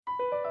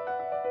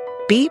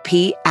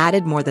BP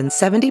added more than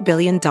 $70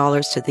 billion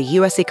to the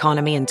U.S.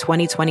 economy in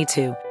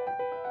 2022.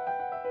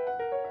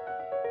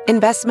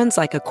 Investments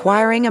like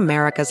acquiring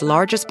America's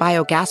largest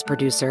biogas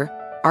producer,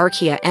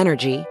 Archaea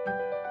Energy,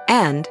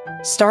 and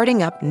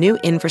starting up new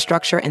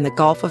infrastructure in the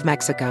Gulf of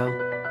Mexico.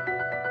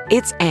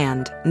 It's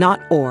and,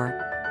 not or.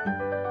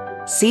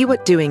 See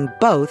what doing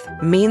both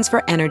means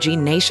for energy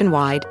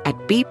nationwide at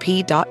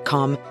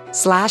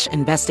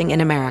bp.com/investing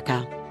in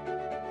America.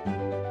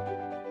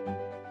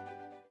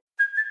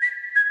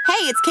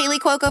 Hey, it's Kaylee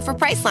Cuoco for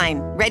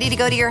Priceline. Ready to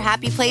go to your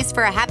happy place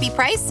for a happy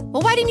price?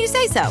 Well, why didn't you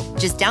say so?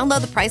 Just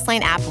download the Priceline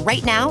app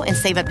right now and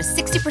save up to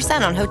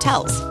 60% on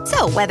hotels.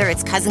 So whether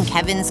it's Cousin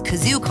Kevin's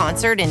Kazoo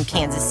Concert in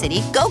Kansas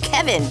City, go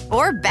Kevin,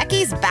 or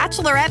Becky's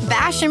Bachelorette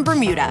Bash in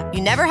Bermuda,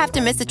 you never have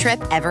to miss a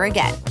trip ever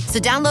again. So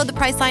download the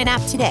Priceline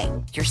app today.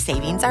 Your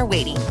savings are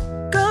waiting.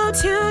 Go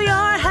to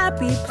your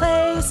happy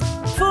place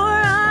for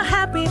a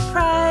happy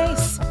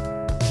price.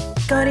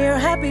 Go to your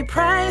happy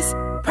price,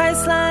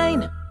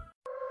 Priceline.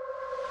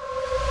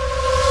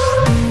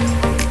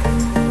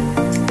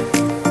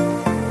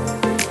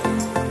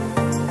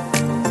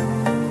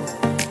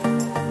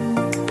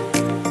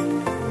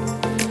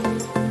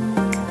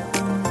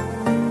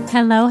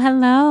 Hello,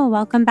 hello.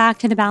 Welcome back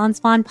to the Balance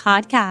Blonde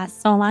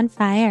podcast, Soul on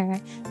Fire.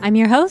 I'm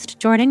your host,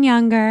 Jordan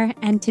Younger,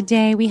 and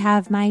today we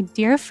have my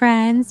dear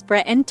friends,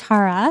 Britt and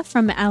Tara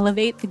from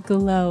Elevate the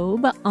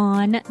Globe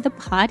on the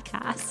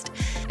podcast.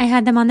 I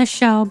had them on the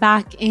show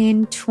back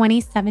in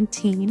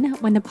 2017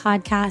 when the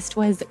podcast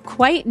was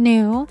quite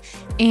new,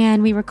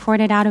 and we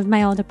recorded out of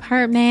my old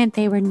apartment.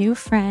 They were new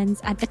friends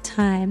at the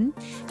time,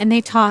 and they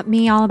taught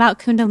me all about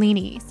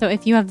Kundalini. So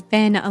if you have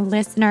been a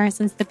listener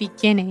since the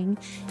beginning,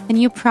 then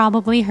you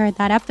probably heard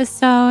that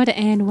episode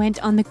and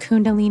went on the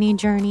Kundalini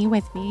journey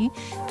with me.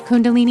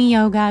 Kundalini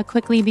yoga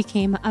quickly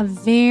became a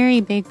very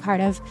big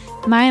part of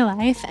my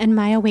life and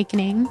my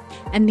awakening.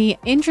 And the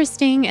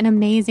interesting and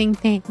amazing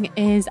thing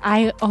is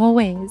I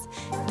always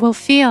will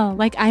feel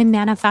like I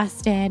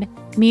manifested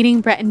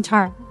meeting Britt and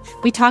Tara.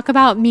 We talk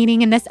about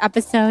meeting in this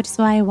episode,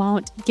 so I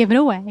won't give it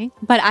away.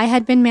 But I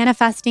had been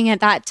manifesting at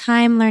that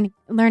time,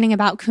 learning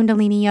about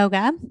Kundalini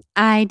yoga.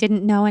 I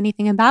didn't know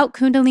anything about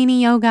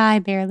Kundalini yoga. I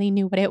barely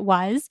knew what it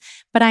was,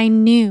 but I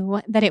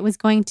knew that it was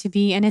going to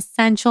be an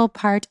essential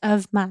part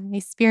of my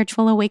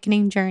spiritual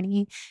awakening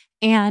journey.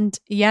 And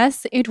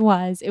yes, it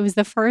was. It was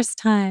the first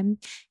time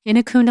in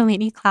a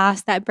Kundalini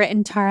class that Britt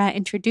and Tara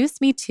introduced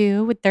me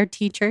to with their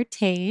teacher,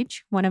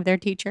 Tage, one of their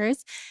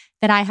teachers,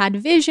 that I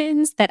had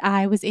visions, that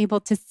I was able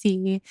to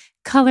see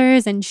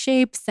colors and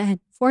shapes and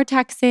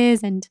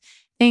vortexes and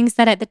things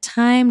that at the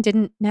time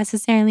didn't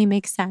necessarily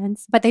make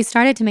sense, but they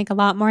started to make a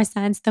lot more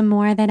sense the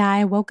more that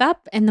I woke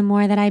up and the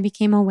more that I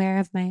became aware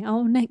of my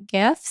own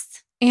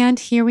gifts. And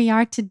here we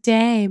are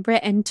today.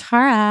 Britt and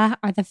Tara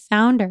are the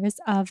founders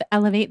of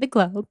Elevate the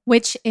Globe,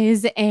 which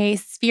is a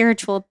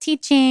spiritual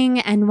teaching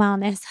and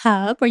wellness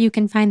hub where you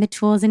can find the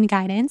tools and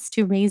guidance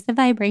to raise the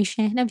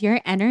vibration of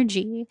your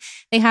energy.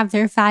 They have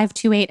their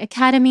 528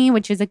 Academy,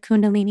 which is a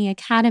Kundalini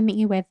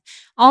Academy with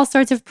all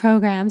sorts of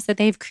programs that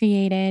they've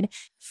created,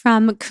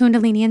 from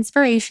Kundalini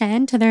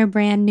inspiration to their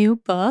brand new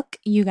book.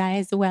 You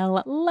guys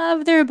will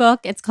love their book.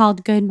 It's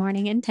called Good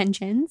Morning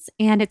Intentions,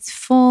 and it's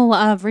full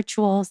of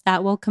rituals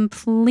that will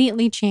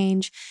completely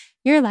change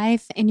your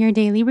life and your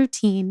daily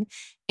routine.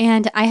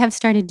 And I have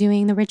started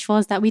doing the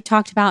rituals that we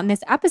talked about in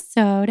this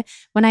episode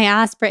when I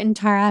asked Britt and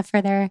Tara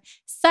for their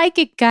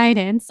psychic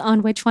guidance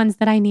on which ones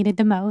that I needed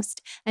the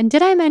most. And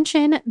did I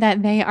mention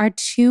that they are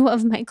two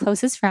of my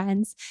closest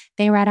friends?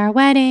 They were at our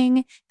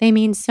wedding. They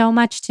mean so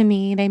much to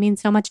me. They mean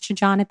so much to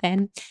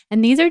Jonathan.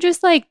 And these are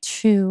just like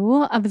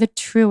two of the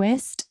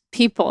truest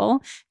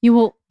people you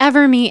will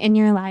ever meet in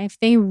your life.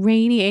 They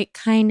radiate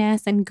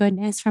kindness and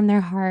goodness from their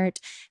heart.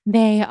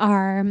 They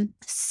are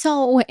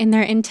so in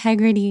their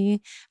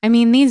integrity. I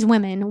mean, these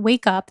women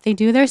wake up, they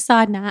do their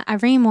sadhana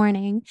every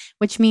morning,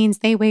 which means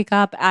they wake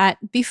up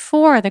at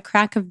before the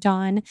crack of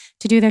dawn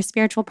to do their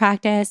spiritual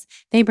practice.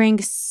 They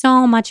bring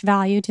so much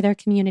value to their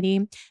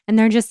community. And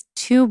they're just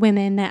two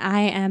women that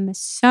I am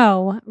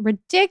so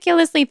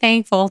ridiculously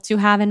thankful to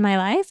have in my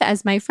life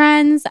as my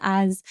friends,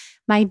 as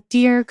my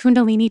dear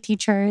Kundalini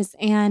teachers.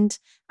 And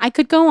I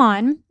could go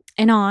on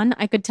and on.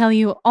 I could tell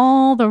you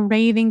all the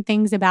raving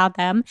things about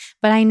them,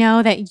 but I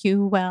know that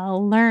you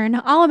will learn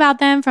all about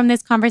them from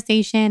this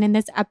conversation in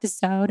this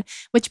episode,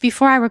 which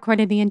before I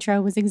recorded the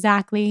intro was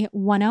exactly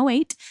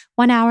 1:08,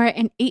 1 hour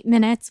and 8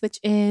 minutes,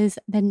 which is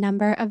the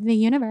number of the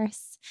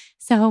universe.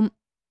 So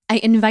I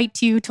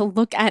invite you to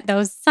look at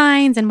those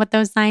signs and what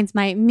those signs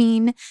might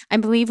mean. I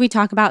believe we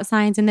talk about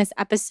signs in this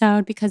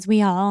episode because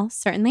we all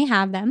certainly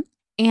have them.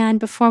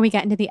 And before we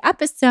get into the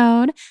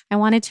episode, I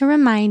wanted to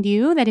remind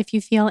you that if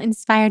you feel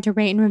inspired to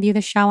rate and review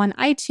the show on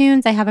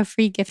iTunes, I have a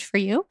free gift for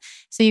you.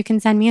 So you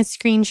can send me a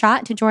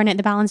screenshot to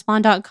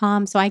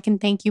jordan@thebalancedblonde.com so I can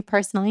thank you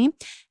personally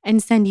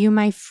and send you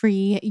my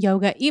free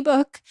yoga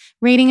ebook.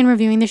 Rating and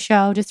reviewing the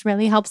show just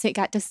really helps it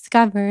get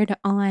discovered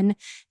on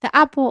the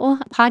Apple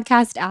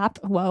podcast app.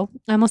 Whoa,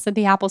 I almost said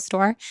the Apple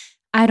Store.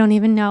 I don't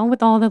even know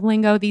with all the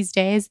lingo these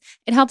days.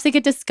 It helps it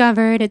get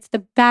discovered. It's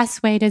the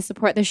best way to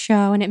support the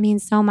show, and it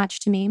means so much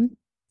to me.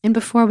 And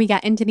before we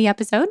get into the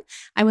episode,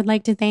 I would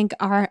like to thank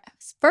our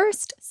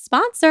first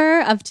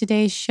sponsor of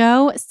today's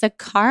show,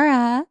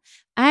 Sakara.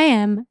 I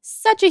am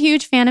such a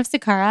huge fan of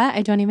Sakara.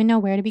 I don't even know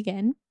where to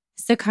begin.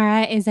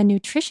 Sakara is a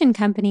nutrition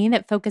company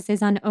that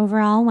focuses on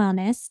overall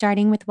wellness,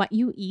 starting with what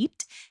you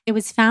eat. It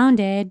was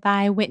founded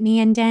by Whitney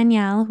and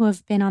Danielle, who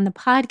have been on the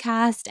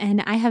podcast,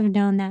 and I have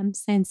known them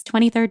since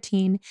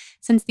 2013,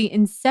 since the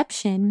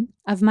inception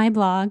of my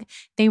blog.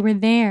 They were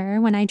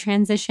there when I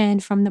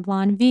transitioned from the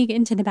Blonde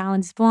Vegan to the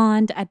Balanced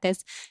Blonde at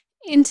this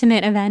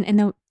intimate event in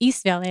the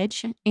East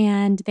Village,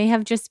 and they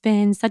have just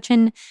been such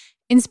an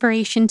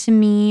inspiration to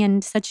me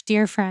and such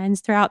dear friends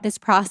throughout this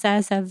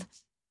process of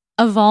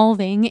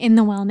evolving in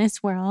the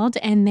wellness world,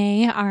 and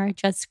they are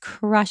just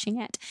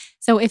crushing it.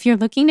 So if you're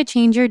looking to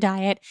change your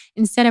diet,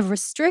 instead of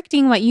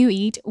restricting what you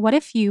eat, what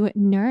if you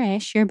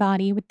nourish your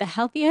body with the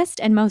healthiest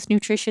and most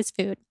nutritious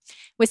food?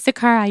 With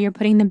Sakara, you're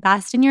putting the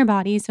best in your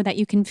body so that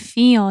you can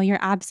feel your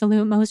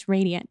absolute most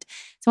radiant.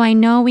 So I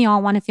know we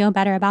all want to feel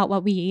better about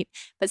what we eat,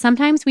 but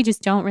sometimes we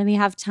just don't really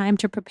have time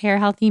to prepare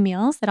healthy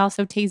meals that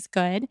also taste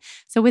good.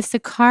 So with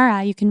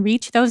Sakara, you can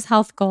reach those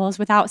health goals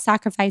without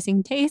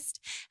sacrificing taste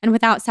and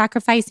without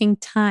sacrificing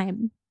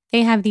time.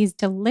 They have these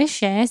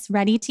delicious,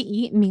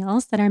 ready-to-eat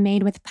meals that are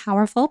made with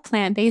powerful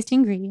plant-based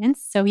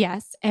ingredients. So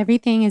yes,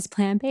 everything is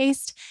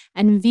plant-based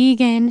and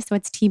vegan, so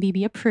it's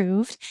TBB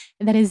approved.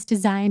 That is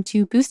designed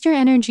to boost your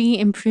energy,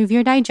 improve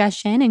your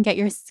digestion, and get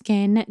your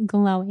skin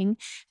glowing.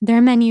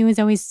 Their menu is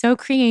always so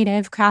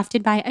creative,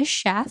 crafted by a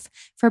chef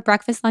for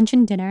breakfast, lunch,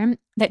 and dinner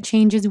that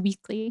changes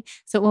weekly.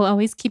 So it will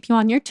always keep you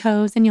on your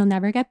toes and you'll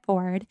never get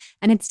bored.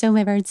 And it's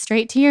delivered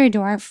straight to your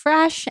door,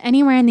 fresh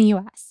anywhere in the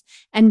US.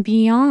 And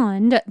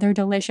beyond their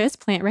delicious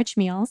plant-rich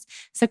meals,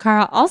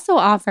 Sakara also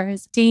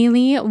offers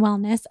daily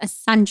wellness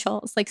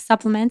essentials like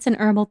supplements and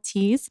herbal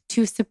teas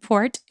to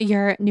support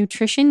your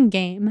nutrition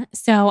game.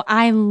 So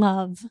I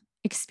love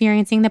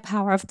experiencing the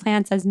power of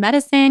plants as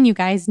medicine. You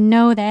guys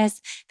know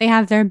this. They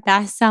have their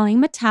best-selling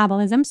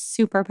metabolism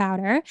super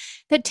powder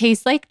that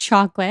tastes like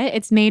chocolate.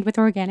 It's made with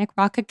organic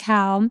raw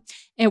cacao.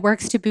 It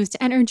works to boost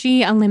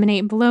energy,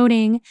 eliminate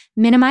bloating,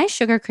 minimize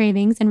sugar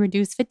cravings, and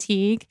reduce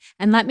fatigue.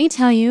 And let me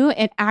tell you,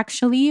 it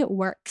actually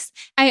works.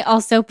 I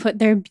also put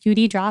their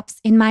beauty drops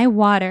in my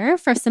water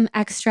for some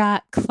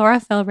extra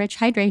chlorophyll-rich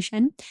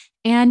hydration.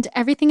 And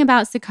everything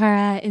about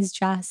Sakara is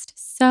just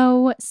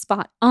so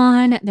spot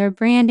on. Their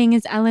branding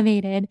is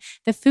elevated.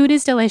 The food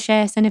is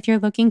delicious. And if you're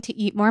looking to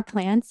eat more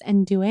plants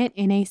and do it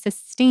in a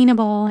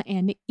sustainable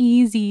and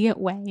easy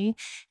way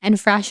and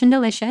fresh and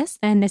delicious,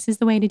 then this is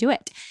the way to do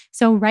it.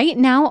 So right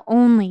now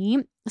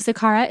only,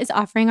 Sakara is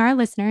offering our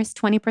listeners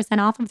 20%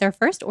 off of their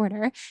first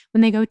order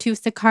when they go to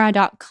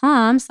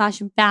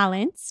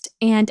sakara.com/balanced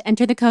and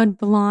enter the code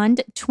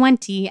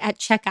BLONDE20 at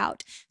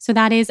checkout. So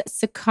that is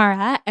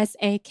Sakara,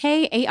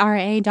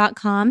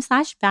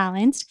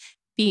 SAKARA.com/balanced,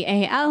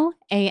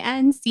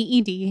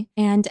 BALANCED,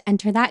 and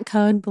enter that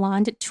code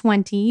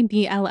BLONDE20,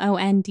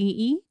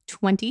 BLONDE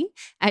 20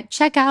 at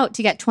checkout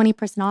to get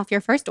 20% off your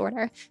first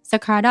order.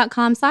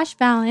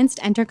 Sakara.com/balanced,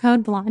 enter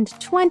code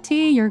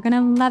BLONDE20. You're going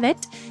to love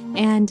it.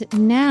 And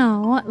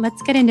now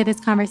let's get into this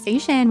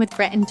conversation with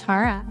Britt and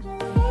Tara.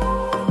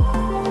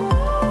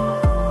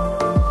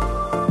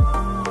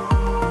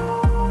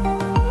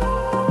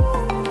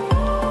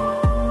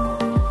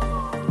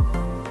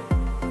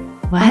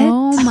 What?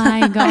 Oh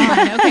my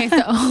God. Okay,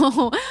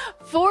 so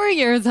 4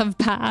 years have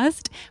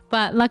passed,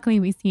 but luckily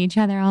we see each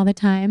other all the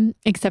time,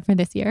 except for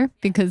this year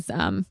because,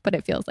 but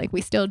it feels like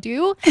we still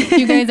do.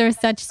 You guys are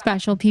such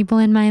special people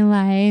in my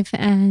life.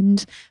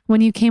 And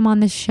when you came on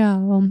the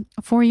show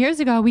 4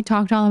 years ago, we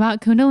talked all about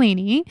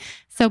Kundalini.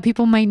 So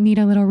people might need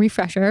a little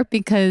refresher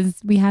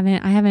because I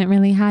haven't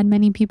really had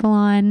many people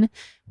on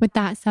with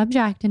that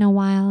subject in a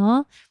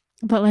while.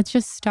 But let's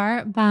just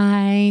start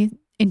by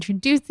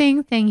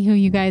introducing, saying who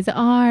you guys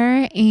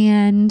are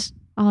and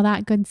all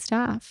that good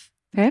stuff.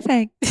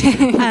 Perfect.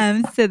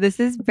 So this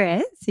is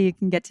Britt, so you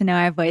can get to know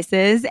our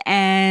voices.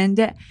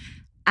 And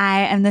I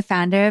am the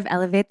founder of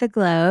Elevate the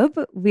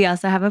Globe. We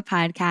also have a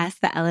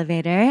podcast, The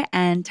Elevator.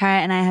 And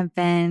Tara and I have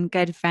been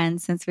good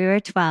friends since we were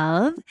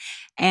 12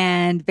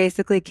 and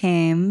basically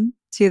came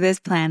to this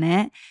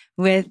planet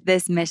with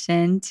this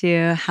mission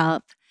to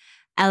help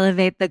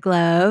elevate the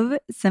globe,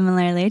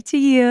 similarly to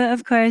you,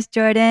 of course,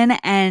 Jordan,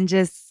 and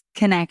just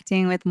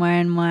connecting with more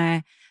and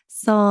more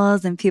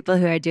souls and people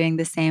who are doing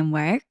the same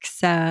work.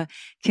 So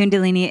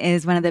Kundalini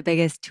is one of the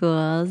biggest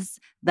tools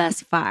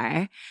thus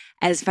far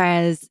as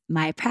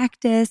my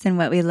practice and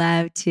what we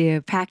love to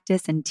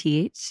practice and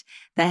teach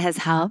that has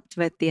helped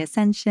with the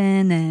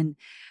ascension and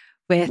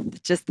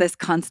with just this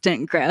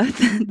constant growth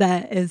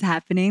that is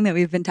happening that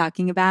we've been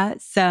talking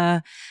about.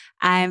 So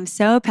I'm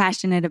so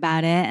passionate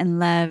about it and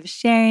love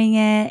sharing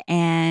it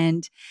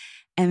and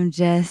am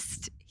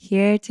just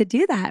here to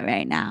do that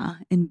right now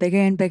in bigger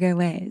and bigger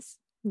ways.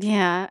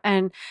 Yeah.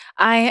 And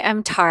I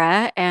am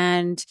Tara,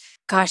 and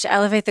gosh,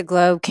 Elevate the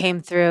Globe came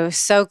through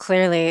so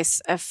clearly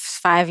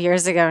 5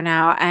 years ago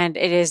now. And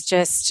it has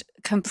just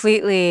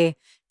completely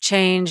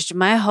changed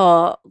my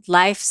whole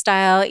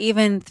lifestyle,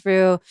 even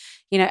through,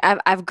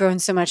 I've grown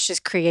so much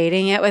just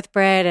creating it with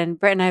Britt. And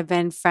Britt and I have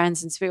been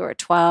friends since we were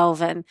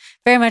 12 and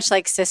very much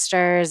like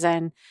sisters.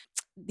 And,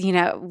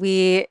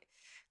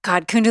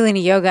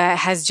 Kundalini yoga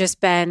has just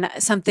been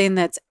something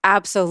that's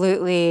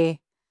absolutely,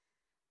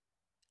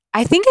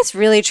 I think it's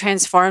really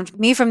transformed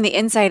me from the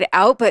inside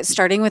out, but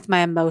starting with my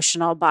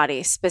emotional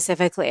body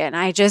specifically. And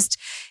I just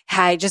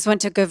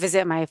went to go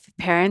visit my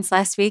parents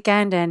last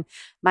weekend, and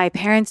my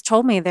parents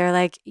told me, they're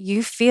like,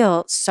 you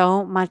feel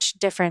so much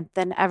different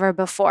than ever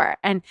before.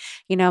 And,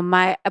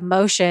 my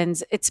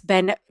emotions, I've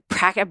been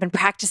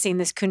practicing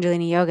this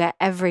Kundalini yoga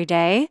every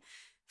day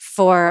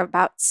for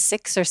about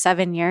 6 or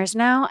 7 years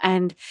now.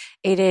 And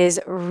it has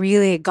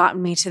really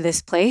gotten me to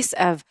this place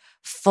of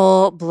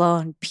full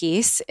blown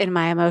peace in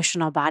my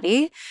emotional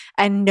body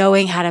and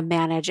knowing how to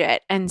manage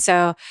it. And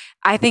so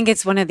I think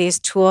it's one of these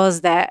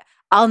tools that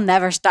I'll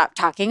never stop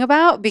talking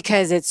about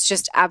because it's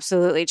just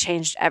absolutely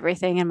changed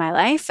everything in my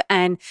life.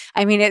 And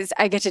I mean,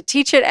 I get to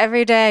teach it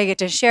every day. I get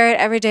to share it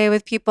every day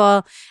with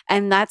people.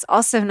 And that's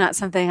also not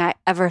something I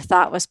ever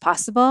thought was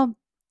possible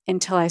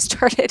until I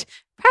started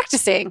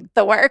practicing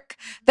the work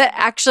that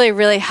actually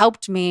really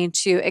helped me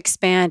to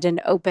expand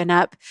and open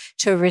up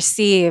to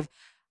receive,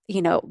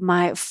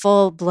 my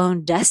full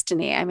blown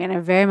destiny. I mean,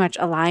 I'm very much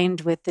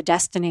aligned with the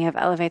destiny of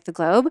Elevate the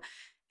Globe,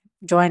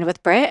 joined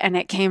with Britt, and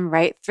it came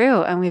right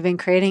through, and we've been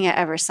creating it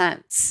ever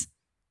since.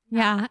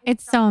 Yeah,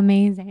 it's so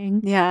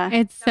amazing. Yeah.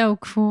 It's so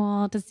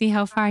cool to see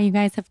how far you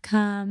guys have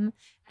come.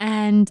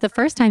 And the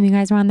first time you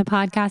guys were on the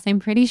podcast, I'm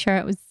pretty sure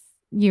it was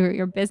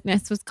your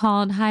business was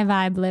called High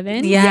Vibe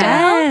Living.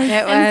 Yes,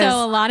 it was. And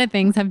so a lot of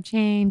things have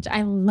changed.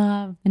 I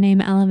love the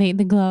name Elevate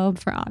the Globe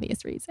for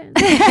obvious reasons.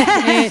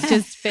 It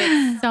just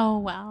fits so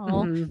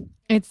well. Mm-hmm.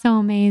 It's so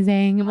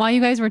amazing. While you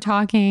guys were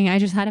talking, I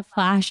just had a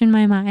flash in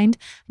my mind.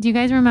 Do you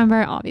guys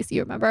remember, obviously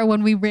you remember,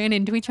 when we ran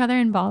into each other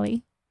in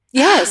Bali?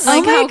 Yes.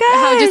 Like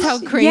how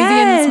crazy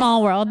and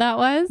small world that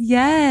was.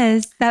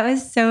 Yes. That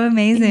was so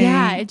amazing.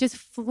 Yeah. It just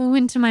flew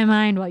into my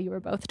mind while you were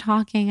both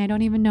talking. I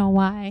don't even know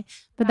why,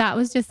 but that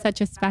was just such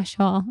a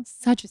special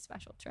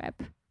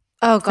trip.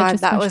 Oh God,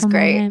 that was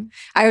great. Moment.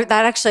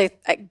 That actually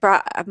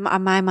brought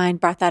my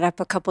mind brought that up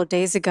a couple of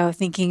days ago,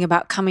 thinking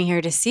about coming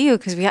here to see you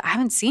because I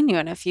haven't seen you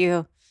in a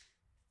few,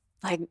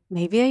 like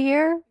maybe a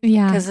year.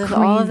 Yeah. Because of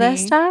all of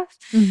this stuff.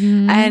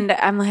 Mm-hmm. And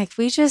I'm like,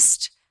 we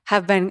just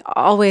have been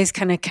always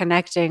kind of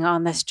connecting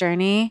on this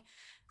journey,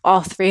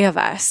 all three of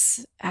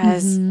us,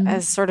 as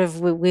sort of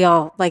we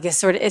all like as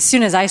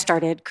soon as I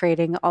started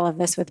creating all of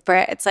this with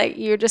Britt, it's like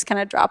you just kind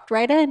of dropped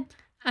right in.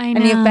 I know.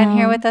 And you've been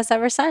here with us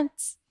ever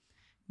since.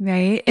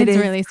 Right? It's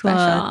really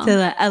special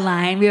to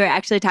align. We were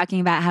actually talking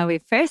about how we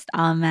first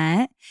all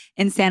met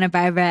in Santa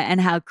Barbara and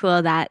how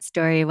cool that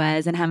story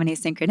was and how many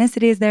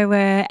synchronicities there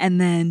were. And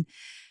then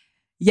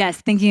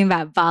yes, thinking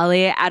about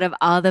Bali, out of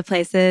all the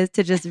places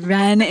to just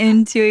run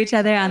into each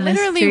other on the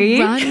street. Literally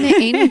run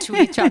into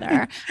each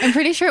other. I'm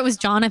pretty sure it was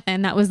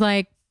Jonathan that was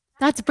like,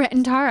 that's Britt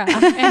and Tara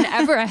and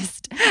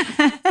Everest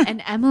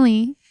and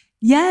Emily.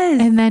 Yes.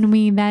 And then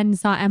we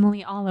saw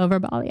Emily all over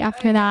Bali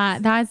after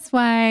that. That's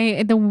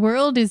why the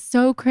world is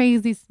so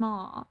crazy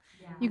small.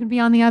 Yeah. You can be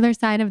on the other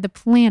side of the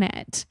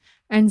planet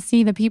and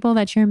see the people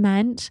that you're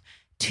meant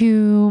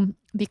to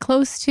be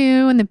close to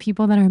and the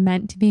people that are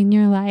meant to be in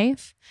your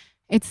life.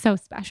 It's so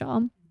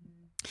special.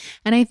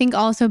 And I think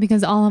also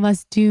because all of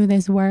us do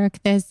this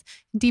work, this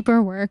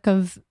deeper work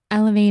of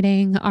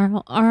elevating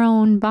our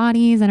own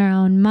bodies and our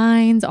own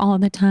minds all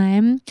the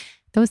time,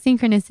 those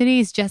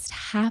synchronicities just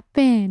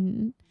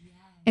happen. Yes.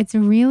 It's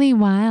really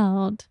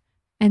wild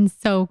and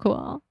so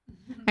cool.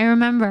 I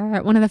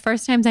remember one of the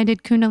first times I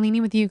did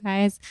Kundalini with you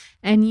guys,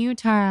 and you,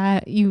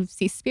 Tara, you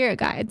see spirit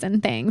guides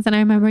and things. And I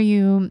remember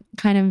you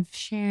kind of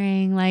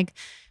sharing like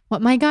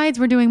what my guides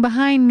were doing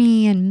behind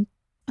me and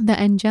the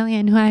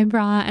Angelian who I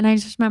brought. And I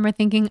just remember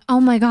thinking,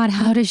 oh my God,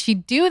 how does she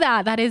do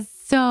that? That is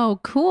so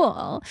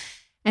cool.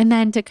 And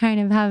then to kind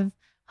of have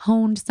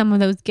honed some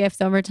of those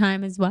gifts over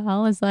time as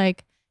well is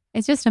like,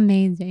 it's just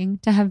amazing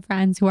to have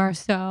friends who are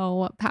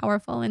so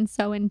powerful and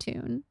so in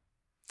tune.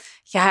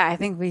 Yeah, I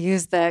think we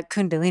use the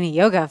Kundalini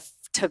yoga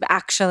to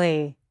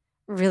actually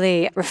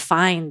really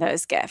refine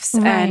those gifts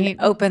and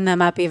open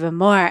them up even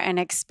more and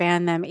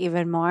expand them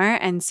even more.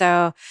 And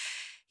so,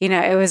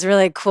 it was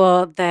really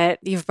cool that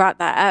you've brought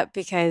that up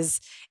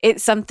because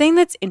it's something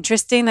that's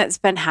interesting that's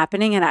been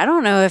happening. And I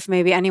don't know if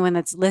maybe anyone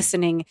that's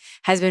listening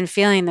has been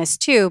feeling this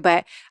too,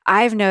 but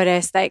I've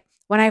noticed like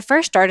when I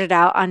first started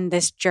out on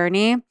this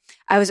journey,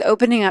 I was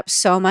opening up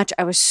so much.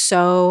 I was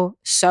so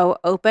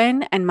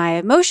open, and my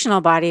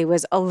emotional body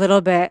was a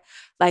little bit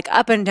like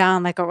up and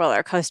down like a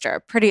roller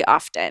coaster pretty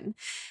often.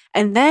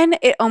 And then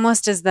it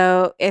almost as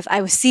though if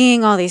I was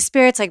seeing all these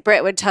spirits, like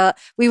Britt would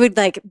we would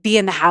like be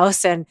in the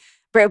house and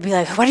Britt would be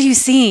like, what are you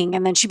seeing?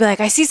 And then she'd be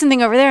like, I see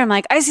something over there. I'm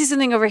like, I see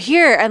something over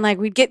here. And like,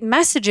 we'd get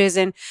messages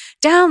and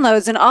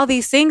downloads and all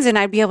these things. And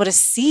I'd be able to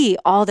see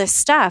all this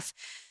stuff.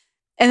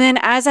 And then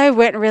as I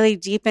went really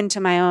deep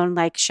into my own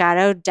like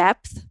shadow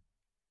depth,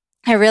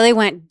 I really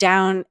went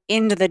down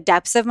into the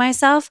depths of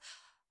myself.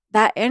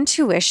 That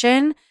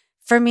intuition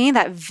for me,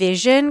 that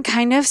vision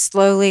kind of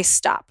slowly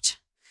stopped.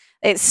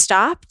 It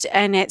stopped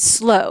and it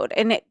slowed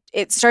and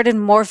it started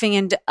morphing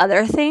into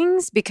other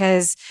things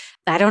because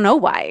I don't know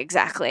why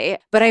exactly,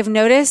 but I've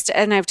noticed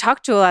and I've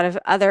talked to a lot of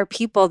other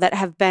people that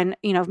have been,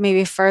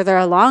 maybe further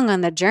along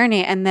on the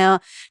journey, and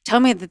they'll tell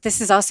me that this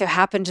has also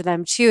happened to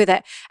them too,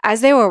 that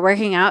as they were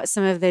working out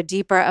some of the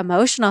deeper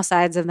emotional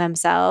sides of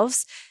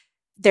themselves,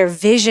 their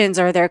visions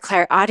or their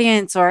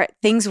clairaudience or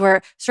things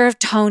were sort of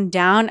toned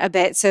down a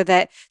bit so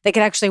that they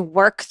could actually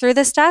work through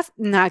the stuff,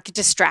 not get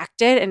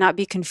distracted and not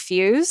be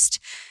confused.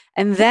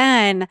 And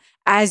then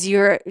as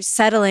you're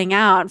settling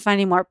out and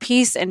finding more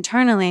peace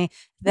internally,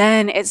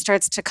 then it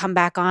starts to come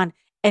back on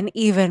in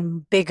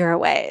even bigger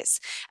ways.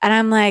 And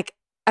I'm like,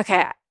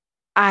 okay,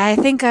 I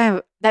think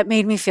that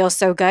made me feel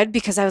so good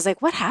because I was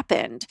like, what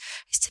happened?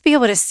 I used to be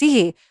able to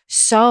see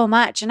so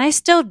much and I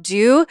still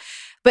do,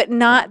 but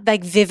not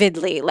like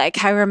vividly.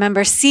 Like I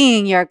remember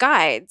seeing your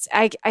guides.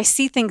 I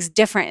see things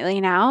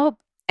differently now.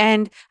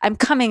 And I'm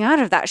coming out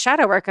of that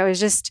shadow work. I was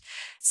just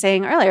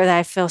saying earlier that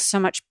I feel so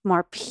much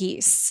more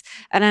peace.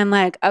 And I'm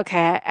like,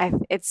 okay,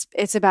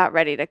 it's about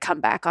ready to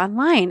come back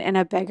online in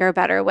a bigger,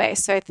 better way.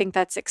 So I think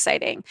that's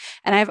exciting.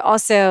 And I've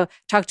also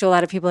talked to a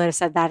lot of people that have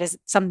said that is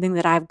something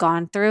that I've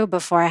gone through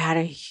before I had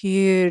a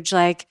huge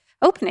like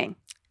opening.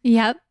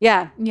 Yep.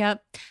 Yeah.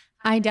 Yep.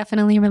 I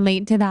definitely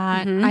relate to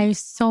that. Mm-hmm. I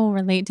so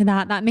relate to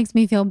that. That makes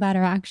me feel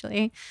better,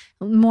 actually.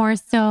 More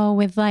so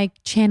with like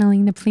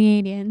channeling the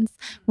Pleiadians,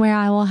 where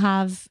I will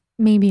have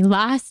maybe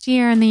last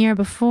year and the year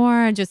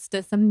before just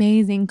this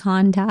amazing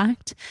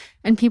contact.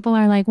 And people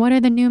are like, what are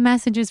the new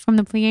messages from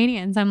the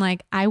Pleiadians? I'm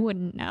like, I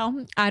wouldn't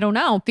know. I don't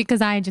know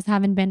because I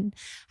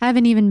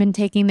haven't even been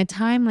taking the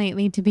time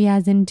lately to be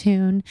as in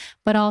tune,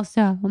 but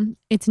also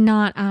it's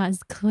not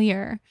as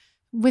clear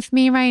with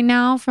me right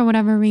now for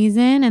whatever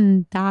reason,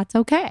 and that's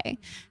okay.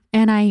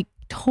 And I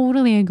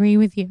totally agree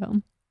with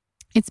you.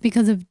 It's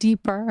because of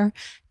deeper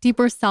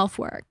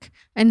self-work.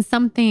 And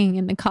something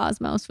in the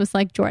cosmos was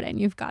like, Jordan,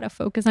 you've got to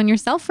focus on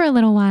yourself for a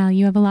little while.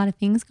 You have a lot of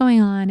things going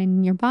on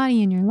in your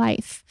body and your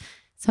life.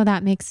 So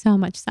that makes so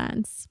much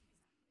sense.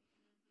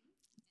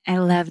 I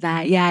love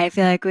that. Yeah, I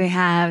feel like we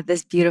have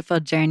this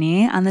beautiful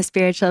journey on the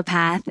spiritual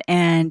path,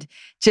 and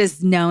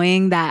just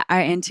knowing that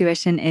our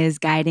intuition is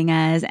guiding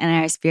us and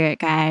our spirit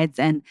guides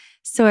and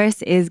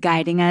source is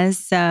guiding us.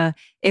 So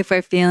if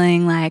we're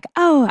feeling like,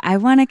 oh, I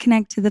want to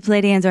connect to the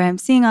Pleiadians, or I'm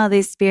seeing all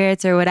these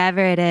spirits or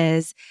whatever it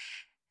is,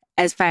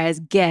 as far as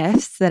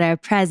gifts that are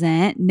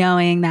present,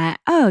 knowing that,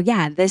 oh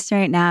yeah, this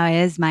right now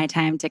is my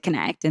time to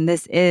connect and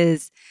this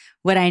is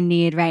what I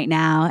need right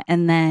now.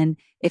 And then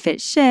if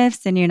it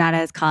shifts and you're not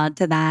as called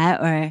to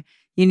that, or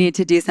you need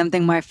to do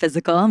something more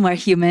physical, more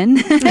human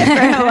for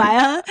a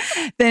while,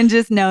 then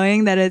just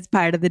knowing that it's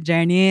part of the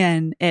journey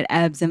and it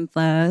ebbs and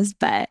flows,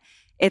 but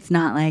it's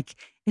not like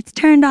it's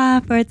turned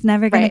off or it's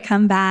never going to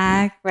come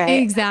back.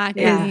 Right.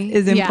 Exactly.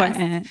 Is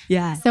important.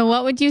 Yeah. So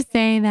what would you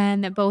say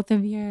then that both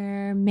of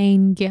your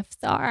main gifts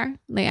are?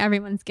 Like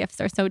everyone's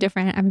gifts are so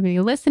different. Everybody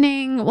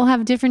listening will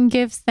have different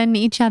gifts than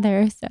each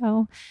other.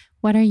 So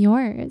what are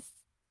yours?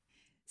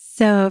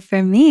 So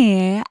for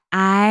me,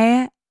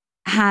 I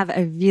have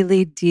a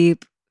really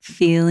deep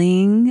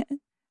feeling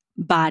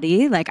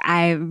body. Like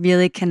I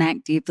really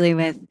connect deeply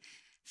with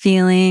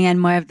feeling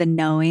and more of the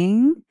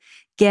knowing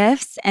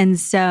gifts. And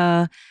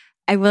so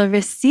I will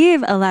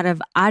receive a lot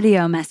of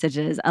audio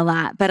messages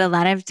but a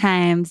lot of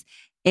times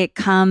it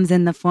comes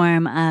in the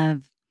form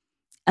of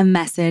a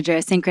message or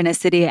a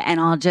synchronicity, and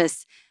I'll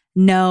just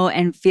know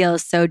and feel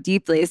so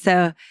deeply.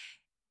 So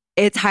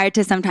it's hard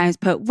to sometimes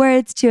put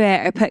words to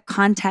it or put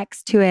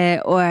context to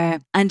it or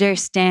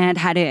understand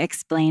how to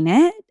explain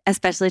it,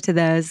 especially to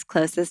those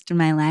closest in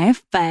my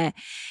life. But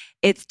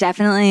it's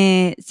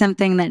definitely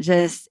something that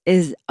just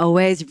is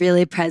always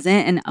really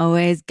present and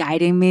always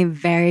guiding me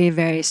very,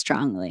 very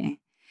strongly.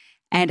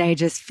 And I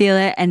just feel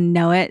it and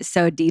know it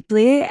so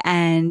deeply.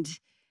 And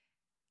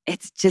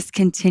it just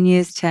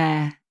continues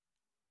to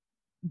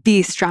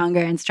be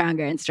stronger and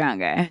stronger and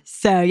stronger.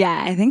 So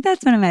yeah, I think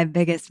that's one of my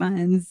biggest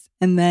ones.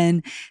 And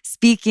then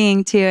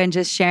speaking to and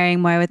just sharing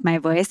more with my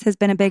voice has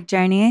been a big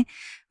journey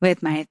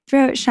with my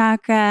throat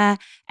chakra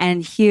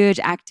and huge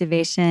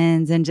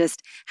activations, and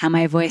just how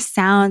my voice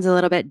sounds a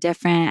little bit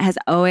different has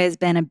always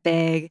been a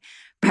big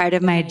part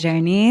of my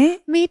journey.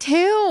 Me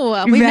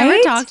too. We've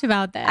never talked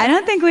about this. I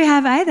don't think we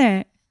have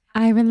either.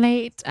 I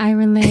relate.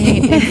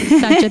 It's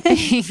such a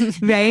thing.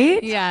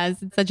 Right?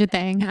 Yes, it's such a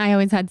thing. I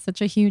always had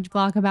such a huge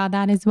block about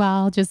that as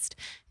well. Just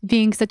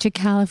being such a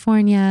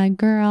California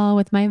girl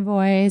with my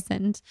voice,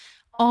 and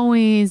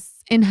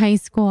always in high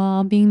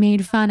school being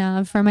made fun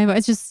of for my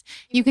voice. Just,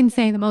 you can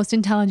say the most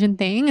intelligent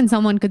thing and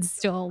someone could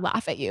still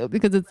laugh at you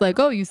because it's like,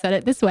 oh, you said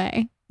it this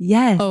way.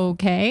 Yes.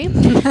 okay.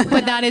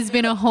 But that has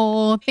been a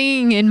whole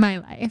thing in my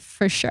life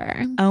for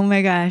sure. Oh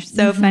my gosh.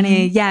 So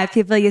funny. Yeah.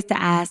 People used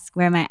to ask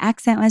where my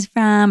accent was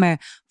from or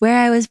where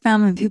I was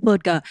from. And people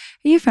would go, are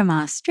you from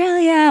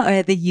Australia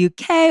or the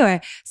UK or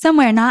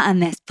somewhere not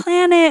on this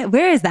planet?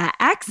 Where is that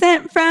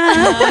accent from?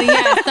 Oh,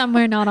 yeah.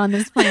 Somewhere not on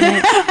this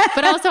planet.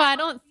 But also, I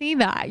don't see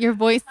that. Your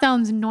voice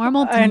sounds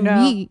normal to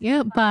me.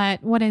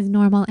 But what is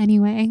normal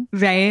anyway?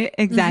 Right.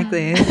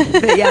 Exactly.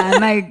 But yeah,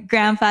 my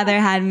grandfather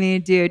had me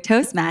do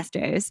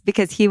Toastmasters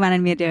because he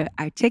wanted me to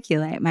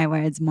articulate my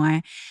words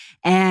more.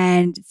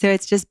 And so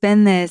it's just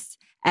been this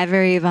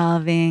ever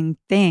evolving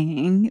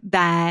thing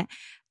that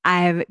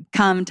I've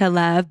come to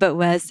love, but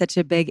was such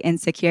a big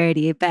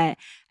insecurity. But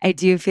I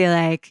do feel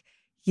like,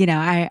 you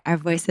know, our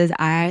voices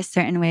are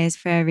certain ways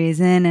for a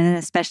reason. And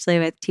especially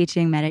with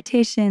teaching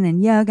meditation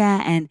and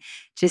yoga and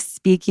just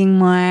speaking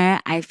more,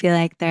 I feel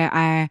like there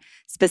are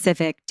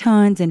specific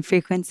tones and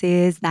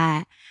frequencies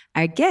that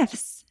are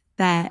gifts.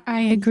 That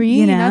I agree.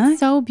 You know? That's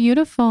so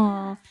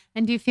beautiful.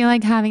 And do you feel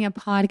like having a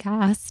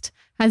podcast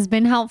has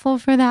been helpful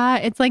for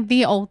that? It's like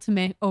the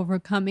ultimate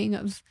overcoming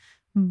of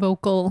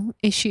vocal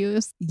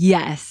issues.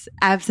 Yes,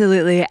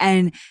 absolutely.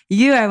 And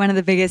you are one of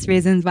the biggest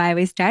reasons why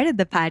we started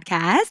the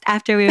podcast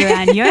after we were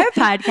on your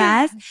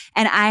podcast.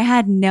 And I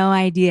had no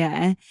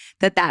idea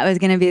that that was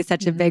going to be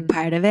such a big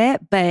part of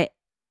it. But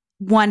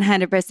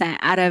 100%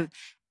 out of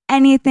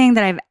anything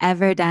that I've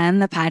ever done,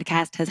 the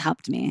podcast has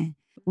helped me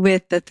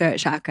with the throat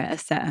chakra.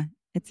 So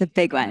it's a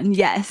big one.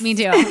 Yes. Me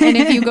too. And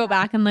if you go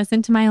back and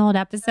listen to my old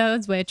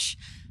episodes, which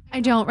I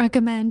don't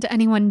recommend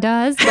anyone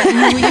does, but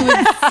you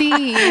would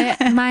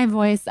see my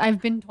voice,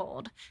 I've been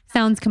told,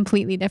 sounds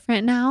completely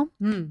different now.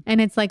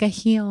 And it's like a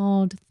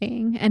healed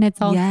thing. And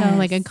it's also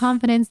like a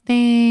confidence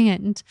thing,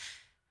 and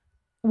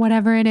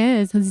whatever it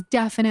is has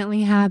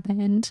definitely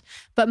happened.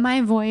 But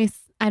my voice,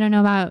 I don't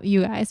know about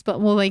you guys,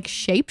 but will like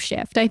shape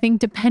shift, I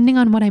think, depending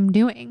on what I'm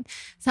doing.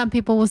 Some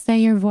people will say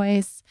your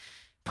voice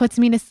puts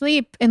me to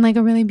sleep in like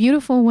a really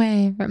beautiful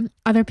way. Or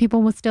other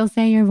people will still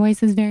say your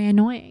voice is very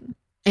annoying.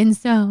 And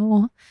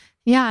so,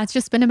 yeah, it's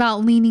just been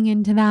about leaning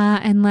into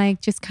that and like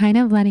just kind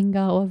of letting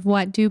go of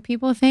what do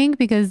people think,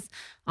 because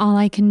all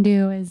I can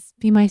do is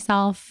be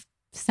myself,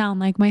 sound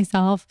like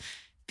myself,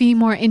 be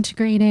more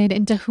integrated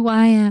into who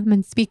I am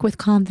and speak with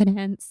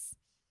confidence.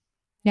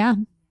 Yeah.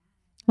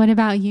 What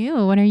about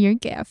you? What are your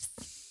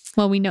gifts?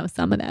 Well, we know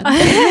some of them.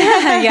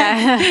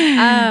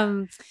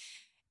 Yeah.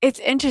 It's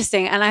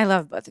interesting. And I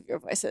love both of your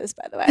voices,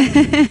 by the way.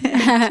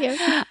 Thank you.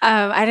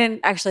 I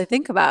didn't actually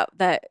think about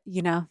that.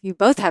 You know, you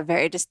both have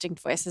very distinct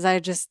voices.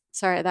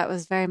 Sorry, that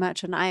was very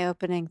much an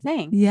eye-opening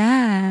thing.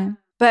 Yeah.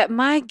 But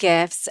my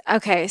gifts,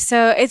 okay.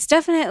 So it's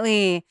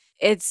definitely,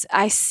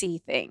 I see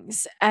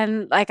things,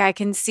 and like I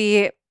can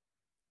see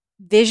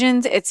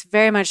visions. It's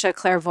very much a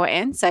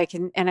clairvoyance.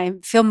 And I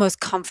feel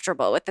most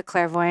comfortable with the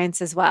clairvoyance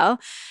as well.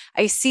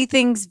 I see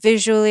things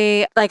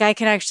visually. Like I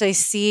can actually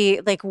see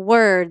like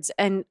words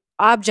and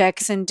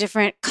objects and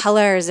different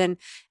colors and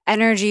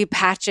energy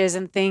patches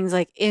and things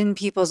like in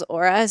people's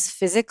auras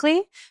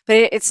physically, but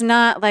it's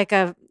not like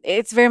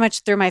it's very much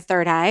through my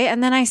third eye.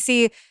 And then I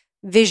see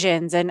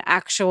visions and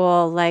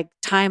actual like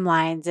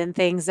timelines and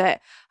things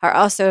that are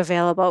also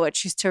available,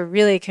 which used to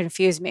really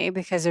confuse me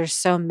because there's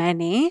so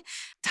many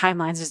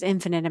timelines, there's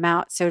infinite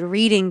amount. So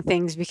reading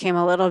things became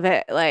a little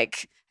bit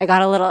like, I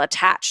got a little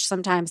attached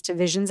sometimes to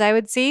visions I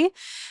would see.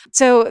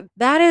 So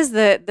that is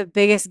the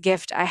biggest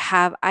gift I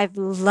have. I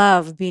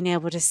love being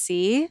able to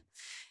see.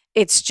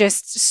 It's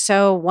just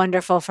so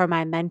wonderful for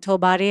my mental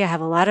body. I have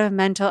a lot of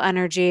mental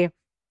energy.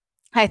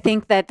 I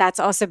think that that's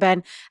also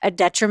been a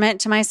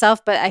detriment to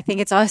myself, but I think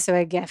it's also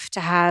a gift to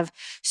have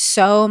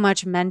so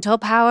much mental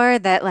power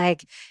that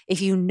like,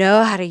 if you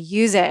know how to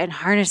use it and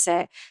harness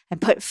it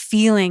and put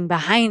feeling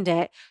behind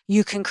it,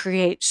 you can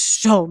create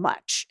so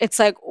much. It's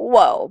like,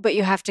 whoa, but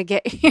you have to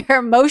get your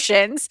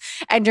emotions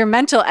and your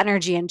mental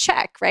energy in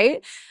check,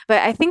 right?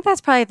 But I think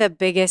that's probably the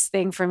biggest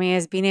thing for me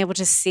is being able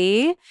to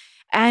see.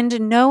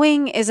 And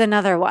knowing is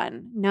another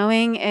one.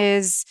 Knowing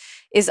is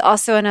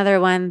also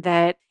another one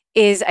that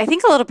is, I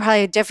think, a little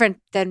probably different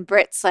than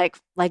Britt's like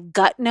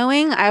gut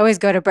knowing. I always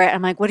go to Britt.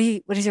 I'm like, what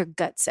does your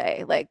gut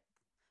say? Like,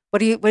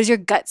 what does your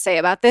gut say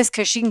about this?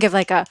 Because she can give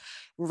like a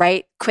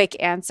right, quick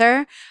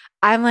answer.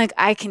 I'm like,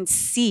 I can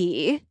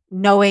see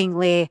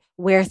knowingly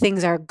where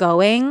things are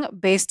going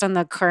based on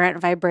the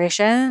current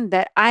vibration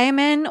that I am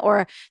in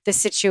or the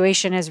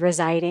situation is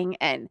residing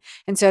in.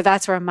 And so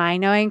that's where my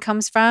knowing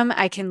comes from.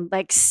 I can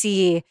like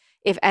see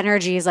if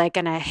energy is like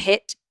going to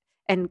hit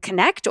and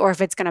connect or if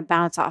it's going to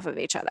bounce off of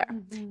each other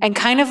and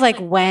kind of like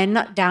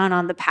when down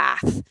on the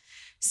path.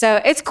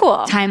 So it's cool.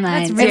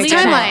 Timelines. That's really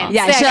timelines.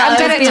 Yeah, I'm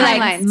good at timelines.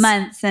 like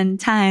Months and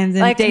times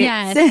and like, dates.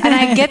 Yes. And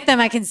I get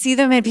them. I can see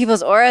them in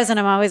people's auras and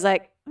I'm always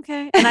like,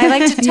 okay. And I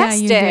like to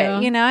test Yeah,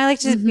 it. You know, I like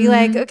to be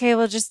like, okay,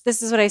 well, just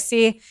this is what I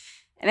see.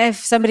 And if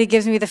somebody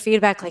gives me the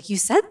feedback, like you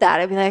said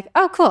that, I'd be like,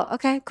 oh, cool.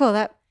 Okay, cool.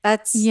 That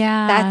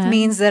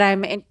means that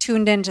I'm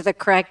tuned into the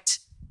correct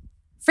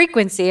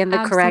frequency and the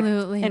correct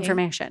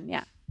information.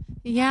 Yeah.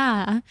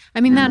 Yeah.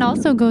 I mean, that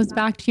also goes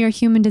back to your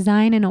human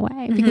design in a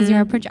way because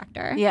you're a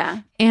projector.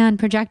 Yeah. And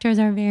projectors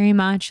are very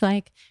much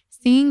like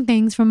seeing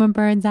things from a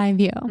bird's eye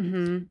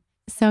view.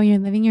 So you're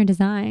living your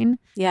design.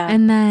 Yeah.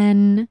 And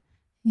then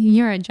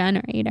you're a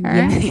generator.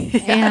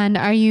 Yeah. And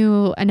are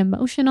you an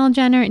emotional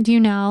generator? Do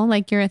you know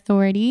like your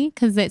authority?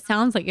 Because it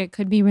sounds like it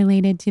could be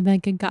related to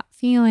like a gut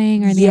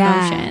feeling or the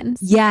emotions.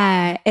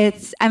 Yeah.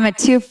 I'm a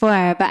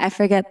 2/4, but I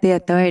forget the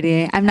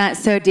authority. I'm not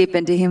so deep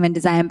into human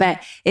design,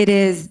 but it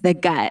is the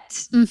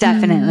gut,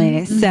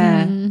 definitely.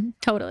 So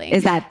totally.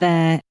 Is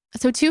that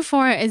so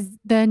 2/4 is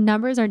the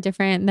numbers are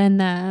different than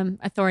the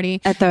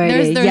authority.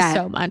 Authority. There's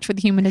so much with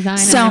human design.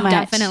 So I'm much.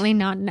 Definitely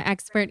not an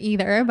expert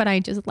either, but I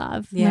just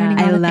love learning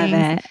all I the love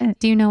things. it.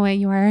 Do you know what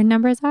your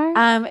numbers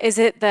are? Is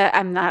it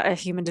I'm not a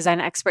human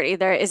design expert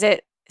either. Is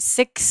it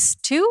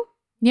 6'2"?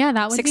 Yeah,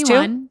 that would be 6'2"?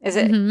 one. Is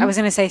it? I was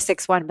going to say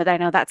 6'1", but I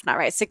know that's not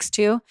right.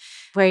 6'2",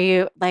 where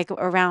you like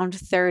around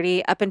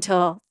 30 up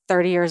until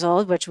 30 years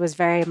old, which was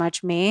very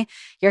much me.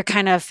 You're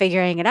kind of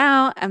figuring it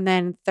out. And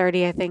then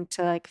 30, I think,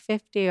 to like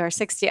 50 or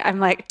 60. I'm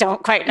like,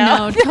 don't quite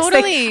know. No,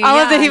 totally. Like, all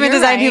of the human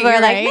design people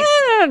are like,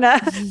 right. no.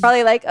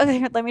 Probably like,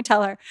 okay, let me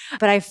tell her.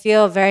 But I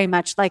feel very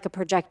much like a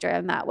projector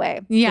in that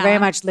way. Yeah. Very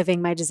much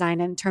living my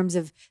design in terms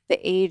of the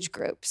age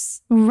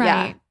groups. Right.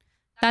 Yeah.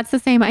 That's the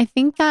same. I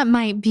think that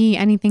might be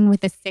anything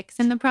with a 6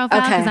 in the profile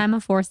because Okay. I'm a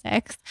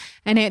 4/6,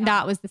 and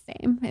that was the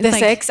same. It's The like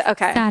 6?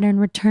 Okay. Saturn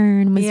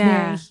return was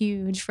Yeah. very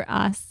huge for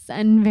us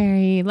and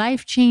very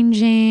life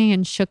changing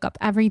and shook up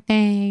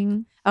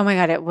everything. Oh my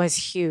God, it was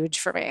huge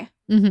for me.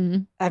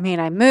 Mm-hmm. I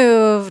mean, I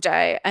moved.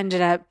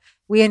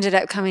 We ended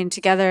up coming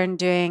together and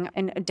doing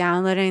and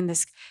downloading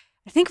this.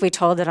 I think we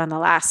told it on the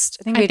last.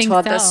 I think we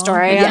told the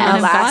story It's on kind the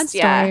of last. God's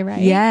story,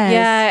 right? Yes.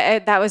 Yeah,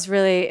 that was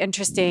really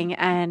interesting,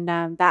 and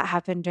that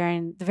happened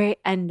during the very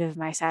end of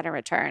my Saturn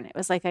return. It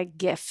was like a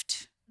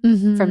gift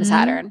from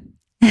Saturn.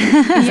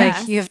 It's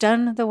like, you've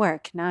done the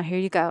work. Now here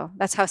you go.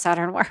 That's how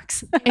Saturn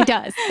works. It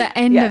does. The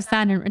end of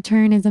Saturn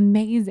return is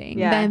amazing.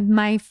 Yeah. Then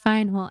my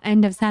final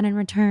end of Saturn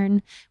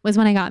return was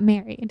when I got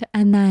married.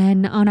 And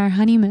then on our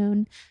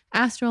honeymoon,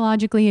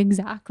 astrologically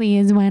exactly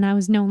is when I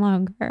was no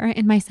longer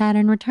in my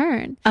Saturn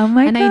return. Oh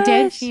my And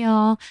gosh.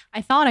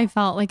 I thought I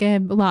felt like a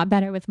lot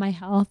better with my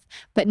health.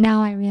 But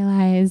now I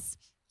realize,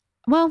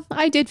 well,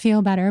 I did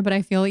feel better, but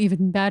I feel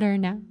even better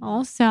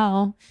now.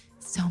 So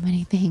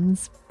many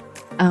things.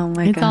 Oh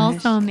my gosh.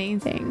 It's also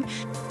amazing.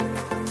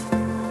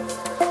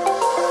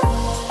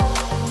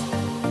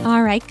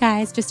 All right,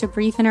 guys, just a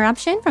brief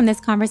interruption from this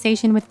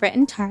conversation with Britt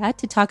and Tara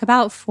to talk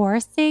about Four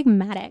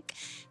Sigmatic.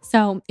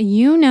 So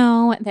you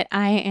know that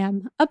I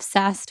am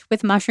obsessed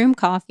with mushroom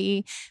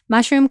coffee.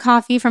 Mushroom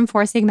coffee from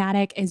Four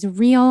Sigmatic is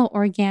real,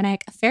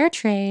 organic, fair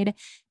trade,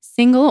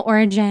 single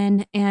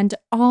origin, and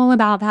all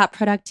about that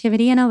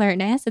productivity and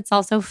alertness. It's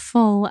also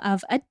full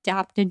of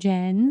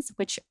adaptogens,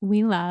 which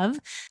we love.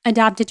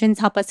 Adaptogens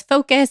help us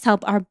focus,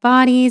 help our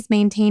bodies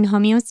maintain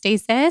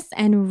homeostasis,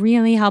 and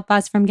really help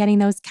us from getting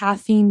those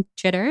caffeine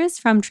jitters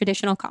from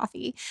traditional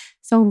coffee.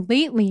 So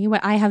lately,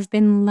 what I have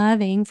been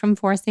loving from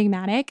Four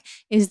Sigmatic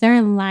is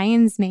their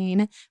lion's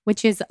mane,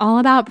 which is all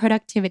about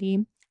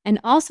productivity. And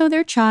also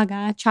their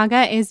chaga.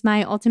 Chaga is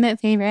my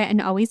ultimate favorite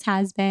and always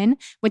has been,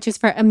 which is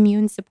for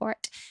immune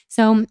support.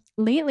 So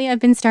lately I've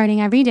been starting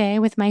every day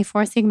with my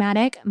Four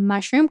Sigmatic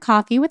mushroom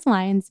coffee with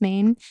lion's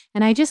mane.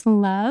 And I just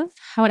love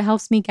how it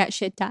helps me get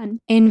shit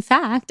done. In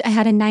fact, I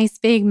had a nice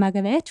big mug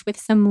of it with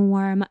some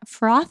warm,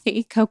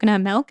 frothy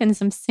coconut milk and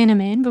some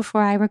cinnamon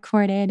before I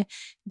recorded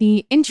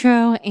the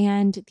intro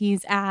and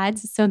these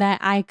ads so that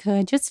I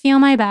could just feel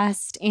my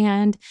best.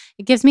 And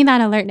it gives me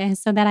that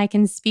alertness so that I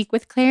can speak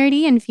with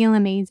clarity and feel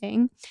amazing.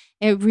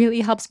 It really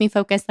helps me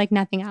focus like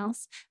nothing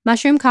else.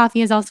 Mushroom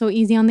coffee is also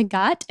easy on the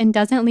gut and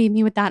doesn't leave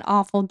me with that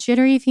awful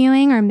jittery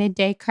feeling or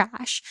midday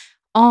crash.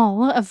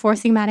 All of Four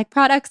Sigmatic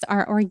products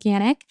are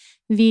organic,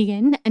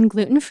 vegan, and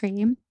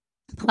gluten-free.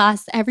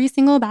 Plus, every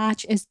single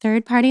batch is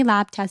third-party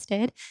lab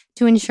tested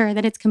to ensure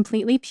that it's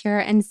completely pure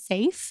and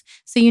safe,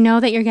 so you know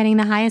that you're getting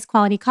the highest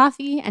quality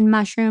coffee and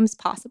mushrooms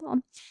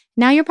possible.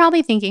 Now you're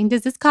probably thinking,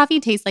 does this coffee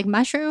taste like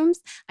mushrooms?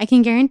 I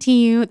can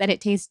guarantee you that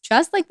it tastes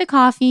just like the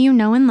coffee you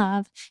know and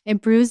love.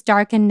 It brews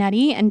dark and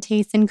nutty and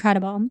tastes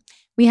incredible.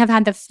 We have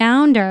had the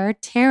founder,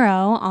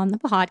 Taro, on the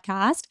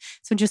podcast.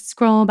 So just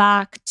scroll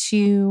back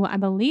to, I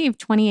believe,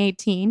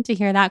 2018 to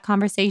hear that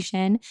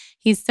conversation.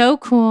 He's so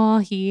cool.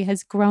 He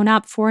has grown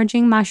up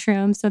foraging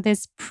mushrooms. So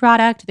this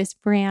product, this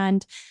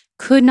brand,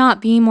 could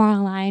not be more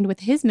aligned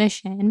with his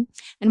mission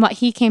and what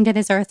he came to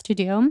this earth to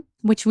do,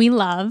 which we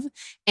love.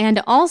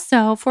 And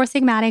also, Four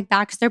Sigmatic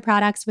backs their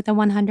products with a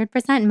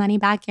 100%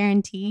 money-back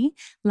guarantee.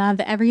 Love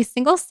every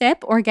single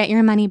sip or get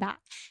your money back.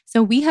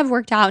 So we have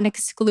worked out an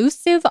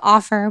exclusive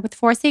offer with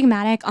Four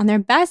Sigmatic on their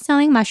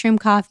best-selling mushroom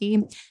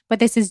coffee, but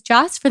this is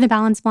just for the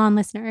Balanced Blonde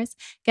listeners.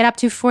 Get up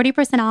to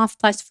 40% off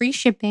plus free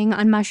shipping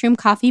on mushroom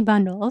coffee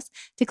bundles.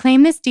 To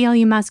claim this deal,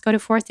 you must go to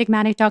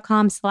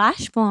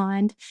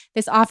foursigmatic.com/blonde.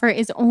 This offer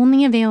is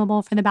only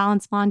available for the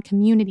Balanced Blonde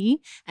community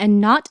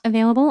and not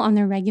available on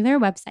their regular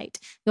website. website.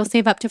 You'll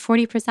save up to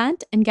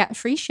 40% and get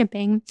free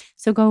shipping.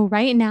 So go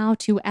right now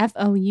to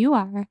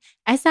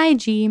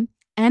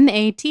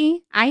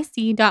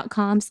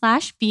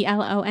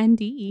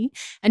FOURSIGMATIC.com/BLONDE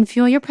and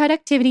fuel your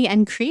productivity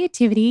and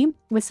creativity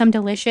with some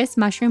delicious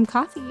mushroom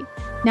coffee.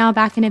 Now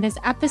back into this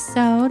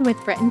episode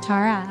with Britt and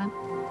Tara.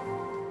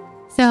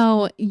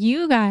 So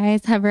you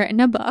guys have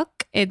written a book.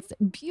 It's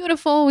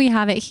beautiful. We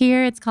have it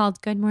here. It's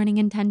called Good Morning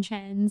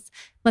Intentions.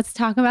 Let's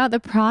talk about the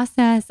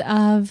process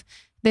of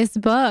this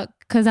book.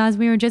 Because as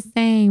we were just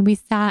saying, we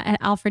sat at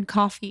Alfred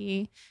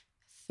Coffee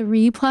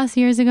 3+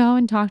 years ago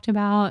and talked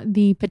about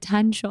the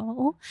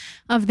potential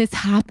of this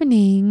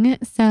happening.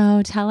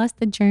 So tell us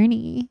the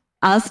journey.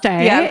 I'll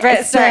start. Yeah,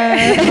 Britt,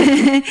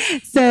 start.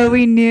 So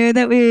we knew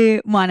that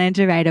we wanted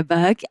to write a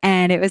book,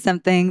 and it was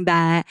something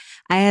that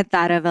I had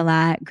thought of a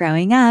lot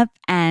growing up,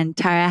 and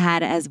Tara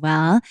had as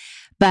well,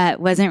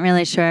 but wasn't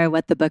really sure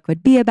what the book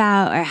would be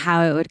about or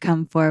how it would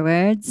come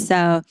forward.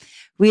 So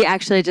we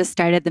actually just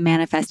started the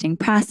manifesting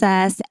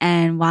process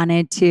and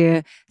wanted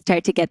to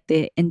start to get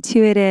the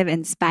intuitive,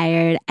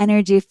 inspired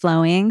energy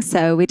flowing.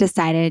 So we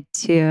decided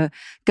to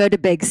go to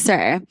Big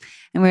Sur.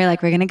 And we were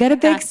like, we're going to go to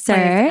Big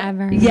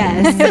Sur.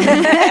 Yes.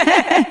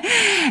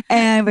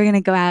 And we're going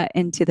to go out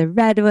into the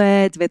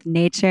redwoods with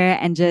nature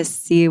and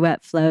just see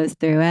what flows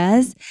through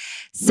us.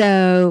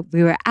 So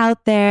we were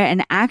out there,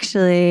 and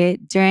actually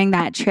during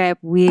that trip,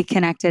 we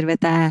connected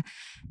with a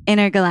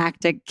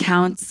intergalactic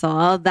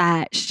council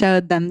that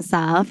showed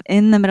themselves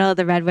in the middle of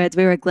the redwoods.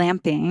 We were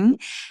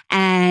glamping,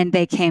 and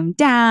they came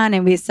down,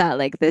 and we saw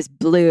like this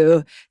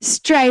blue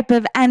stripe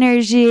of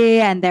energy,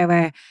 and there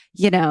were,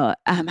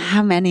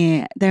 how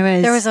many?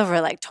 There was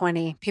over like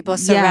 20 people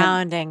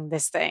surrounding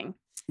this thing.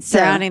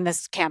 Surrounding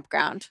this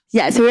campground.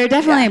 Yeah, so we were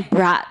definitely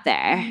brought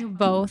there. You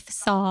both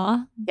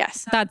saw.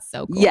 Yes. That's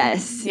so cool.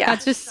 Yes. Yeah.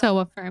 That's just so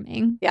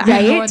affirming. Yeah.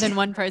 Right? More than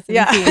one person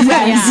Yeah. sees.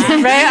 Yes.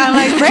 Yeah. Right? I'm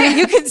like, Britt,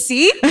 you can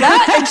see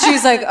that? And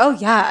she's like, oh,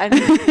 yeah.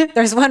 And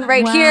there's one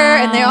right here.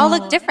 And they all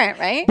look different,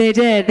 right? They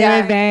did. They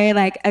were very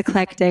like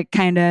eclectic,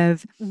 kind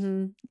of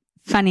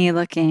funny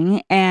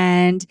looking.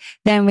 And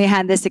then we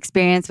had this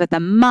experience with a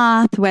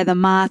moth where the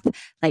moth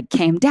like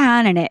came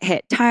down and it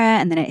hit Tara,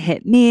 and then it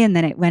hit me, and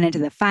then it went into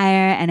the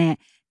fire and it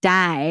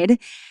died.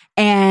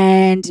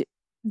 And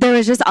there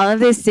was just all of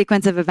this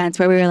sequence of events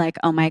where we were like,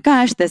 oh my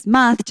gosh, this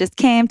moth just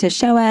came to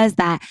show us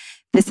that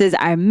this is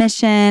our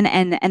mission.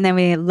 And then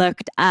we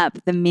looked up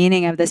the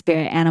meaning of the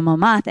spirit animal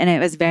moth, and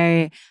it was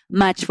very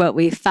much what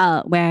we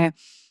felt, where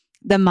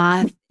the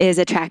moth is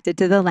attracted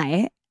to the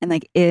light and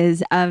like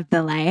is of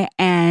the light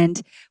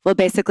and will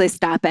basically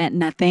stop at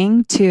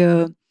nothing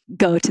to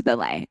go to the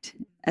light,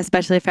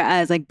 especially for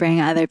us, like bring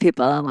other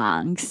people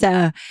along.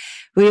 So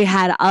we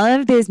had all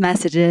of these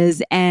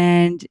messages,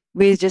 and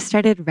we just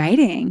started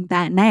writing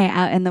that night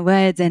out in the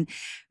woods, and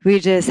we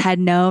just had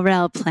no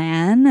real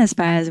plan as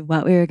far as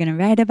what we were going to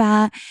write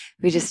about.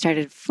 We just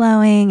started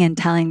flowing and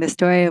telling the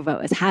story of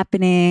what was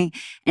happening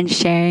and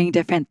sharing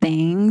different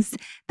things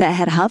that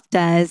had helped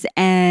us.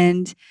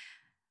 And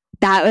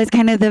that was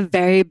kind of the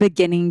very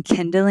beginning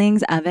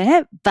kindlings of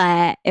it,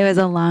 but it was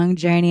a long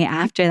journey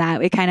after that.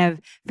 We kind of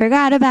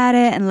forgot about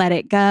it and let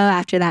it go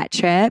after that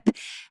trip.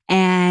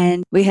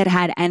 And we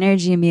had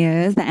Energy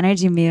Muse, the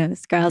Energy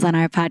Muse girls on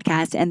our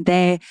podcast, and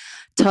they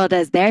told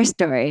us their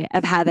story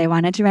of how they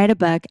wanted to write a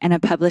book, and a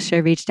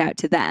publisher reached out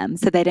to them.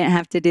 So they didn't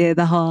have to do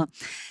the whole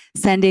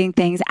sending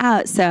things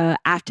out. So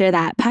after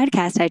that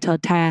podcast, I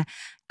told Tara,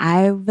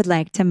 I would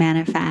like to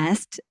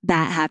manifest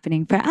that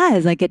happening for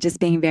us, like it just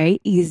being very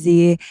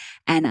easy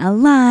and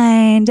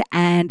aligned,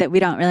 and that we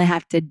don't really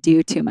have to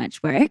do too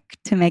much work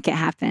to make it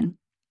happen.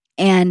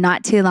 And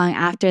not too long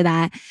after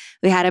that,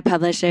 we had a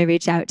publisher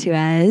reach out to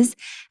us,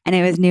 and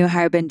it was New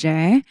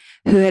Harbinger,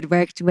 who had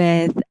worked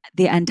with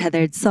The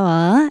Untethered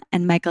Soul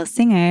and Michael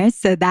Singer.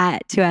 So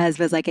that to us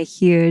was like a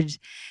huge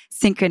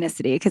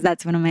synchronicity, because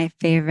that's one of my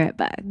favorite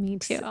books. Me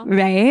too.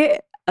 Right?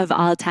 Of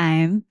all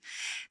time.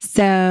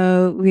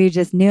 So we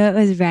just knew it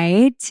was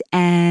right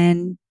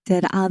and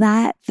did all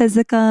that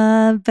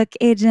physical book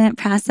agent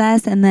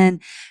process. And then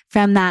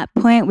from that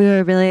point, we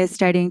were really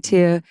starting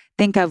to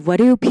think of what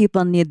do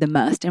people need the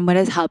most, and what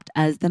has helped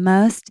us the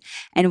most,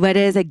 and what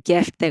is a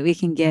gift that we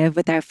can give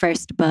with our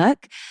first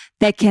book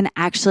that can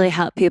actually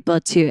help people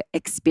to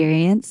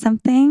experience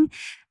something.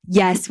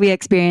 Yes, we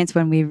experience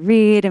when we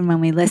read and when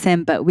we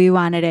listen, but we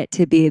wanted it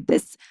to be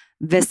this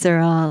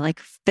visceral, like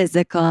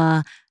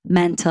physical,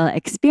 mental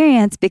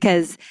experience,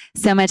 because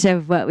so much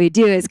of what we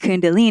do is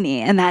Kundalini,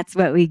 and that's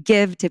what we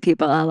give to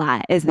people a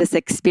lot, is this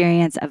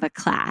experience of a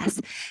class.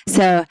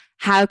 So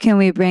how can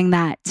we bring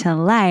that to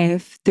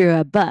life through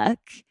a book?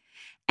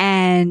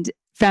 And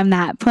from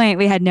that point,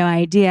 we had no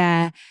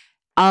idea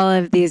all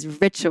of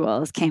these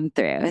rituals came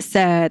through.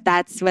 So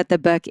that's what the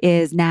book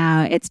is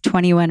now. It's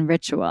 21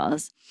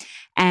 rituals.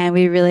 And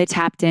we really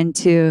tapped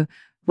into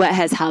what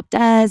has helped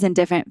us in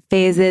different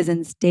phases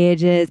and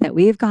stages that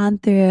we've gone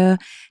through,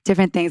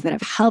 different things that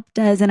have helped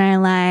us in our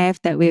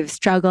life that we've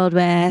struggled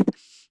with,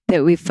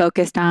 that we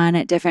focused on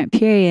at different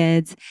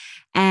periods.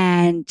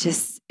 And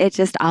it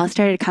just all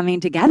started coming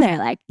together.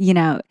 Like,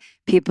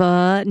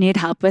 people need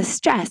help with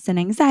stress and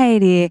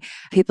anxiety.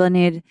 People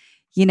need,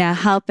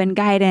 help and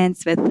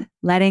guidance with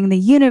letting the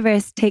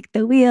universe take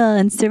the wheel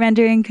and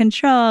surrendering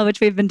control, which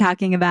we've been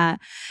talking about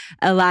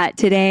a lot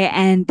today.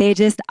 And they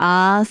just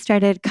all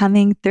started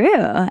coming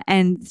through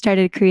and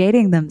started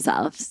creating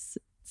themselves.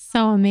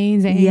 So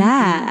amazing.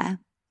 Yeah.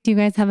 Do you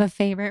guys have a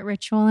favorite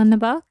ritual in the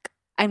book?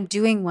 I'm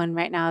doing one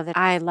right now that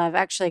I love,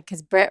 actually,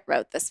 because Britt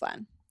wrote this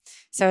one.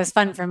 So it was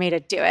fun for me to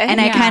do it. And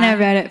I kind of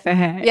wrote it for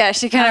her. Yeah,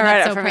 she kind of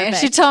wrote it for me. And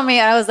she told me,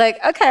 and I was like,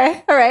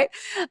 okay, all right.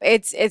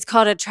 It's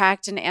called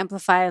Attract and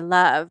Amplify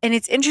Love. And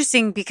it's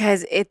interesting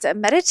because it's a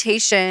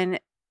meditation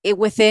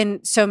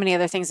within so many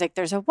other things. Like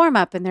there's a warm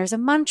up and there's a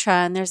mantra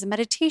and there's a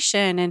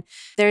meditation and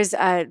there's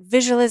a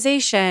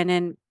visualization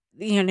and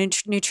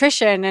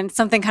nutrition and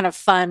something kind of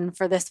fun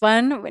for this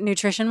one,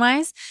 nutrition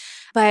wise.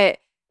 But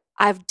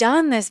I've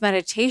done this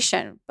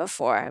meditation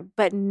before,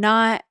 but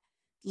I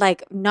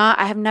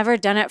have never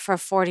done it for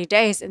 40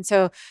 days. And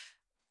so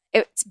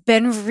it's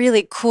been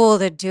really cool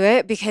to do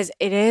it because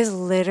it is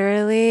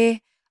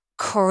literally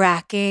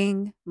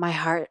cracking my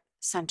heart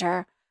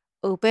center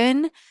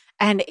open.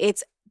 And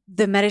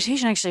the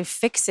meditation actually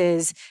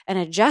fixes and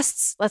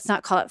adjusts, let's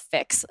not call it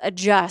fix,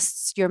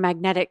 adjusts your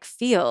magnetic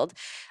field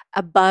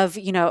above,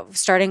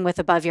 starting with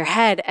above your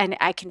head. And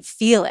I can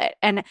feel it.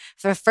 And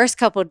for the first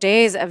couple of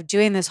days of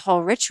doing this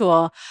whole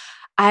ritual,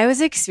 I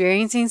was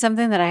experiencing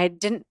something that I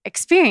didn't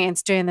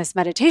experience doing this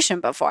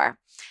meditation before.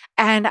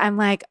 And I'm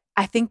like,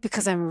 I think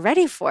because I'm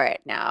ready for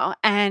it now.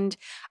 And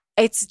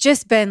it's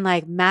just been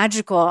like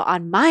magical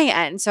on my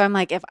end. So I'm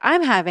like, if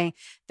I'm having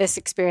this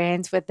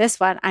experience with this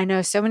one, I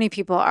know so many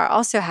people are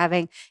also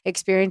having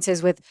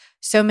experiences with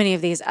so many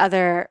of these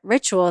other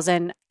rituals.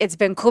 And it's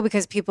been cool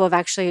because people have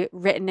actually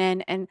written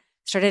in and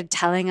started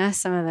telling us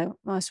some of the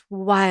most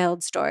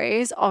wild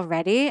stories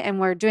already. And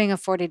we're doing a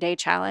 40-day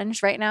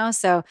challenge right now.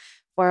 So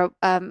we're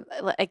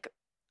like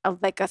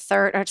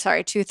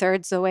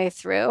 2/3 the way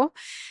through,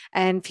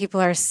 and people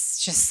are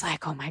just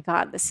like, "Oh my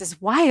God, this is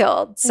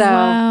wild!" So,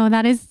 wow,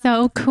 that is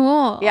so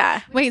cool.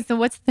 Yeah. Wait, so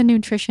what's the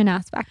nutrition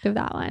aspect of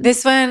that one?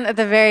 This one, at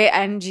the very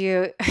end,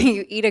 you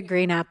eat a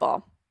green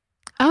apple.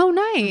 Oh,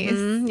 nice.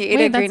 Mm-hmm. You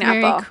eat a green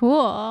apple. Very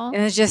cool.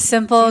 And it's just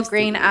simple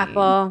green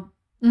apple.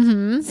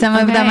 Mm-hmm. Some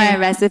of them are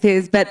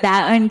recipes, but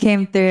that one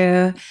came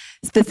through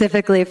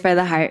specifically for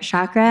the heart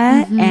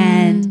chakra,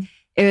 and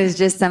it was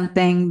just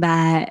something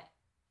that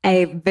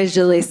I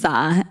visually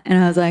saw,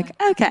 and I was like,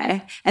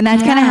 okay. And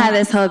that's kind of how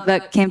this whole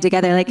book came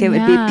together. Like it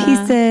would be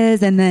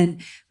pieces, and then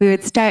we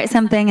would start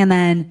something, and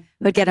then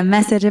would get a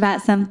message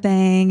about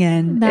something,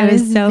 and it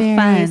was so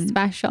fun.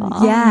 Special.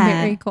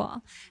 Yeah. Very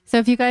cool. So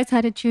if you guys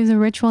had to choose a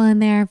ritual in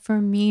there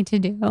for me to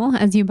do,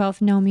 as you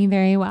both know me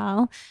very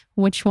well,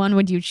 which one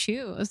would you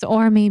choose?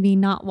 Or maybe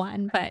not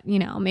one, but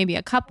maybe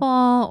a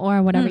couple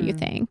or whatever you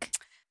think.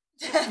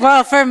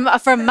 Well, from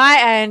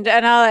my end,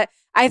 and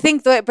I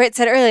think what Britt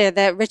said earlier,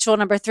 that ritual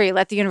number 3,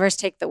 let the universe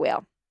take the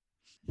wheel.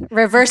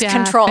 Reverse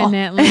control.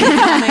 Definitely. Oh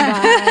my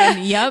God.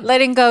 Yep.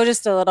 Letting go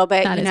just a little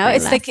bit,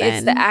 It's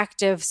it's the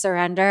active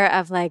surrender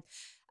of like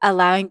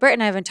allowing. Britt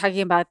and I have been talking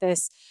about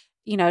this,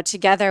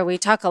 together. We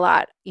talk a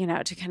lot,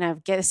 to kind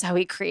of get this how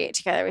we create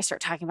together. We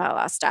start talking about a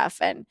lot of stuff,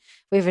 and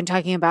we've been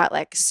talking about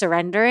like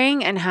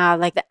surrendering and how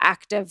like the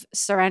active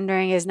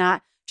surrendering is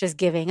not just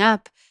giving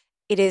up.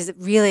 It is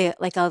really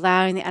like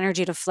allowing the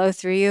energy to flow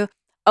through you,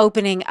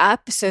 opening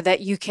up so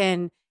that you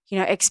can,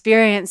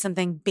 experience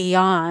something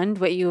beyond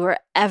what you were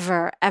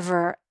ever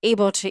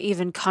able to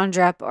even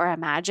conjure up or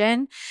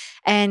imagine.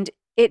 And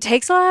it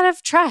takes a lot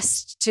of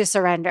trust to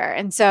surrender.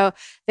 And so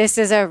this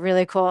is a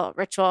really cool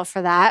ritual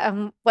for that.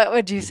 What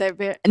would you say,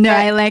 Britt? No,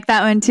 I like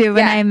that one too.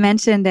 When I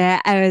mentioned it,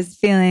 I was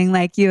feeling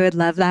like you would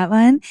love that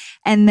one.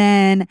 And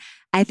then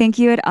I think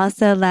you would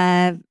also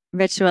love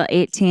Ritual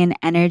 18,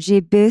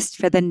 Energy Boost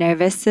for the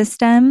nervous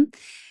system.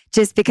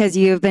 Just because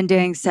you've been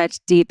doing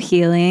such deep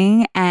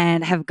healing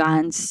and have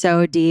gone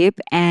so deep,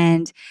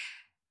 and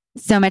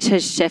so much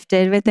has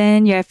shifted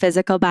within your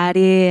physical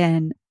body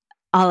and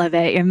all of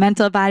it, your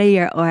mental body,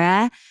 your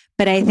aura.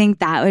 But I think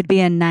that would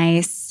be a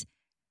nice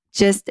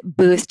just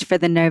boost for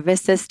the nervous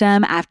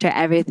system after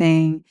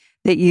everything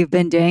that you've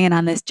been doing and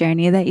on this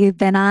journey that you've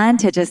been on,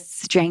 to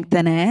just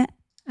strengthen it.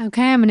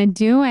 Okay, I'm going to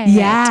do it.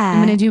 Yeah.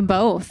 I'm going to do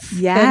both.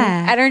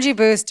 Yeah. The energy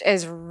boost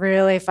is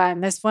really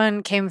fun. This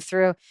one came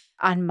through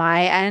on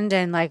my end,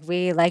 and like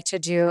we like to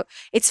do,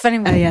 it's funny.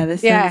 Oh yeah,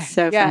 this is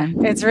so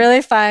fun. It's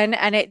really fun,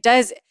 and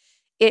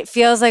it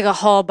feels like a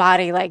whole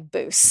body like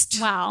boost.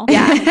 Wow.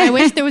 Yeah. I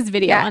wish there was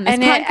video on this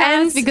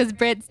podcast because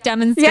Britt's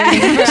demonstrating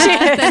for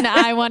us, and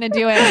I want to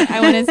do it.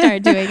 I want to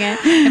start doing it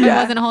if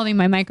I wasn't holding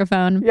my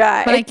microphone.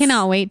 Yeah. But I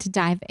cannot wait to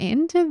dive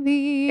into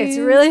these. It's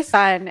really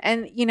fun.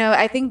 And,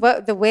 I think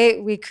the way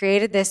we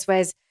created this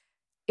was,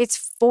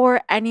 it's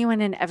for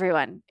anyone and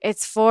everyone.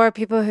 It's for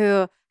people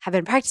who have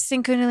been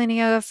practicing Kundalini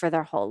yoga for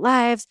their whole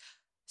lives,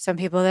 some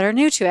people that are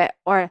new to it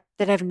or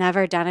that have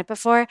never done it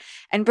before.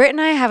 And Britt and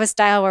I have a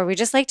style where we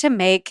just like to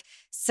make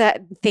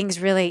things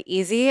really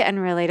easy and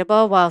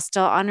relatable while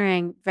still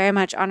very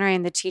much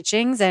honoring the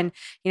teachings. And,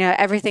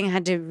 everything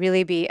had to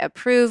really be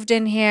approved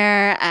in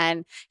here.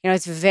 And,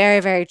 it's very,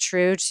 very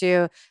true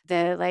to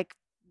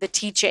the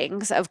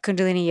teachings of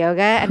Kundalini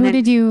yoga. And Who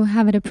did you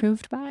have it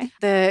approved by?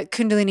 The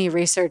Kundalini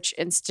Research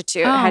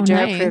Institute had to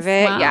approve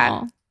it. Wow.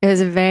 Yeah. It was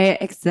a very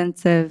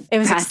extensive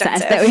process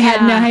extensive. that we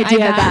had no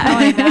idea about.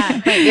 I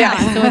bet.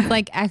 But so it's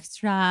like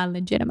extra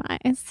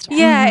legitimized.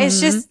 Yeah, it's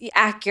just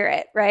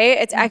accurate, right?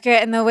 It's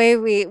accurate in the way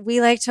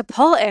we like to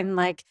pull in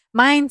like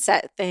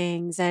mindset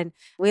things, and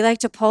we like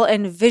to pull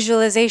in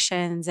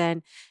visualizations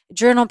and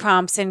journal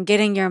prompts and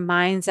getting your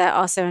mindset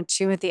also in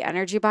tune with the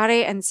energy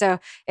body. And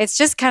so it's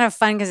just kind of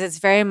fun because it's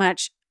very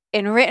much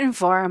in written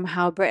form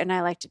how Britt and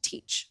I like to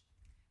teach.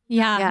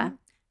 Yeah.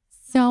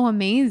 So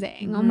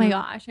amazing. Oh my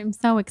gosh. I'm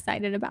so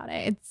excited about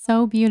it. It's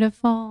so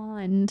beautiful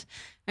and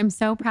I'm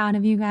so proud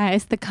of you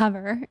guys. The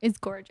cover is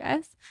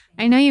gorgeous.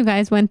 I know you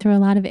guys went through a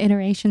lot of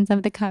iterations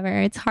of the cover.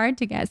 It's hard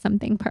to get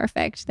something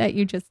perfect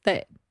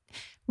that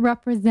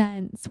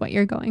represents what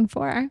you're going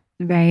for.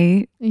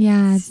 Right.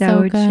 Yeah.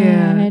 So good.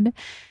 true.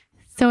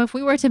 So if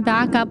we were to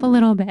back up a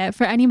little bit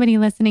for anybody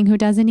listening who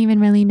doesn't even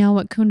really know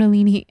what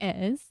Kundalini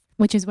is,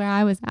 which is where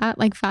I was at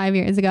like 5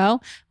 years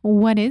ago.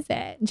 What is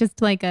it?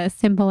 Just like a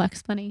simple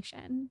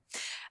explanation.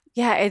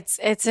 Yeah,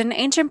 it's an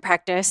ancient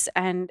practice,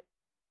 and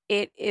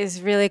it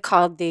is really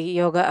called the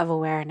yoga of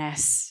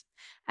awareness.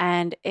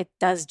 And it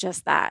does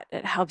just that.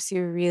 It helps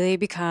you really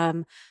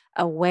become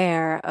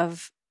aware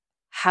of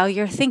how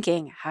you're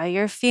thinking, how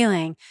you're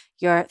feeling,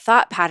 your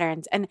thought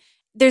patterns. And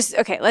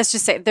let's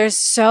just say there's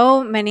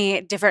so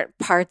many different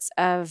parts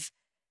of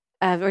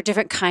or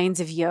different kinds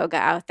of yoga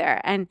out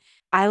there. And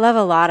I love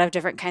a lot of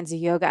different kinds of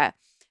yoga.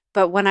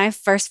 But when I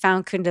first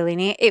found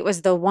Kundalini, it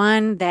was the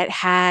one that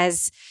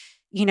has,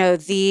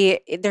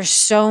 there's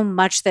so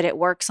much that it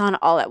works on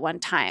all at one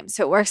time.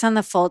 So it works on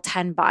the full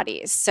 10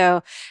 bodies.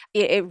 So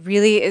it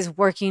really is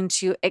working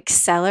to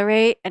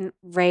accelerate and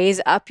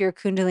raise up your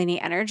Kundalini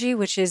energy,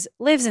 which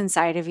lives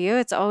inside of you.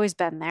 It's always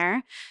been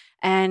there.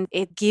 And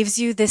it gives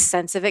you this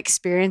sense of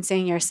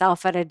experiencing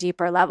yourself at a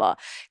deeper level.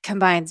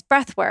 Combines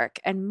breath work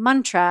and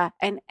mantra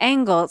and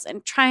angles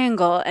and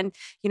triangle and,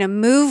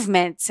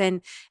 movements.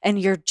 And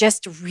you're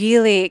just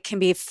really, it can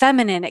be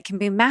feminine. It can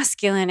be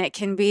masculine. It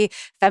can be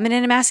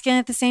feminine and masculine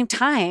at the same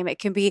time. It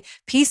can be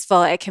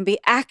peaceful. It can be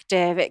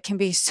active. It can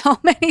be so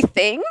many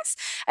things.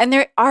 And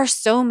there are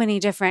so many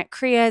different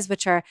kriyas,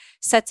 which are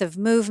sets of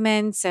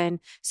movements, and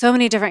so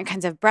many different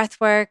kinds of breath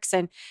works.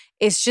 And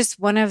it's just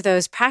one of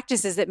those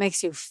practices that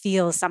makes you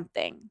feel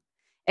something.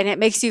 And it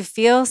makes you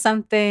feel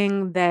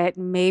something that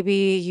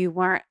maybe you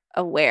weren't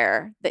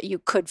aware that you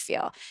could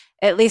feel.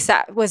 At least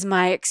that was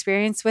my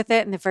experience with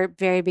it in the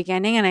very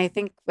beginning. And I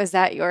think, was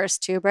that yours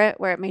too, Britt,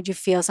 where it made you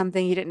feel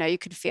something you didn't know you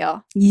could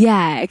feel?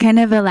 Yeah, it kind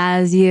of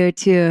allows you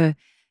to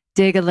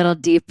dig a little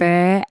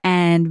deeper.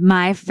 And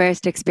my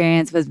first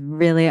experience was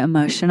really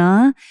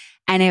emotional.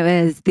 And it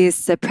was these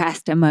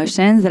suppressed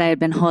emotions that I had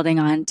been holding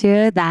on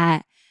to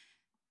that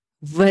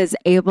was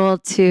able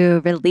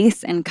to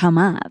release and come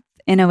up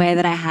in a way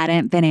that I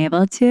hadn't been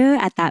able to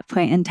at that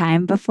point in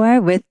time before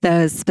with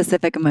those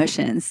specific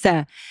emotions.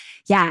 So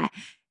yeah,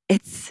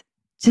 it's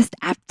just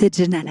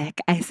aptogenetic,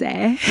 I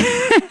say,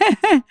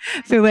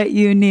 for what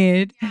you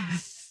need.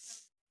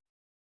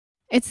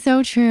 It's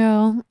so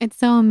true. It's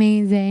so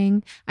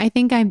amazing. I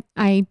think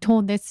I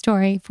told this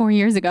story 4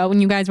 years ago when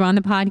you guys were on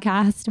the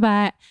podcast,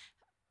 but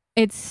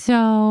it's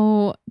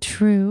so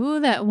true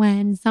that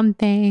when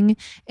something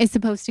is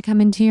supposed to come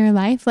into your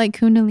life, like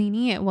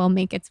Kundalini, it will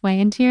make its way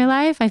into your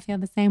life. I feel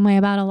the same way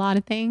about a lot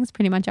of things,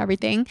 pretty much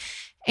everything.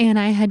 And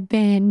I had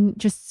been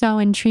just so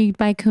intrigued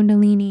by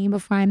Kundalini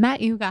before I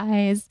met you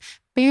guys,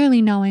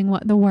 barely knowing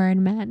what the word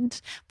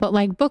meant. But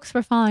like books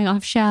were falling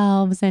off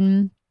shelves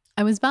and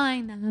I was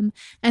buying them.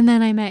 And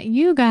then I met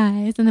you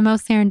guys in the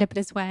most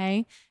serendipitous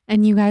way.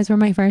 And you guys were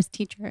my first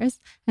teachers.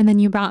 And then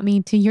you brought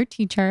me to your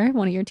teacher,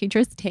 one of your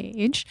teachers,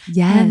 Tage.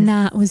 Yes. And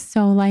that was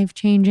so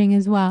life-changing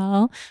as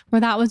well. Where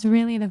that was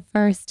really the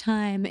first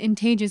time in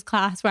Tage's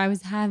class where I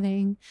was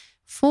having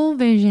full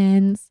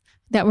visions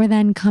that were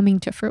then coming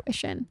to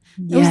fruition.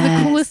 It was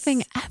the coolest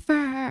thing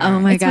ever. Oh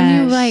my gosh.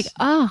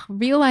 When you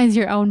realize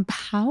your own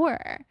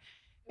power.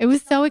 It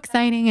was so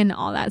exciting, and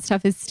all that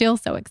stuff is still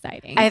so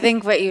exciting. I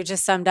think what you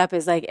just summed up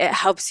is like, it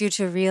helps you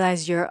to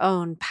realize your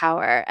own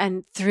power,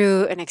 and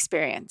through an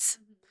experience.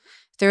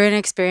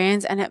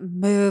 And it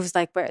moves,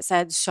 like Britt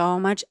said, so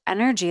much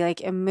energy.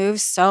 Like it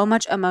moves so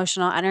much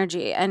emotional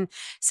energy. And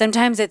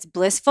sometimes it's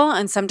blissful,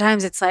 and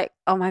sometimes it's like,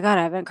 oh my God,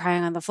 I've been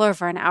crying on the floor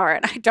for an hour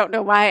and I don't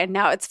know why. And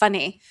now it's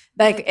funny.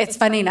 Like it's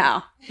funny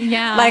now.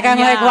 Yeah. Like I'm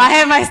like, why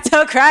am I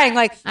still crying?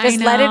 Like just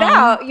let it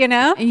out,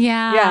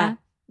 Yeah.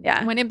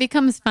 Yeah. When it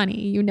becomes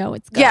funny, you know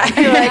it's good. Yeah.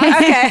 You're like,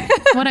 okay.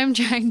 What I'm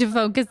trying to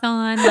focus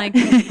on, like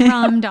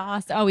Ram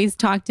Dass always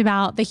talked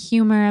about the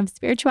humor of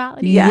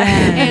spirituality. Yeah.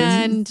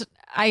 And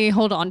I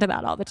hold on to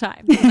that all the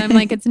time. I'm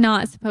like, it's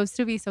not supposed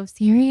to be so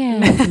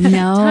serious.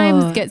 No.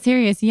 Times get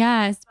serious,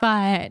 yes.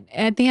 But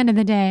at the end of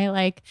the day,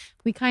 like,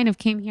 we kind of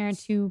came here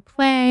to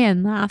play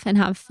and laugh and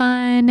have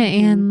fun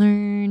and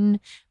learn,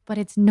 but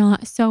it's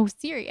not so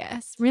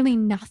serious. Really,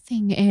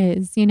 nothing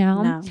is,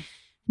 No.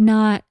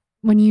 Not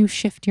when you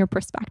shift your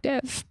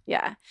perspective.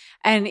 Yeah.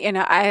 And,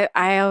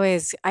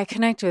 I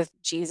connect with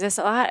Jesus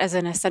a lot as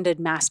an ascended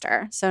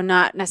master. So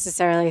not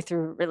necessarily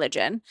through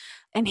religion.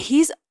 And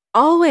he's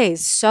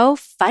always so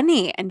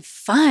funny and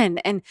fun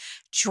and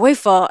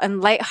joyful and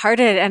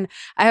lighthearted. And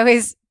I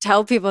always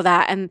tell people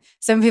that. And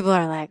some people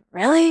are like,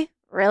 really?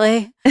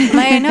 Really?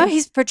 I know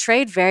he's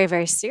portrayed very,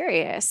 very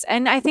serious.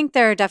 And I think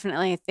there are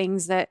definitely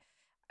things that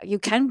you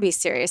can be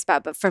serious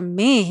about. But for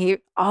me, he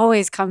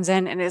always comes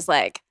in and is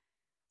like,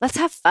 let's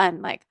have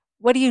fun. Like,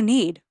 what do you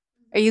need?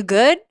 Are you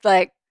good?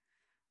 Like,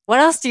 what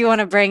else do you want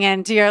to bring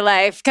into your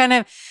life? Kind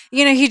of,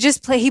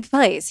 he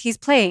plays, he's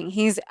playing.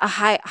 He's a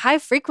high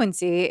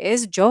frequency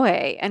is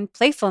joy and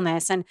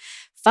playfulness and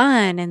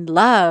fun and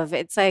love.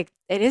 It's like,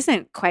 it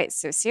isn't quite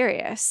so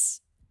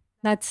serious.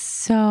 That's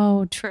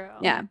so true.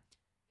 Yeah.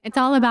 It's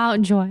all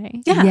about joy.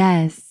 Yeah.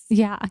 Yes.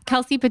 Yeah.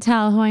 Kelsey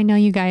Patel, who I know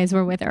you guys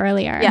were with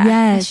earlier. Yeah.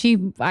 Yes.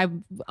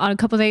 On a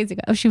couple of days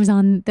ago, she was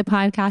on the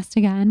podcast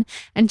again,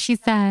 and she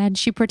said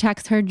she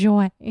protects her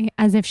joy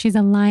as if she's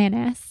a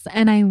lioness.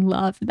 And I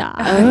love that.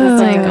 Oh.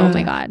 It's like, oh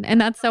my God. And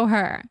that's so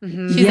her.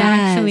 Mm-hmm. She's Yes.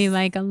 actually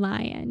like a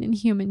lion in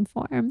human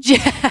form,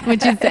 Yeah.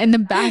 which is in the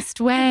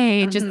best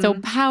way, just so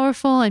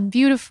powerful and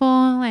beautiful.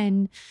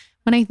 And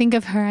when I think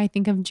of her, I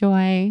think of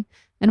joy.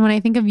 And when I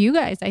think of you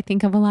guys, I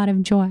think of a lot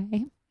of joy.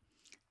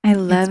 I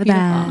love beautiful.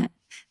 that.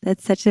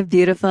 That's such a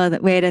beautiful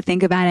way to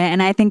think about it.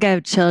 And I think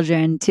of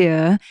children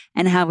too,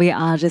 and how we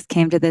all just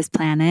came to this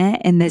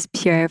planet in this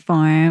pure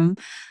form,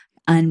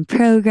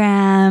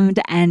 unprogrammed,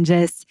 and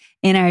just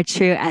in our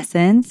true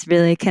essence,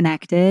 really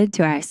connected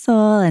to our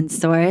soul and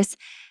source.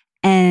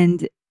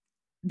 And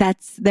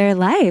that's their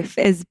life,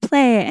 is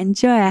play and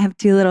joy. I have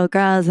 2 little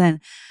girls, and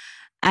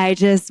I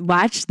just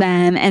watch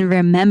them and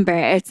remember.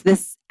 It's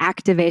this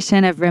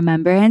activation of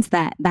remembrance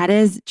that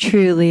is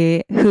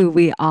truly who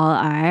we all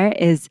are,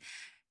 is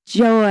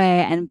joy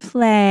and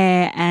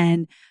play.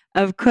 And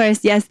of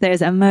course, yes,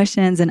 there's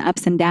emotions and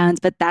ups and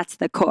downs, but that's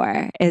the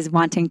core, is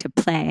wanting to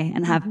play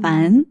and have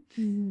fun.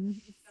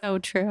 So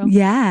true.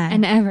 Yeah.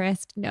 And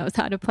Everest knows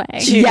how to play.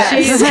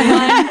 Yes. She's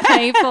one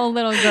playful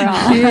little girl.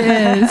 She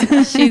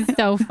is. She's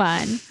so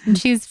fun. And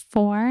she's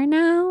 4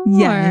 now?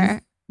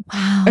 Yes.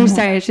 Wow. Or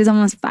sorry, she's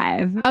almost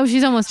 5. Oh,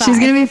 she's almost 5. She's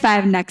going to be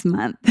 5 next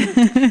month.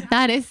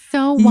 That is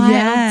so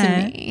wild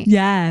to me.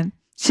 Yeah.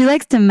 She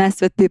likes to mess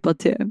with people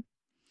too.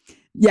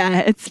 Yeah,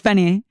 it's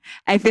funny.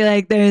 I feel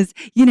like there's,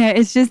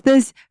 it's just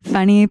this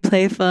funny,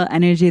 playful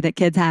energy that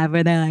kids have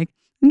where they're like,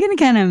 I'm going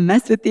to kind of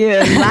mess with you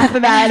and laugh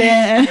about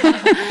it.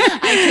 I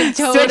can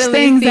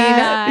totally see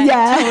that.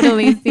 Yeah.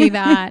 Totally see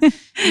that.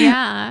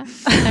 Yeah.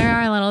 They're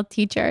our little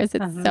teachers.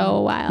 It's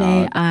so wild.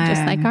 They are.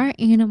 Just like our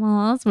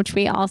animals, which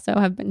we also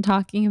have been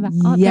talking about.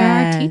 Yes.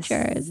 They're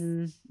our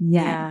teachers.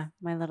 Yeah.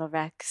 My little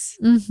Rex.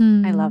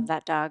 Mm-hmm. I love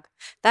that dog.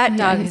 That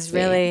dog has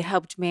really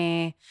helped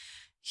me.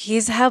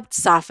 He's helped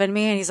soften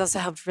me, and he's also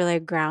helped really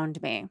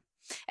ground me.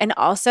 And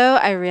also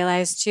I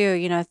realized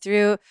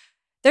too,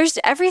 there's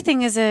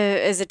everything is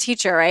a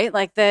teacher, right?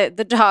 Like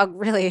the dog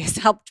really has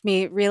helped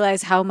me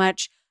realize how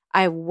much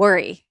I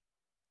worry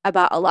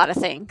about a lot of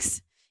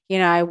things.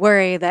 I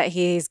worry that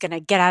he's going to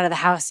get out of the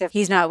house if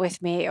he's not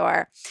with me,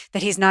 or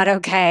that he's not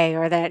okay,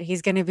 or that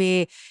he's going to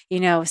be,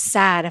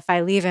 sad if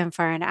I leave him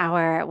for an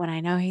hour when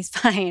I know he's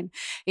fine.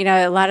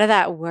 A lot of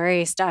that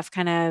worry stuff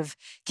kind of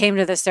came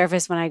to the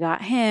surface when I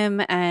got him,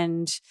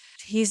 and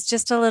he's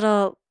just a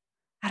little,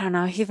 I don't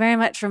know, he very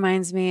much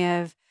reminds me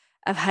of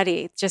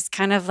Huddy, just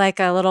kind of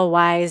like a little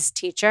wise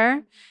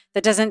teacher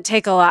that doesn't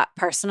take a lot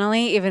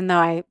personally, even though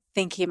I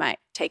think he might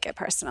take it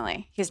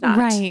personally. He's not.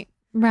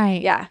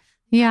 Right. Yeah.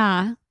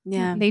 Yeah.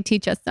 Yeah. They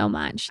teach us so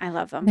much. I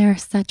love them. They're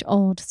such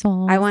old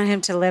souls. I want him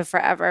to live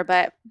forever,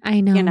 but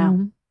I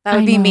know. That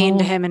would be mean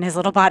to him and his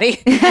little body.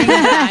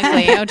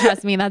 Exactly. Oh,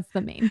 trust me, that's the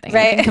main thing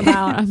I think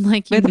about. I'm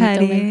like, you With need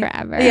Huddy. to live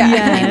forever.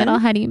 Yeah. My little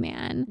Huddy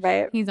man.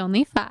 Right. He's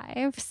only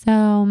 5.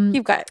 So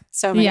You've got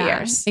so many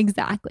years.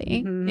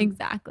 Exactly. Mhm.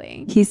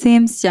 Exactly. He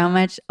seems so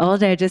much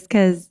older just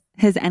because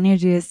his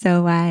energy is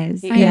so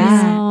wise. He I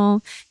is.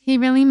 know. He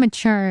really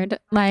matured.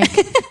 Like,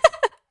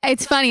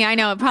 it's funny. I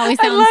know it probably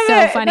sounds love so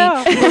it. funny.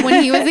 No. But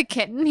when he was a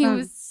kitten, he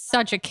was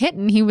such a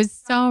kitten. He was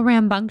so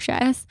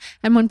rambunctious.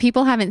 And when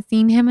people haven't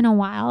seen him in a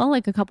while,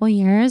 like a couple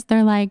years,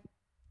 they're like,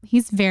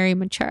 he's very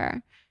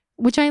mature,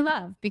 which I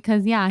love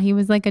because he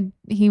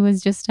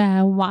was just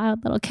a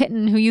wild little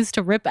kitten who used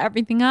to rip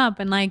everything up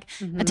and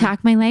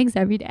attack my legs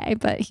every day.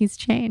 But he's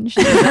changed.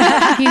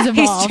 He's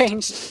evolved. He's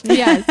changed.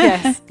 Yes.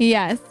 Yes.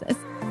 Yes.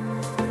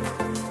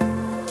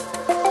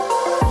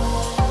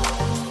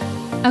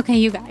 Okay,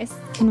 you guys,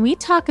 can we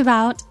talk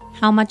about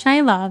how much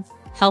I love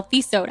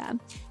healthy soda?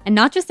 And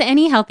not just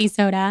any healthy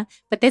soda,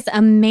 but this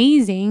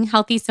amazing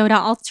healthy soda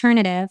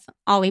alternative,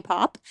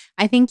 Olipop.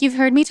 I think you've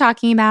heard me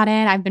talking about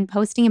it. I've been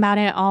posting about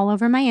it all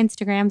over my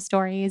Instagram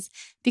stories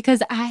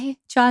because I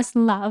just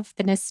love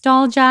the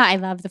nostalgia. I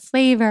love the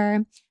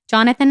flavor.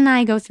 Jonathan and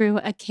I go through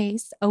a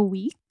case a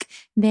week.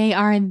 They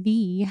are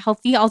the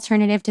healthy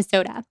alternative to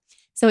soda.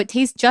 So it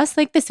tastes just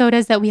like the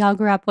sodas that we all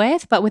grew up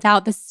with, but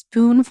without the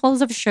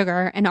spoonfuls of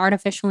sugar and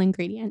artificial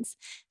ingredients.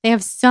 They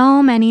have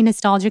so many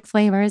nostalgic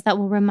flavors that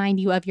will remind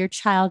you of your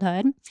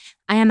childhood.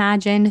 I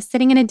imagine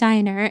sitting in a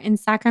diner in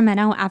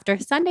Sacramento after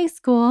Sunday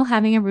school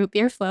having a root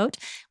beer float,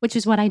 which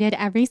is what I did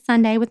every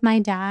Sunday with my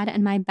dad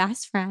and my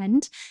best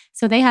friend.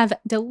 So they have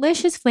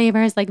delicious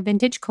flavors like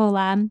vintage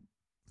cola,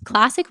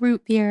 classic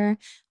root beer,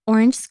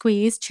 orange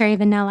squeeze, cherry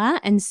vanilla,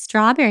 and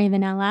strawberry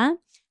vanilla.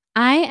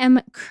 I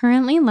am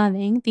currently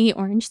loving the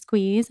orange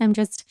squeeze. I'm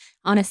just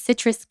on a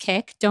citrus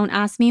kick. Don't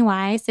ask me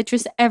why.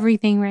 Citrus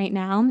everything right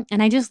now.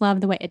 And I just love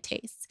the way it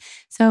tastes.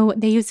 So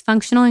they use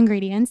functional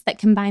ingredients that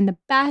combine the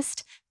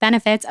best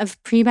benefits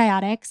of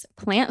prebiotics,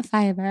 plant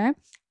fiber,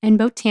 and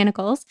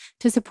botanicals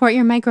to support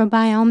your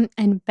microbiome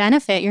and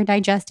benefit your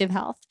digestive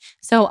health.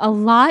 So a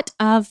lot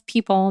of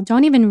people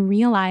don't even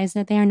realize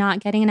that they are not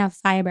getting enough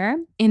fiber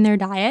in their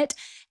diet.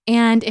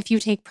 And if you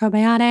take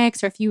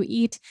probiotics or if you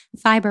eat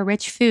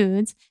fiber-rich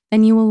foods,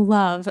 then you will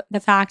love the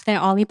fact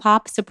that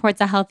Olipop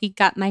supports a healthy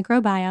gut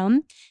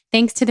microbiome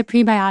thanks to the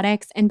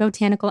prebiotics and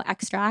botanical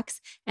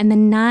extracts and the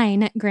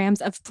 9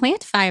 grams of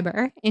plant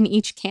fiber in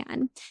each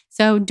can.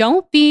 So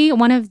don't be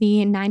one of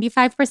the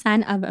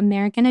 95% of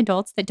American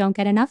adults that don't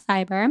get enough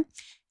fiber.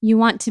 You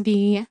want to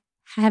be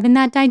having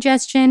that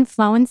digestion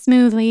flowing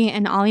smoothly,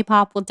 and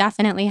Olipop will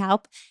definitely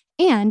help.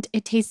 And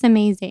it tastes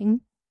amazing.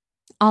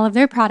 All of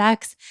their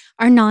products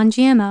are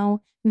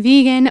non-GMO,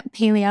 vegan,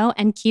 paleo,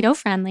 and keto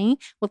friendly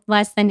with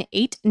less than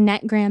 8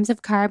 net grams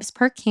of carbs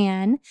per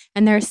can.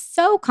 And they're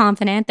so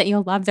confident that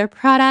you'll love their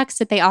products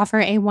that they offer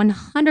a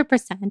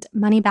 100%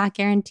 money back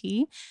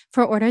guarantee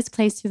for orders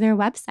placed through their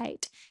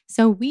website.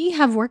 So we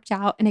have worked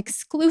out an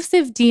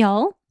exclusive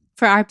deal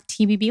for our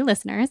TBB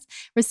listeners.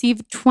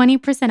 Receive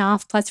 20%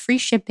 off plus free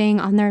shipping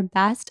on their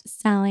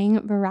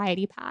best-selling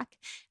variety pack.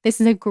 This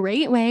is a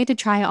great way to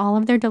try all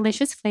of their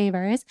delicious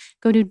flavors.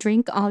 Go to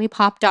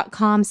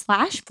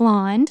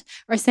drinkolipop.com/blonde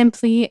or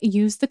simply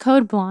use the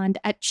code blonde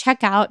at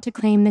checkout to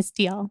claim this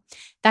deal.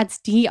 That's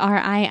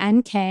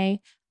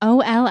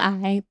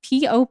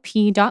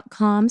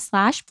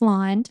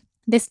drinkolipop.com/blonde.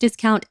 This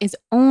discount is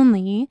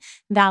only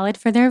valid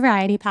for their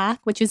variety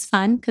pack, which is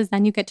fun because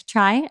then you get to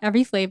try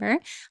every flavor.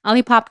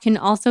 Olipop can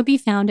also be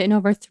found in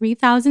over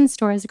 3,000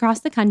 stores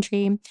across the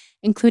country,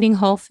 including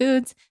Whole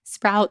Foods,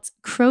 Sprouts,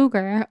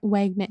 Kroger,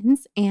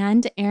 Wegmans,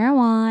 and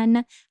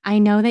Erewhon. I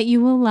know that you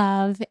will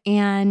love.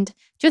 And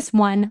just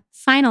one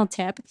final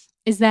tip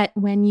is that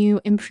when you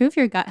improve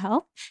your gut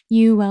health,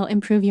 you will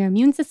improve your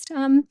immune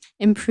system,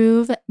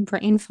 improve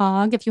brain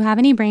fog, if you have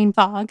any brain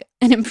fog,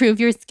 and improve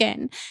your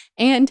skin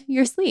and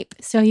your sleep.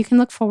 So you can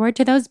look forward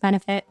to those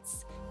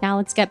benefits. Now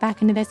let's get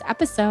back into this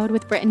episode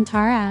with Britt and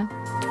Tara.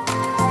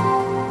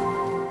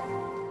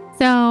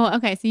 So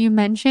you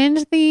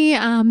mentioned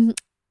the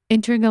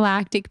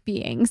intergalactic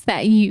beings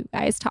that you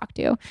guys talk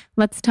to.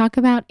 Let's talk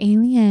about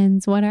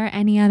aliens. What are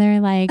any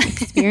other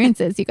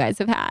experiences you guys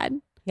have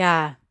had?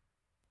 Yeah.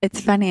 It's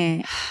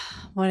funny.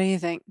 What do you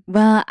think?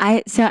 Well,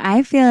 I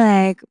feel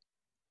like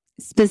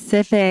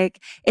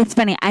it's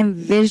funny. I'm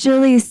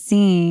visually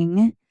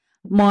seeing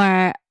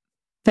more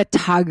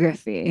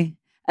photography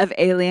of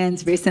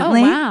aliens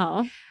recently. Oh,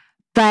 wow.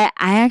 But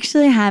I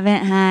actually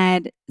haven't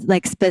had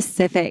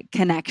specific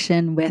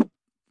connection with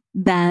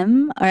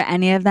them or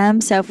any of them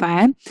so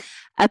far.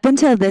 Up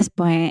until this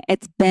point,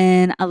 it's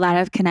been a lot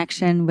of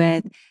connection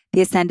with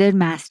the ascended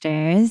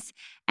masters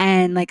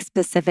and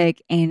specific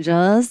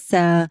angels.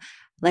 So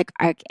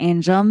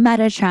Archangel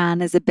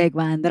Metatron is a big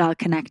one that I'll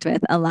connect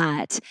with a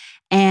lot.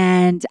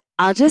 And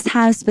I'll just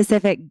have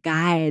specific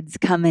guides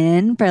come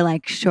in for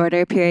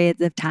shorter periods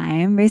of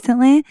time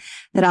recently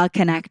that I'll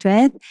connect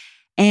with.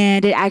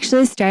 And it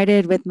actually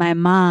started with my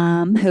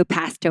mom who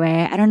passed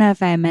away. I don't know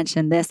if I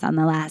mentioned this on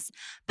the last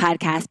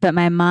podcast, but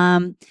my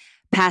mom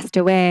passed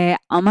away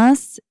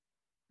almost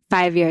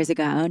 5 years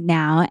ago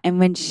now. And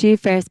when she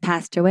first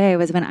passed away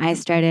was when I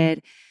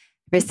started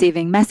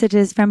receiving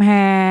messages from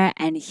her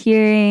and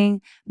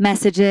hearing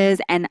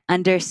messages and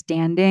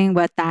understanding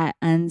what that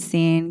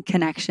unseen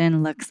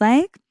connection looks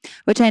like,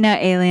 which I know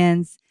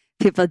aliens,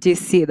 people do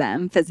see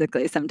them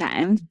physically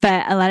sometimes,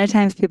 but a lot of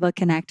times people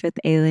connect with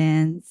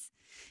aliens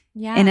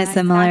in a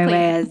similar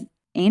way as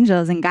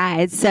angels and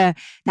guides. So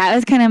that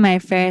was kind of my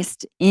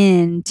first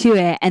into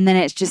it. And then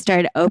it just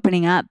started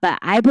opening up. But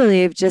I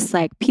believe just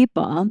like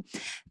people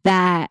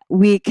that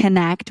we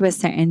connect with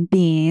certain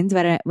beings,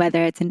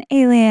 whether it's an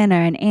alien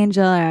or an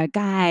angel or a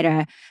guide or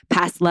a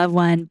past loved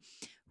one,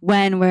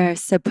 when we're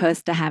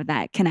supposed to have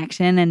that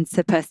connection and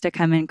supposed to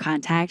come in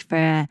contact for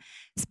a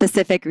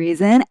specific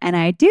reason. And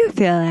I do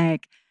feel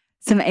like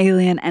some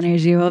alien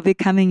energy will be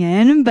coming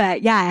in.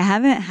 But yeah, I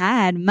haven't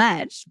had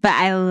much, but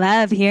I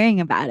love hearing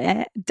about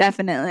it.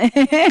 Definitely.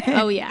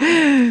 Oh,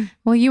 yeah.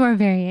 Well, you are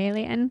very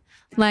alien.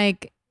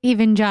 Like,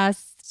 even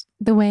just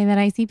the way that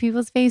I see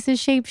people's faces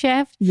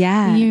shapeshift.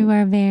 Yeah. You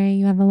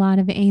have a lot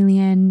of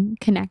alien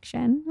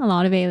connection, a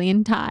lot of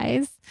alien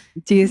ties.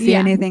 Do you see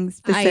anything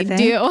specific? I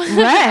do.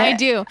 What? I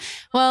do.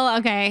 Well,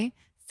 okay.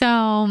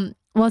 So,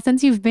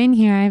 since you've been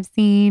here, I've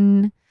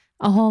seen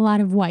a whole lot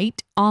of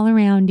white all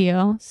around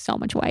you. So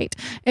much white.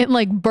 It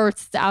like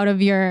bursts out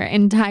of your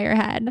entire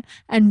head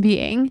and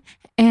being.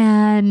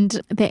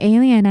 And the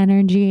alien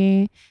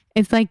energy,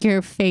 it's like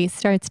your face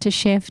starts to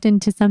shift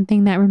into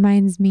something that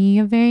reminds me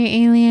of very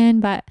alien.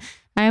 But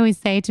I always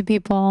say to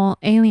people,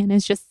 alien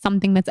is just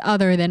something that's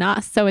other than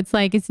us. So it's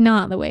like, it's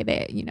not the way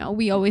that,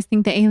 we always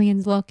think the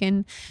aliens look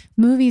in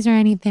movies or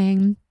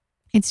anything.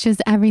 It's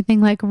just everything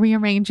like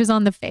rearranges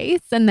on the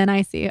face. And then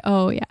I see,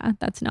 oh yeah,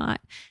 that's not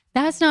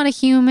a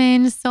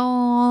human soul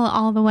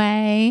all the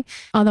way.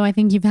 Although I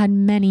think you've had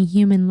many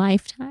human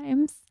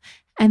lifetimes.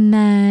 And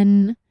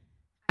then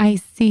I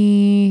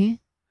see,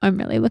 I'm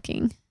really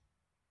looking.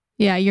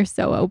 Yeah, you're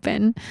so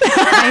open.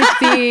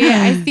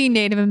 I see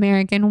Native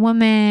American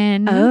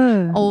woman,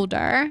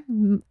 older,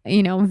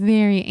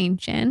 very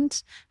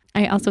ancient.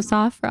 I also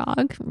saw a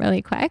frog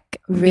really quick.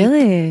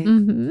 Really?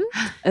 Mm-hmm.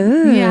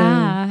 Oh.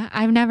 Yeah.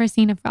 I've never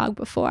seen a frog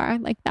before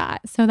like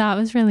that. So that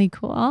was really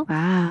cool.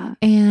 Wow.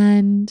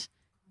 And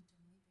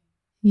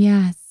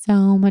yeah,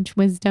 so much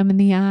wisdom in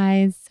the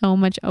eyes, so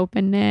much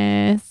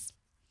openness.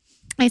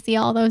 I see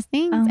all those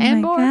things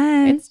and more.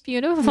 God. It's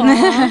beautiful.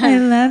 I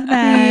love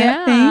that.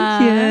 Yeah.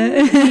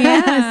 Thank you.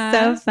 Yeah.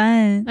 So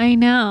fun. I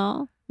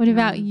know. What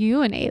about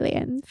you and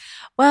aliens?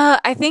 Well,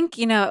 I think,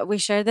 we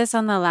shared this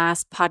on the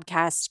last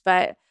podcast,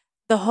 but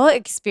the whole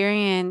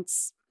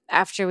experience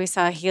after we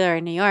saw a healer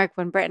in New York,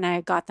 when Britt and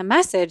I got the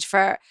message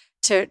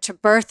to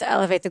birth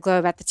Elevate the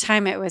Globe, at the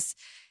time it was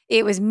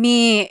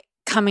me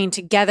coming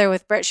together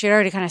with Britt. She had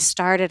already kind of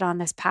started on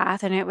this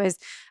path, and it was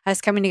us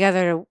coming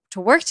together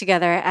to work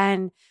together.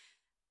 And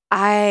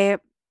I,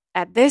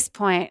 at this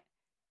point,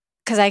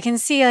 because I can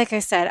see, like I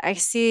said, I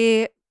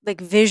see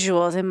like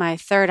visuals in my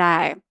third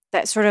eye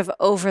that sort of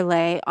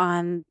overlay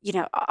on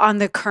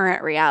the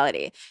current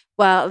reality.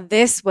 Well,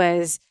 this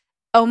was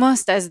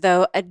almost as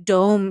though a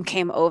dome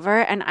came over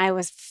and I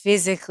was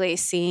physically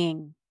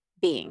seeing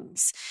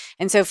beings.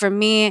 And so for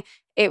me,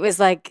 it was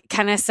like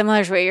kind of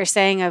similar to what you're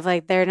saying of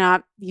like,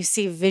 you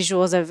see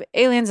visuals of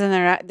aliens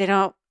and they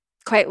don't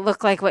quite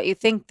look like what you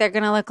think they're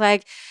going to look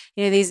like.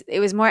 It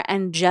was more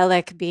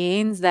angelic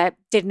beings that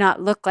did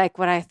not look like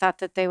what I thought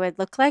that they would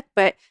look like,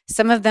 but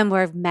some of them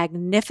were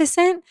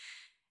magnificent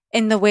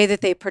in the way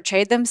that they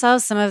portrayed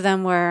themselves. Some of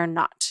them were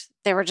not.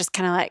 They were just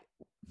kind of like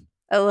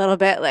a little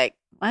bit like,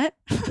 what?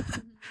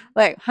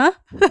 Like, huh?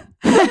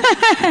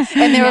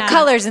 And there were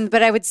colors,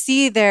 but I would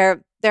see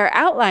their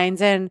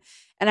outlines, and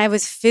I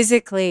was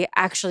physically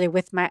actually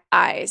with my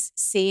eyes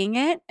seeing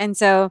it. And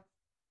so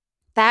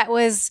that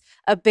was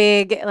a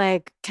big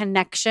like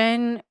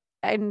connection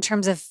in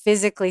terms of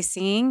physically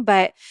seeing.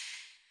 But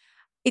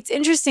it's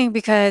interesting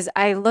because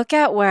I look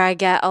at where I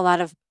get a lot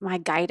of my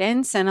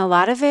guidance, and a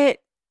lot of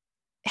it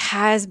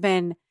has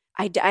been,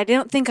 I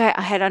don't think I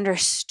had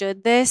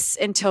understood this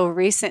until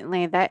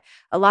recently, that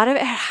a lot of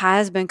it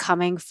has been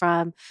coming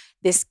from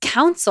this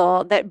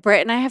council that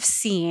Britt and I have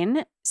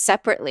seen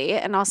separately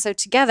and also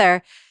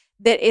together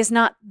that is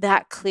not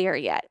that clear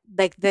yet.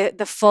 Like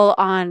the full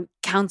on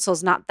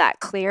council's not that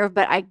clear,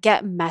 but I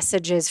get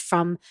messages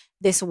from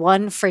this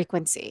one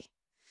frequency.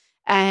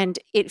 And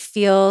it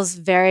feels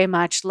very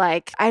much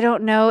like, I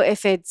don't know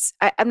if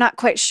I'm not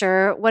quite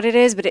sure what it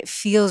is, but it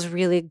feels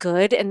really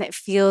good. And it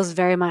feels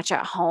very much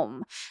at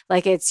home.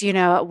 Like it's,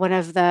 one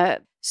of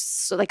the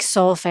like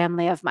soul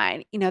family of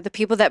mine, the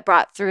people that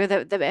brought through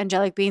the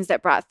angelic beings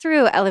that brought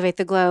through Elevate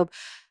the Globe,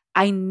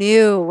 I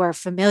knew were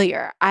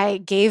familiar. I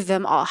gave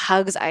them all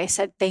hugs. I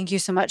said, thank you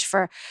so much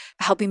for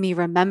helping me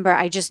remember.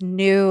 I just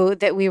knew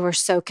that we were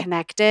so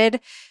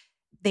connected.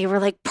 They were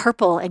like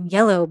purple and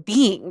yellow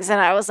beings. And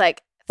I was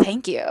like,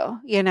 thank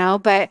you,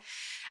 but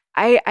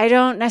I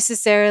don't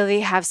necessarily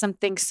have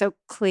something so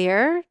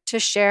clear to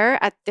share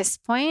at this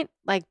point.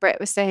 Like Britt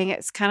was saying,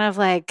 it's kind of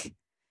like,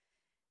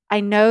 I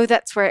know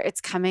that's where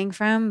it's coming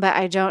from, but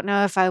I don't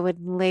know if I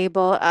would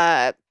label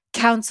a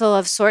council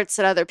of sorts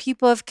that other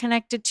people have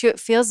connected to. It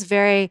feels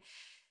very,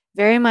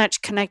 very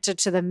much connected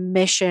to the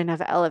mission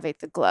of Elevate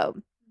the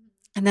Globe.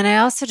 And then I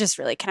also just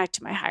really connect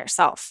to my higher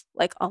self,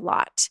 like a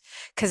lot,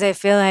 because I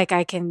feel like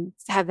I can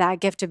have that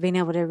gift of being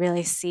able to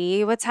really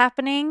see what's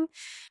happening.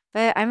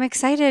 But I'm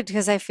excited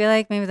because I feel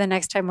like maybe the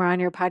next time we're on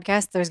your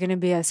podcast, there's going to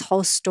be this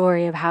whole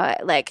story of how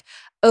it like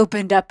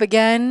opened up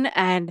again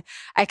and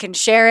I can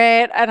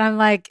share it. And I'm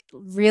like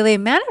really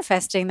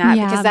manifesting that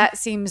because that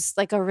seems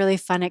like a really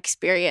fun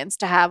experience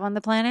to have on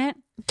the planet.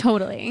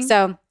 Totally.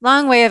 So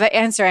long way of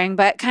answering,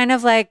 but kind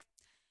of like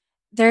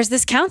there's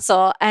this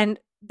council and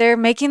they're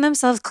making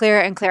themselves clearer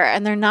and clearer.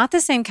 And they're not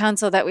the same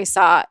council that we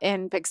saw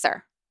in Big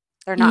Sur.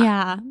 They're not.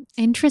 Yeah.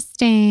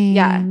 Interesting.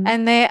 Yeah.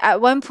 And they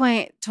at one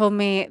point told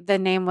me the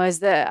name was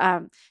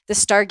the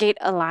Stargate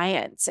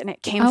Alliance, and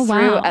it came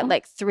through at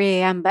like 3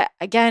 a.m. But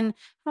again,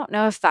 I don't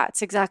know if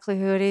that's exactly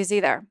who it is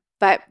either.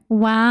 But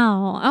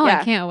wow. Oh,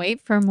 yeah. I can't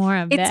wait for more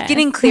of this. It's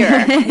getting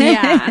clearer.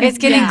 Yeah. It's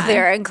getting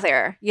clearer and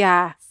clearer.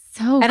 Yeah.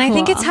 So cool. And I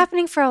think it's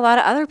happening for a lot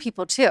of other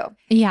people too.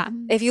 Yeah.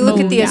 If you look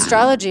at the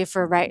astrology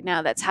for right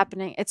now that's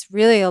happening, it's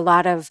really a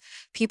lot of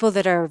people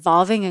that are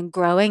evolving and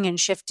growing and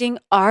shifting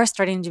are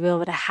starting to be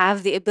able to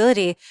have the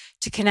ability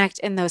to connect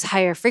in those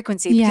higher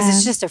frequencies because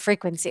it's just a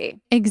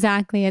frequency.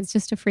 Exactly. It's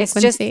just a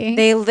frequency. It's just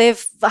they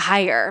live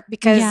higher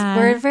because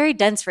we're a very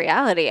dense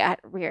reality.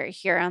 We're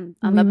here on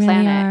the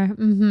planet.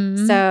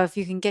 Mm-hmm. So if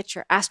you can get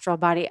your astral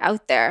body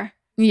out there.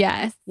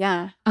 Yes.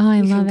 Yeah. Oh, I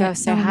love it. Go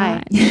say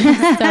hi.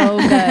 So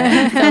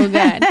good. So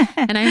good.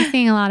 And I'm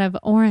seeing a lot of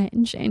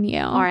orange in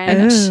you.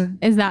 Orange. Ooh.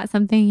 Is that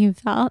something you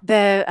felt?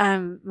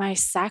 My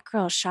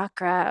sacral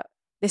chakra,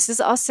 this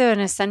is also an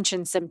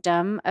ascension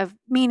symptom of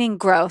meaning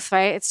growth,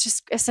 right? It's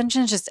just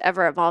ascension is just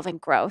ever evolving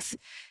growth.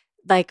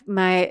 Like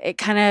it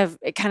kind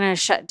of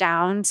shut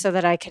down so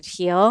that I could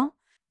heal.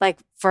 Like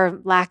for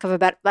lack of a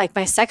better, like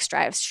my sex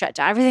drives shut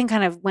down. Everything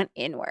kind of went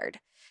inward.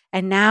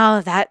 And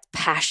now that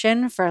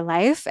passion for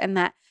life and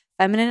that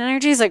feminine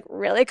energy is like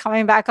really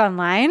coming back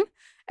online,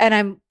 and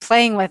I'm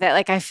playing with it.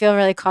 Like I feel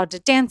really called to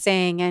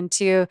dancing and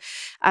to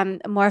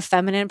more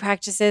feminine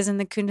practices in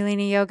the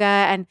Kundalini yoga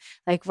and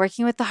like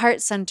working with the heart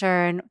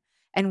center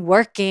and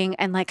working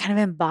and like kind of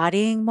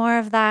embodying more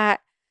of that,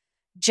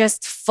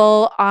 just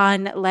full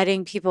on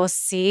letting people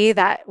see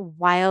that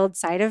wild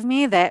side of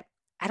me that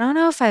I don't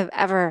know if I've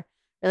ever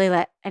really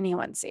let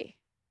anyone see.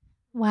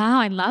 Wow,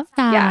 I love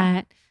that.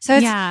 Yeah. So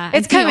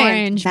it's coming.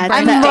 Orange. I'm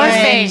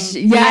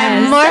morphing. Yes.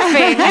 I'm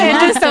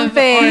morphing into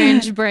something.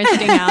 Orange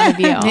bursting out of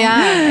you.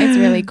 Yeah. It's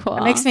really cool.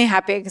 It makes me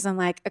happy because I'm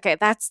like, okay,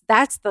 that's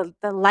the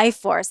life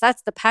force.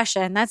 That's the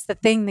passion. That's the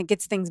thing that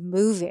gets things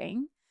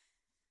moving.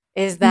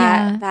 Is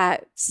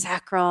that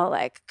sacral,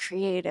 like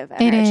creative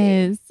energy. It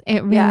is.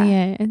 It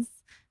really is.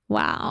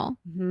 Wow.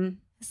 Mm-hmm.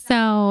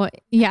 So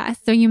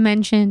you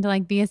mentioned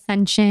like the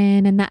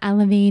ascension and the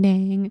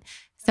elevating.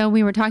 So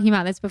we were talking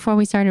about this before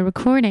we started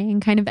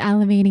recording, kind of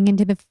elevating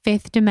into the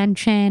fifth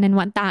dimension and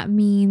what that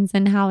means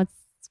and how it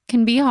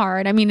can be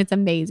hard. I mean, it's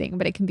amazing,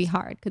 but it can be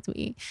hard because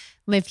we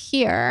live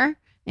here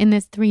in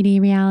this 3D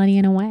reality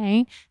in a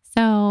way.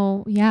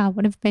 So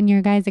what have been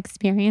your guys'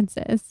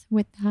 experiences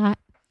with that?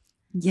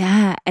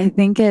 Yeah, I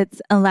think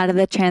it's a lot of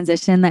the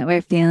transition that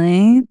we're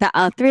feeling, that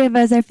all three of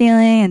us are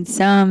feeling, and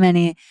so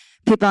many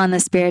people on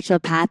the spiritual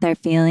path are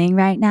feeling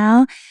right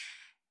now,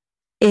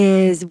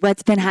 is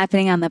what's been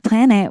happening on the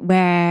planet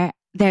where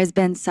there's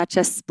been such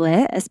a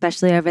split,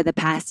 especially over the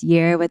past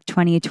year with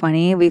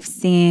 2020. We've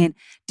seen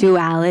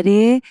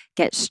duality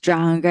get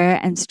stronger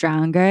and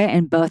stronger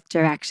in both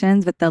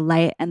directions with the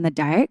light and the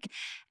dark.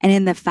 And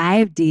in the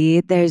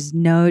 5D, there's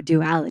no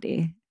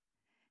duality.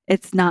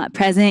 It's not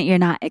present. You're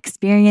not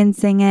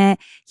experiencing it.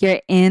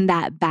 You're in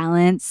that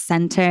balanced,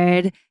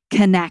 centered,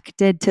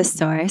 connected to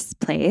source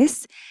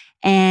place.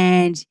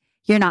 And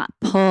you're not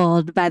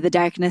pulled by the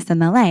darkness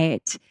and the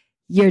light.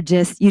 You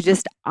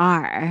just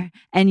are.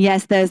 And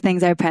yes, those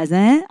things are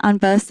present on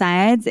both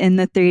sides in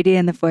the 3D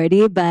and the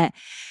 4D, but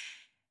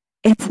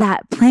it's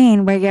that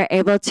plane where you're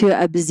able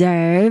to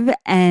observe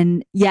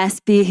and yes,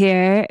 be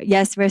here.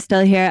 Yes, we're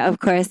still here, of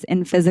course,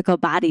 in physical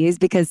bodies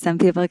because some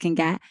people can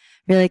get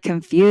really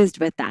confused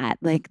with that.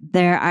 Like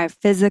there are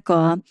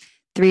physical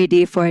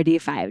 3D, 4D,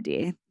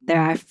 5D.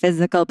 There are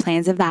physical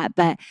planes of that,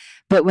 but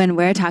when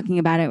we're talking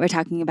about it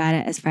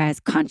as far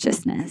as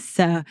consciousness.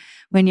 So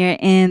when you're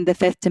in the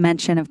fifth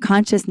dimension of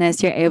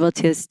consciousness, you're able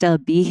to still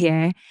be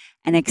here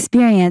and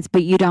experience,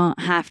 but you don't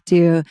have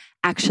to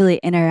actually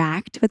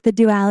interact with the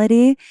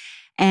duality.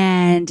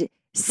 And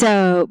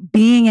so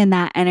being in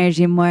that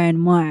energy more and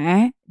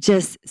more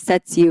just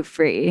sets you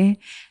free.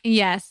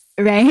 Yes.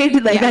 Right?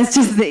 Like that's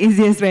just the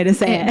easiest way to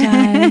say it.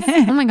 It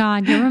does. Oh my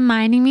God. You're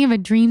reminding me of a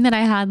dream that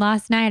I had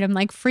last night. I'm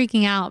like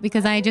freaking out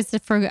because I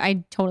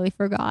totally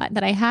forgot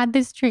that I had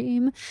this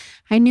dream.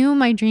 I knew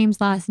my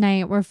dreams last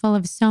night were full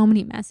of so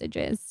many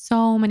messages,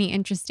 so many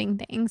interesting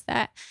things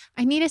that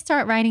I need to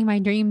start writing my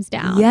dreams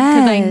down.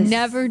 Because I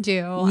never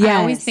do. Yes. I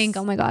always think,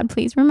 oh my God,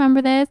 please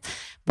remember this.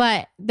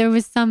 But there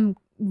was some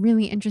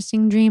really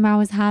interesting dream I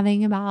was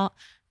having about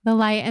the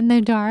light and the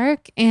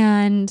dark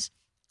and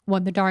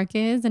what the dark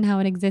is and how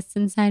it exists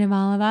inside of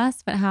all of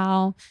us, but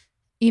how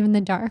even the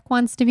dark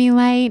wants to be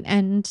light.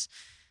 And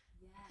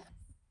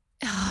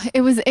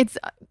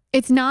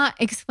it's not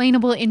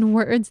explainable in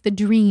words, the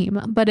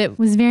dream, but it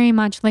was very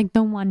much like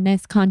the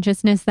oneness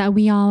consciousness that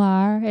we all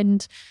are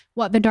and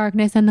what the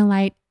darkness and the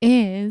light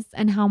is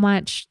and how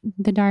much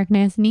the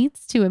darkness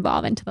needs to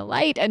evolve into the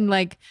light. And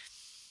like,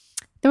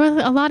 there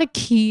were a lot of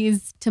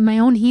keys to my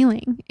own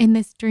healing in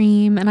this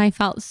dream. And I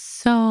felt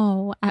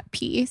so at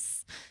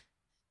peace.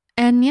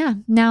 And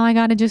now I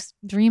got to just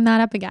dream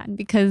that up again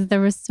because there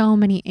were so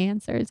many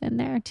answers in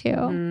there too.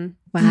 Mm-hmm.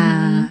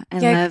 Wow. I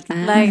love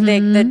that. Like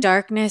the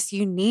darkness,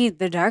 you need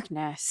the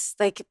darkness.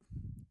 Like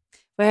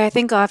where I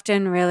think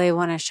often really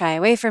want to shy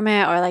away from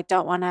it, or like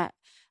don't want to.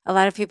 A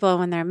lot of people,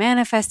 when they're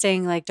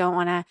manifesting, like don't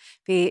want to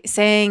be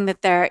saying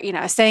that they're,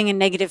 saying a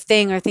negative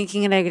thing or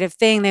thinking a negative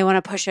thing. They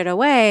want to push it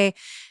away.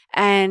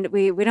 And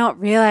we don't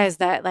realize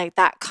that like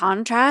that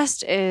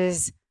contrast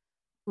is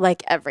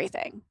like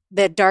everything.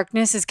 The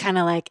darkness is kind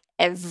of like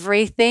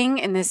everything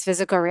in this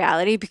physical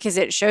reality because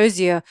it shows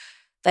you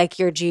like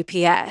your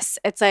GPS.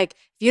 It's like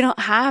if you don't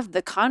have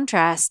the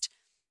contrast,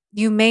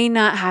 you may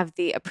not have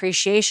the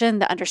appreciation,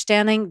 the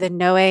understanding, the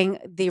knowing,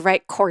 the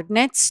right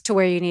coordinates to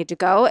where you need to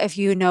go. If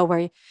you know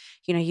where,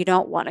 you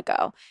don't want to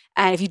go.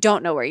 And if you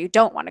don't know where you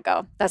don't want to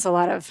go, that's a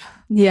lot of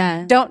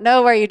don't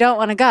know where you don't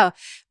want to go.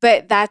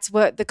 But that's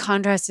what the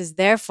contrast is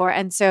there for.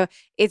 And so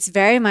it's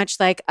very much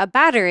like a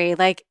battery,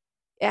 like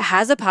it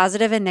has a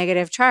positive and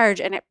negative charge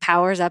and it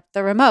powers up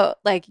the remote.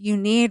 Like you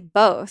need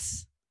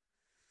both.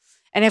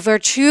 And if we're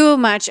too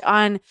much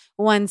on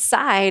one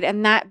side,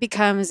 and that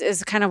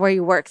is kind of where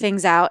you work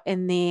things out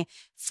in the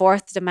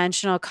fourth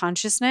dimensional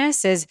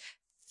consciousness, is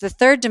the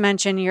third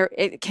dimension,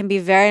 it can be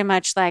very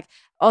much like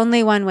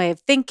only one way of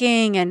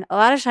thinking. And a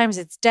lot of times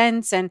it's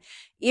dense. And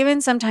even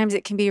sometimes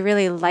it can be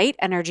really light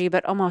energy,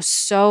 but almost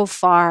so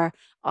far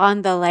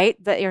on the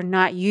light that you're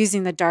not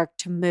using the dark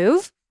to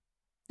move.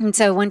 And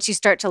so once you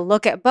start to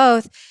look at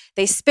both,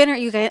 they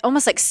you guys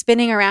almost like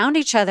spinning around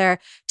each other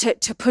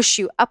to push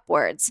you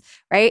upwards,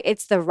 right?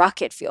 It's the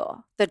rocket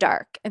fuel, the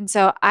dark. And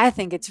so I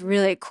think it's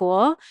really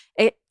cool.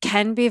 It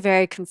can be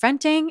very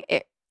confronting.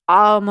 It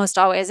almost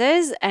always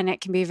is. And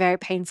it can be very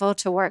painful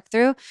to work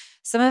through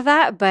some of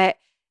that, but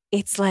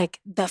it's like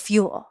the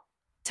fuel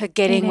to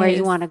getting where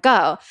you want to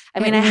go. I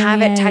mean, I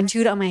have it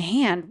tattooed on my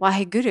hand,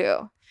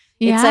 Waheguru.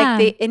 Yeah. It's like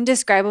the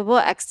indescribable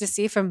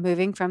ecstasy from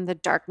moving from the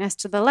darkness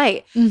to the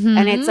light. Mm-hmm.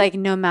 And it's like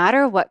no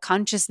matter what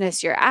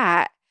consciousness you're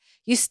at,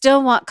 you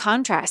still want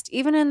contrast.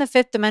 Even in the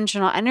fifth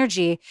dimensional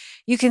energy,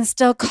 you can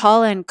still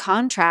call in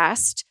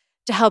contrast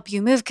to help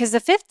you move. Because the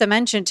fifth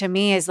dimension to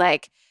me is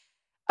like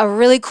a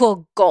really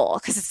cool goal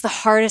because it's the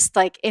hardest,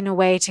 like in a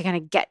way, to kind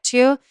of get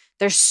to.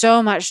 There's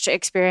so much to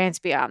experience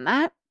beyond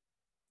that.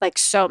 Like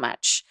so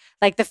much.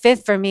 Like the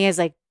fifth for me is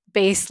like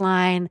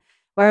baseline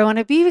where I want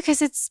to be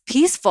because it's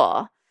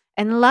peaceful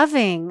and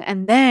loving.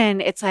 And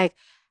then it's like,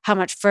 how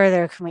much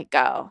further can we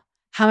go?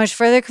 How much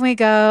further can we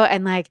go?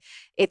 And like,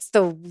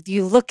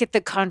 you look at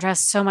the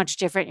contrast so much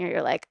different.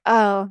 You're like,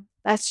 oh,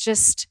 that's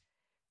just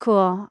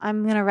cool.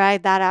 I'm going to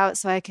ride that out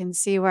so I can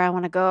see where I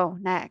want to go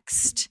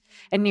next.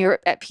 And you're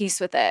at peace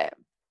with it.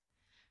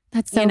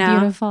 That's so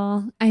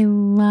beautiful. I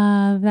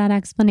love that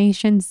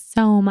explanation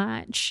so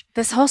much.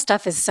 This whole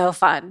stuff is so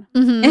fun.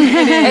 Mm-hmm.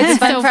 It's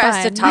fun for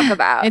us to talk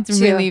about. It's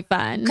really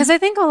fun. Because I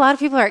think a lot of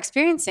people are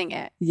experiencing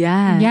it.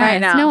 Yeah. Yes. Right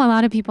now. No, a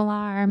lot of people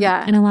are.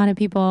 Yeah. And a lot of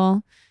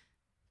people,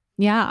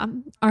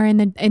 are in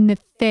the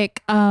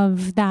thick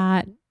of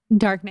that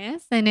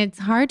darkness. And it's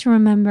hard to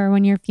remember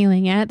when you're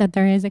feeling it that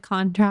there is a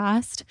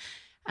contrast.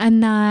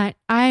 And that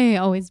I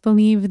always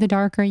believe the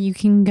darker you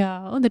can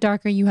go, the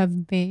darker you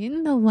have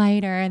been, the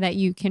lighter that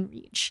you can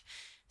reach.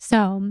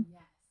 So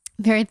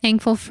very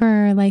thankful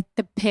for like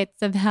the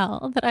pits of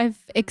hell that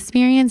I've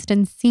experienced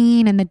and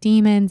seen and the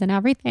demons and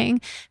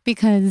everything,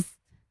 because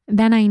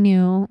then I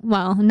knew,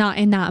 well, not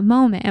in that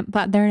moment,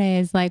 but there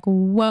is like,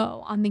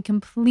 whoa, on the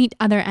complete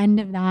other end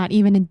of that,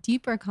 even a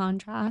deeper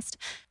contrast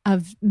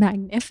of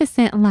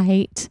magnificent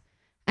light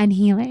and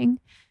healing.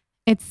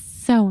 It's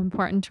so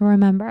important to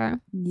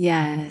remember.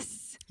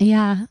 Yes.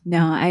 Yeah.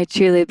 No, I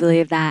truly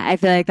believe that. I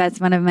feel like that's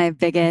one of my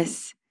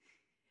biggest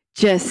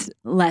just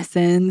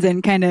lessons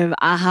and kind of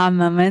aha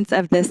moments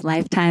of this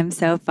lifetime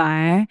so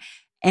far.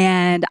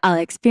 And I'll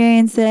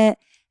experience it,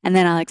 and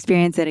then I'll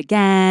experience it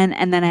again,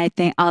 and then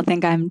I'll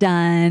think I'm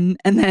done,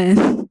 and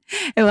then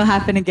it will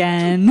happen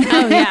again.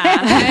 Oh yeah,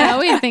 I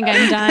always think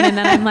I'm done, and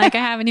then I'm like, I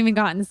haven't even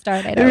gotten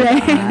started.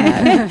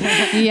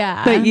 Right.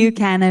 Yeah, but you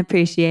can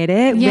appreciate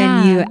it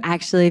when you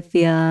actually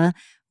feel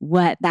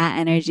what that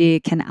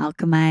energy can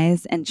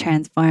alchemize and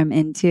transform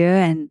into,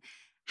 and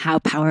how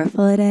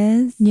powerful it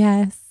is.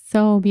 Yes,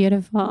 so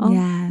beautiful.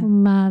 Yeah,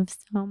 love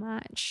so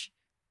much.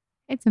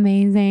 It's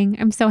amazing.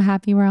 I'm so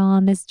happy we're all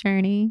on this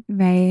journey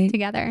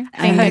together.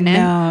 Thank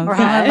goodness. We're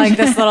all in like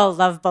this little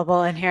love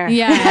bubble in here.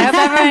 Yeah. I hope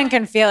everyone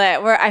can feel it.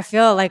 I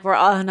feel like we're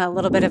all in a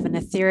little bit of an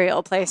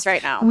ethereal place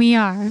right now. We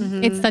are.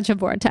 Mm-hmm. It's such a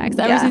vortex.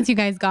 Ever since you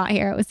guys got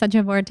here, it was such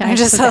a vortex. I'm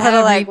just a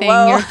little like,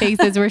 whoa. Your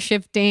faces were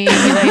shifting.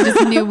 And I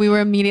just knew we were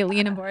immediately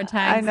in a vortex.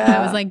 I know.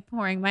 I was like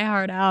pouring my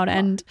heart out,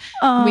 and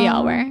we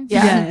all were.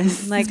 Yeah.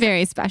 Yes. Like, it's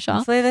very special.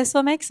 Hopefully this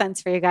will make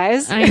sense for you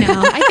guys. I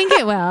know. I think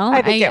it will.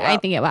 I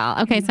think it will.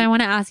 Okay, so I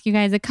want to ask you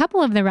guys a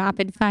couple of the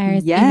rapid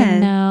fires, even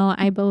though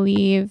I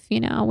believe,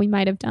 we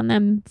might have done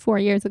them 4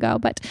 years ago,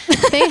 but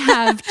they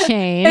have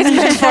changed. It's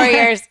been 4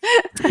 years.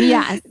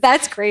 Yes.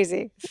 That's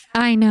crazy.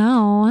 I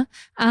know.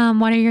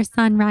 What are your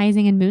sun,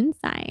 rising, and moon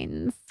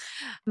signs?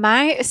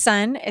 My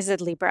sun is a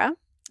Libra.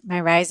 My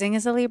rising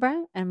is a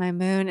Libra, and my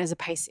moon is a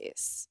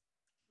Pisces.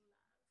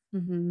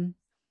 Mm-hmm.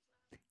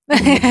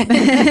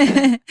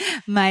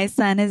 My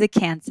sun is a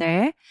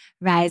Cancer,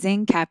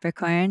 rising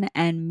Capricorn,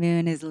 and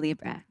moon is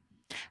Libra.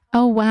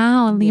 Oh,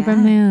 wow. Libra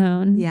Yeah.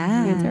 moon. Yeah.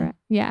 Cancer.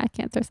 Yeah.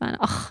 Cancer sun.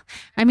 Oh,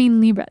 I mean,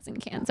 Libras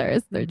and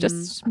Cancers. They're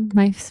just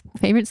my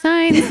favorite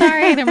signs.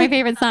 Sorry. They're my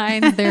favorite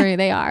signs.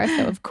 They are.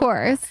 So, of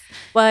course.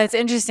 Well, it's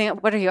interesting.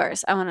 What are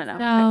yours? I want to know.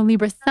 So,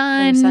 Libra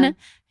sun,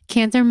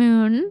 Cancer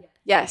moon,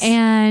 Yes.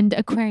 and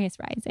Aquarius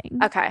rising.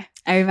 Okay.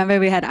 I remember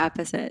we had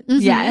opposites.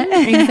 Mhm. Yeah.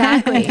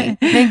 Exactly. I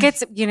think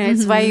it's,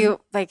 it's why you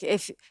like,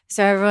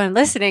 so everyone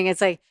listening, it's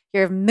like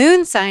your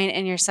moon sign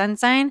and your sun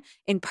sign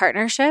in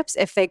partnerships,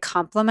 if they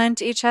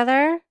complement each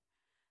other,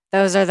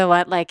 those are the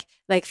one, like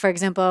for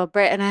example,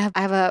 Britt and I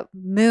have a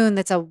moon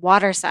that's a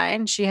water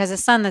sign. She has a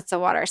sun that's a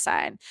water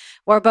sign.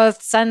 We're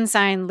both sun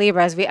sign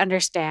Libras. We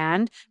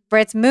understand.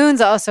 Britt's moon's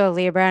also a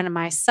Libra and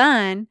my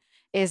sun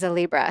is a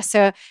Libra.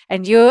 So,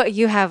 and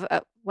you have,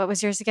 what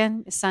was yours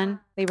again? Sun,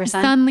 Libra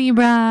sun? Sun,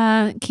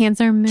 Libra,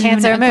 Cancer moon,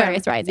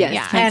 Aquarius rising. Yes,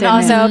 Yeah. And Cancer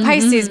also moon.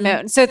 Pisces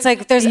moon. So it's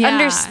like there's Yeah.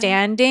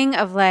 understanding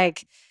of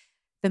like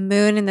the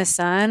moon and the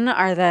sun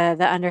are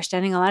the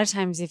understanding. A lot of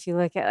times if you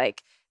look at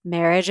like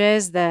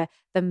marriages, the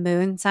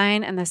moon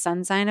sign and the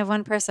sun sign of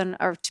one person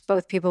or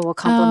both people will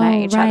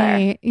complement each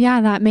other. Yeah,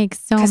 that makes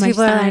so much Because sense.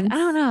 people are like, I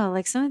don't know,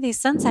 like some of these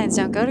sun signs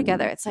don't go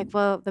together. It's like,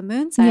 well, the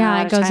moon sign Yeah,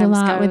 a it lot goes of a times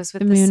lot goes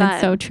with the moon. sun.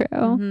 It's so true.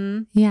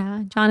 Mhm.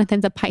 Yeah,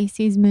 Jonathan's a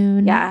Pisces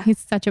moon. Yeah. He's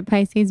such a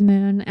Pisces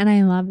moon, and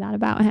I love that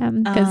about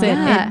him because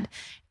Yeah.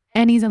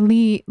 and he's a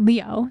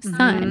Leo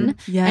sun,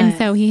 Yes. and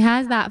so he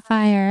has that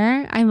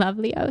fire. I love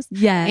Leos.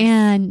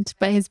 Yes.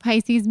 But his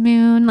Pisces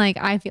moon, like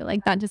I feel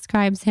like that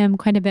describes him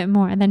quite a bit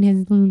more than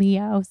his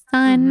Leo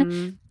sun.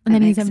 Mhm. And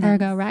then That he's a makes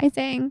Virgo sense.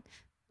 rising,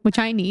 which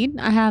I need.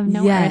 I have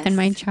no Yes. earth in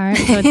my chart,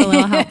 so it's a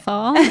little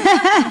helpful.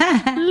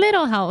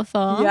 Little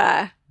helpful.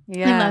 Yeah.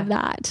 Yeah. I love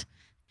that.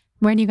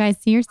 Where do you guys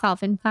see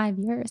yourself in 5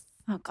 years?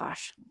 Oh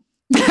gosh.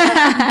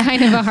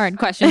 Kind of a hard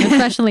question,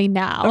 especially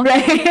now.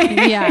 Right.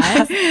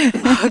 Yes.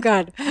 Oh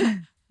God.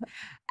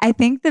 I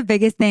think the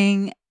biggest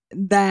thing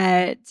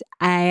that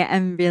I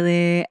am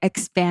really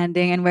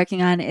expanding and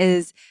working on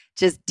is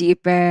just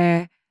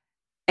deeper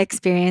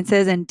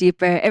experiences and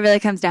deeper, it really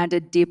comes down to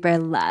deeper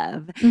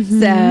love.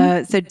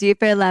 Mhm. So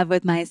deeper love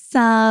with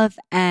myself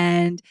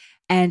and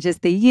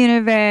just the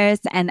universe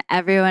and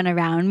everyone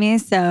around me.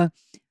 So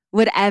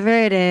whatever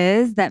it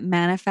is that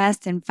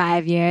manifests in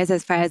 5 years,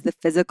 as far as the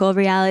physical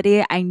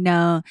reality, I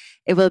know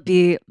it will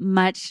be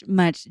much,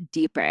 much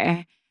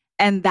deeper.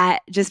 And that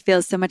just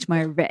feels so much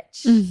more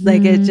rich.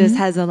 Like it just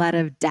has a lot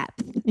of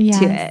depth to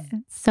it.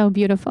 So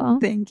beautiful.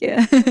 Thank you.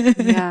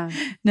 Yeah.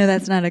 No,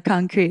 that's not a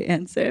concrete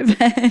answer. But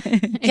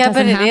Yeah,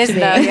 but doesn't it have is to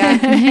though. be.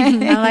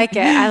 Yeah. I like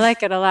it. I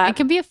like it a lot. It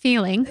can be a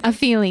feeling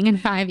in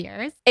 5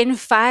 years. In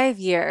 5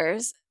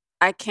 years,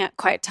 I can't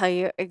quite tell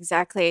you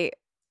exactly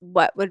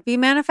what would be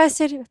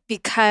manifested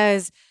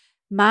because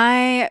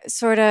my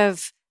sort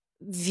of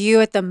view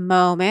at the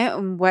moment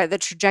and where the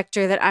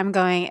trajectory that I'm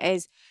going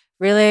is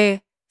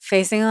really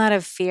facing a lot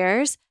of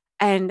fears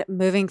and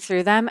moving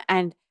through them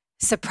and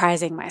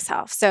surprising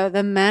myself. So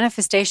the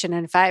manifestation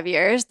in 5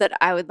 years that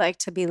I would like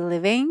to be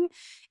living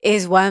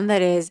is one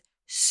that is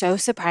so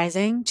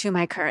surprising to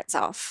my current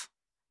self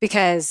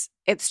because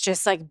it's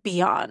just like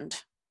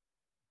beyond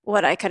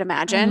what I could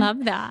imagine. I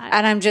love that.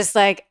 And I'm just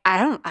like, I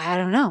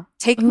don't know.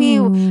 Take me,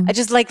 Ooh. I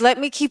just like, let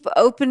me keep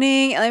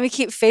opening and let me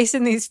keep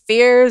facing these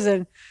fears.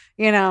 And,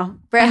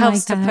 Britt I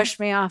helps like to that. push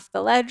me off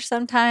the ledge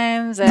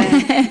sometimes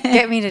and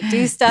get me to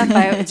do stuff.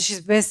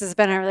 This has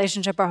been our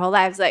relationship our whole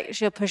lives. Like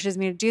she pushes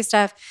me to do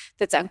stuff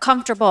that's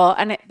uncomfortable.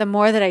 And the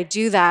more that I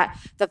do that,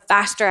 the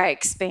faster I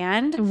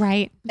expand.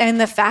 Right.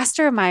 And the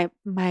faster my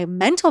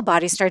mental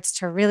body starts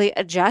to really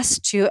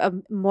adjust to a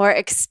more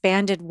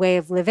expanded way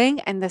of living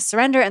and the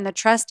surrender and the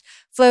trust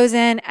flows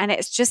in. And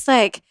it's just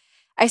like,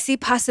 I see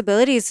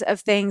possibilities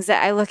of things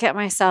that I look at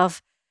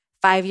myself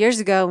 5 years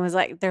ago and was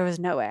like, there was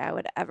no way I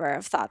would ever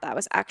have thought that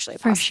was actually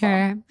possible. For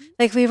sure.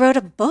 Like we wrote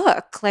a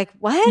book. Like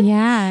what?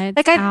 Yeah. It's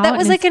Like out that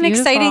was and like it's an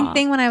exciting beautiful.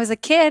 thing when I was a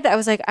kid. I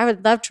was like, I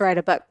would love to write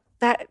a book.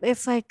 That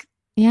it's like,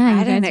 Yeah, I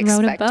you didn't guys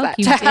wrote a expect book. that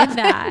You to did happen.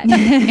 that.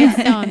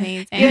 It's so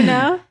amazing.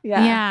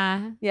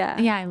 Yeah.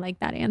 Yeah, I like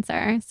that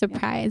answer.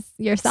 Surprise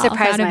yourself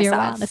Surprise out of your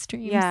myself. wildest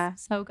dreams. Yeah.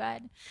 So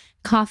good.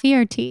 Coffee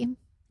or tea?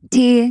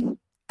 tea,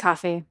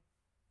 Coffee.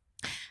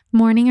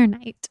 Morning or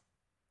night?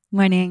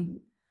 morning.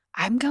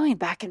 I'm going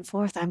back and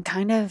forth. I'm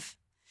kind of,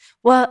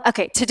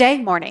 today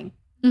morning.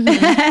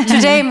 Mhm.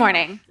 Today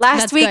morning. Last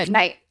That's week good.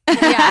 night.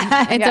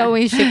 Yeah, it's Yeah.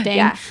 always shifting.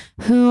 Yeah.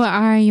 Who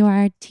are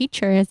your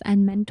teachers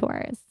and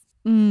mentors?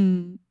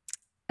 I'm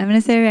going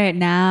to say right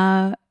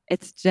now,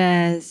 it's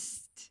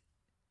just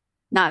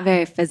not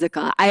very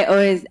physical.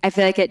 I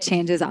feel like it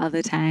changes all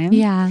the time.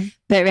 Yeah.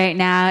 But right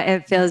now,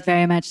 it feels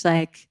very much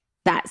like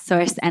that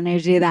source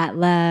energy, that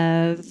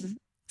love,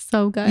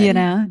 So good.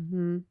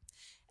 Mhm.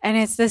 And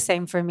it's the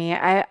same for me.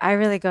 I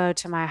really go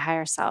to my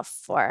higher self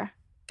for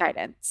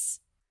guidance.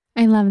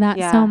 I love that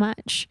Yeah. so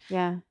much.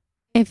 Yeah.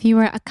 If you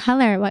were a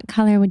color, what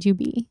color would you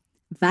be?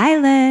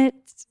 Violet.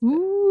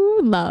 Ooh,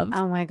 love.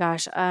 Oh my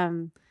gosh.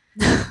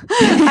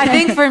 I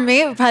think for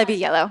me, it would probably be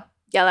yellow.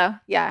 Yellow.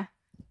 Yeah.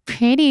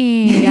 Pretty.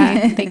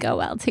 Yeah. They go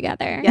well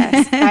together.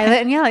 Yes.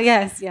 Violet and yellow.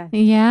 Yes. Yeah.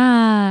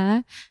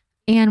 Yeah.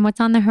 And what's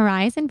on the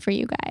horizon for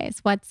you guys?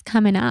 What's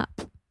coming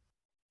up?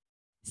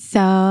 So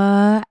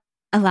a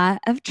lot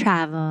of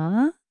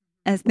travel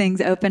as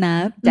things open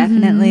up,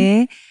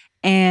 definitely.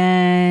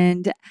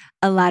 And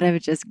a lot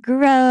of just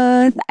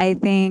growth. I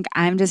think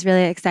I'm just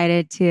really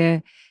excited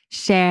to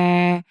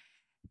share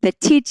the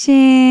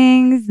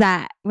teachings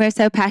that we're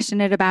so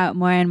passionate about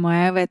more and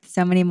more with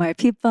so many more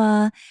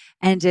people,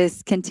 and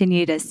just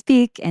continue to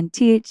speak and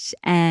teach.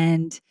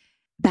 And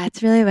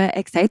that's really what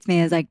excites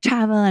me, is like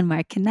travel and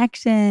more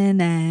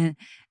connection,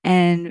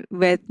 and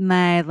with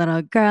my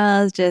little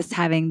girls, just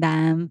having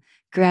them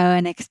grow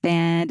and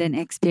expand and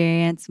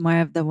experience more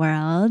of the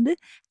world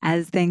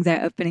as things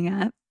are opening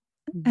up.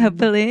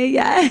 Hopefully,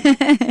 yeah.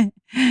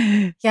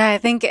 Yeah, I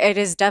think it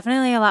is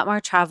definitely a lot more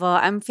travel.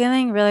 I'm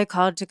feeling really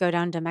called to go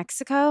down to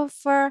Mexico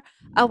for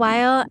a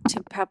while,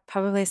 to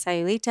probably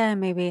Sayulita,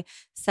 and maybe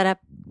set up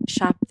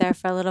shop there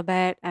for a little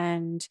bit.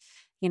 And,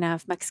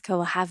 if Mexico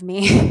will have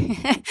me,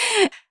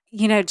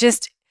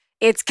 just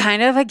it's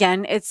kind of,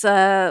 again, it's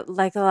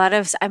like a lot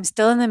of, I'm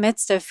still in the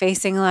midst of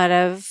facing a lot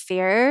of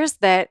fears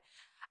that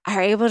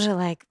are able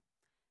to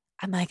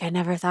I'm like, I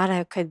never thought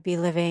I could be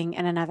living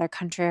in another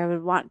country. I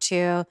would want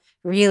to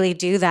really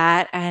do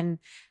that. And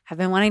I've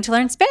been wanting to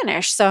learn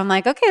Spanish. So I'm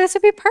like, okay, this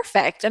would be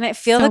perfect. And I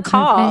feel the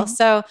call. Perfect.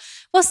 So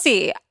we'll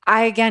see.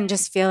 I, again,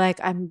 just feel like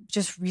I'm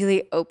just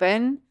really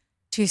open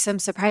to some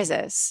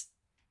surprises.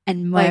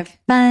 And more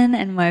fun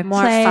and more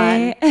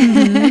play.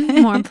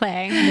 Fun. More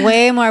play.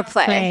 Way more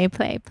play.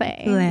 Play.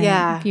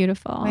 Yeah.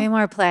 Beautiful. Way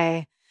more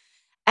play.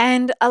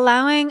 And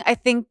allowing, I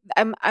think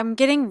I'm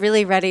getting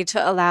really ready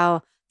to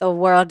allow the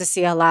world to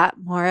see a lot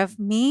more of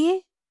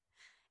me.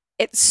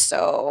 It's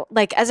so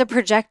as a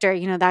projector,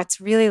 that's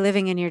really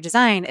living in your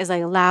design, is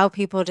allow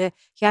people to,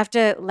 you have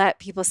to let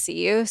people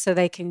see you so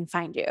they can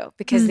find you,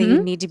 because they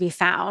need to be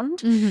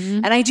found.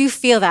 And I do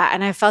feel that.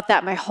 And I felt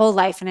that my whole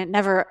life. And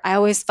I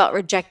always felt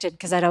rejected,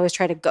 because I'd always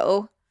try to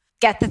go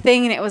get the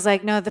thing. And it was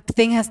like, no, the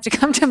thing has to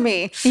come to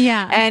me.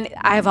 Yeah. And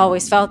I've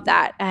always felt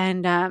that.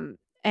 And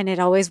it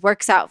always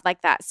works out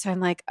like that. So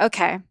I'm like,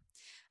 okay,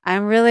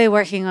 I'm really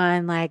working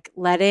on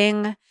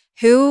letting,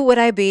 who would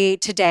I be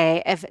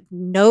today if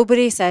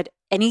nobody said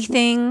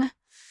anything,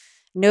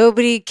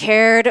 nobody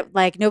cared,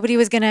 nobody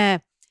was going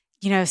to,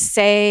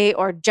 say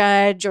or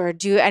judge or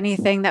do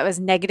anything that was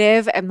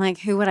negative. I'm like,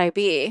 who would I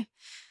be?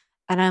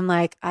 And I'm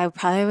like, I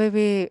probably would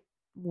be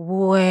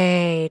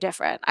way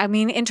different. I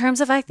mean, in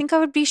terms of, I think I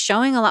would be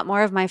showing a lot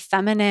more of my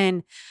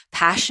feminine,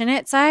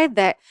 passionate side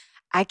that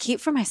I keep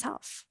for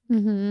myself.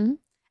 And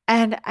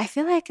I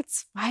feel like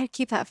it's why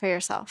keep that for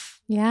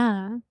yourself.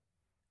 Yeah.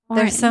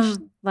 There's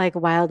some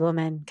wild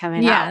woman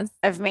coming out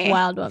of me.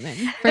 Wild woman.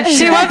 For sure.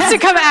 She wants to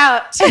come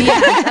out.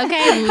 Yes.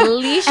 Okay.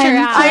 Leash her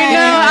out. I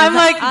know. I'm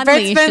like,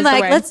 Britt's been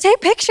let's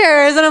take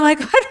pictures. And I'm like,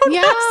 I don't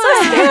know. I'm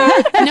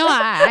so scared. No,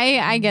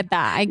 I get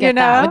that. I get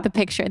that with the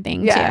picture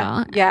thing too.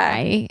 Yeah.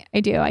 I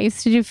do. I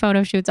used to do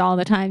photo shoots all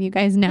the time, you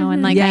guys know.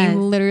 And I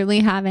literally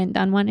haven't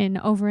done one in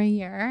over a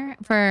year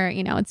for,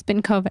 it's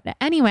been COVID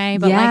anyway,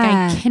 but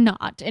I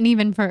cannot. And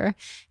even for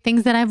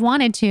things that I've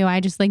wanted to, I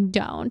just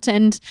don't.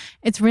 And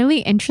it's really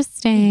interesting.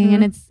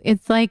 And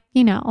it's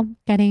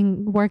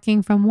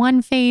working from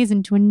one phase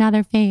into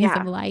another phase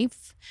of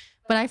life.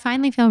 But I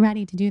finally feel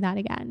ready to do that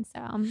again.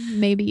 So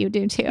maybe you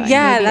do too.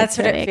 Yeah, that's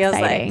what it feels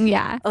like.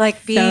 Yeah.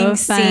 Being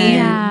so seen.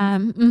 Yeah.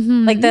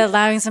 The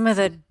allowing some of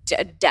the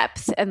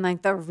depth and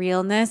the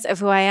realness of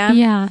who I am.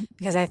 Yeah.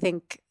 Because I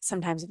think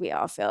sometimes we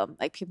all feel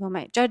like people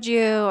might judge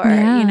you or,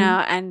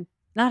 and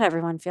not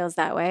everyone feels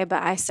that way,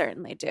 but I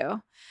certainly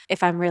do,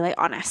 if I'm really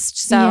honest.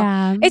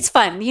 So it's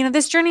fun.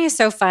 This journey is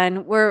so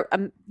fun. We're,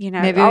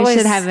 maybe we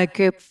should have a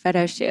group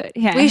photo shoot.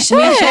 Yeah. We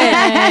should.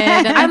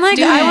 I'm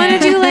I want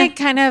to do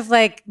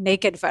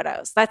naked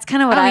photos. That's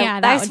kind of what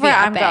that's where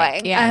I'm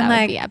going. Yeah, I'm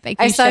that would be epic.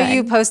 I saw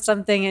you post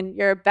something in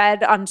your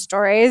bed on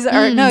stories,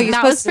 or no, you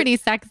that was pretty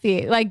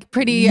sexy,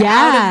 pretty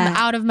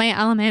out of my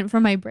element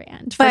for my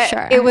brand, for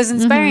sure. It was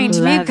inspiring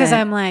to me, Love because it.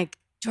 I'm like,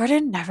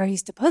 Jordan never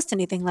used to post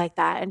anything like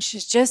that. And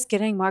she's just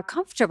getting more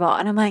comfortable.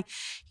 And I'm like,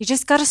 you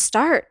just got to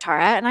start,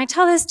 Tara. And I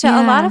tell this to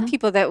a lot of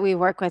people that we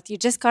work with. You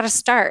just got to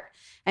start.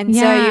 And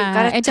so you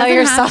got to tell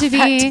yourself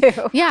that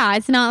too. Yeah.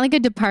 It's not a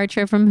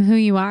departure from who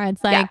you are.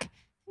 It's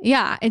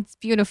it's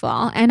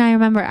beautiful. And I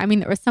remember,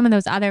 there were some of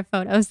those other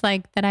photos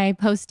that I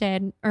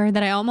posted, or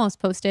that I almost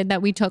posted,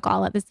 that we took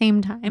all at the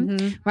same time,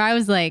 where I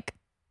was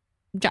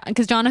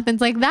because Jonathan's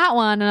that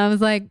one. And I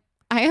was like,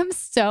 I am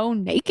so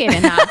naked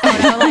in that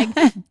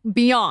photo,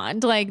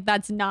 beyond,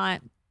 that's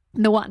not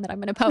the one that I'm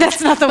going to post.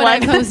 That's not the one. I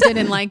posted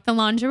in the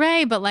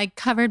lingerie, but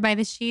covered by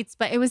the sheets.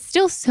 But it was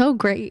still so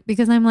great,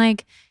 because I'm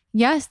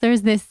yes,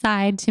 there's this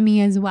side to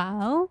me as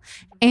well.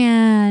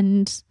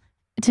 And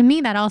to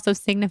me, that also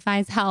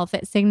signifies health.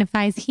 It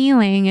signifies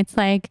healing. It's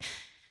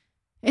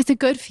it's a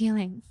good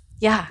feeling.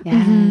 Yeah.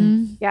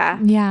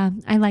 Yeah.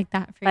 I like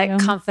that for you.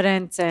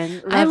 Confidence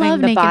and loving I love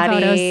the naked body.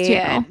 photos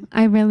too.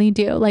 I really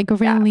do.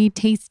 Really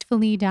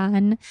tastefully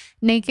done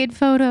naked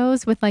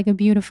photos with a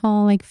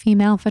beautiful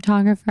female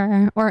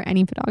photographer, or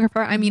any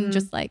photographer.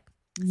 Just so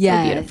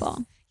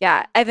beautiful.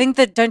 Yeah. I think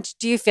that,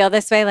 do you feel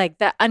this way? Like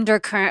the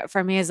undercurrent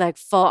for me is like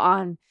full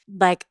on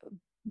like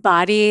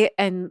body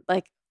and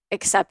like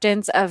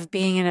acceptance of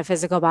being in a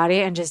physical body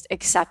and just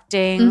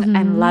accepting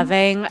and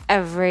loving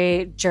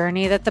every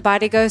journey that the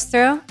body goes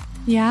through.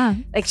 Yeah.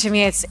 Like to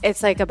me,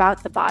 it's like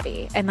about the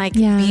body and like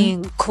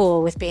being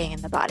cool with being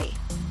in the body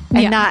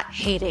and not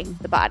hating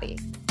the body.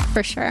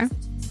 For sure.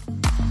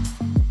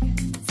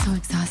 So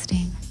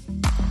exhausting.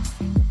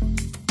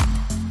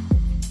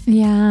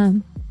 Yeah.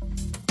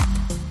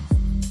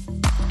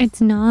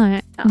 It's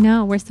not.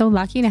 No, we're so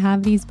lucky to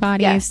have these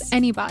bodies. Yes.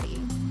 Anybody.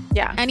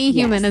 Yeah. Any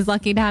human is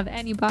lucky to have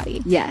any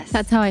body. Yes.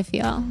 That's how I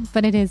feel.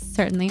 But it is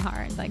certainly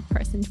hard, like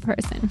person to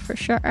person, for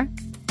sure.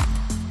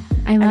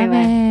 I love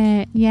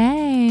it.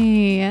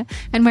 Yay.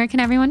 And where can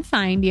everyone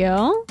find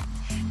you?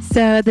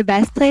 So the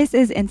best place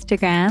is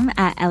Instagram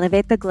at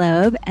Elevate the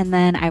Globe. And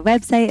then our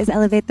website is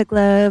Elevate the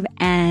Globe.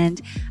 And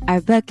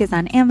our book is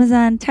on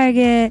Amazon,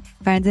 Target,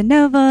 Barnes &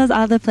 Nobles,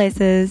 all the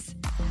places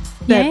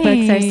that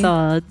books are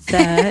sold. So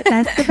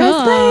that's the best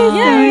place. Yay.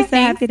 So we're so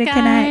Thanks, happy to guys.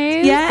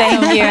 connect. Yeah.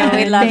 Thank you.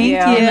 We love you.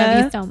 I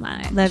love you so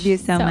much. Love you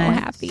so much.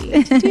 So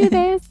happy to do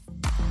this.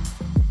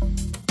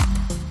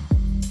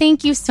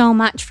 Thank you so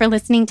much for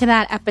listening to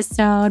that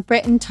episode.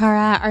 Britt and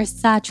Tara are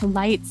such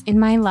lights in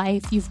my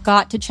life. You've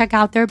got to check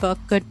out their book,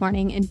 Good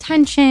Morning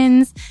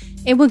Intentions.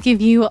 It will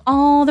give you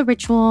all the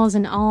rituals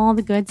and all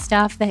the good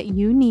stuff that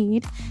you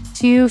need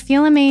to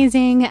feel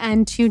amazing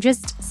and to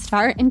just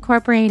start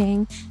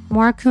incorporating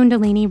more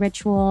Kundalini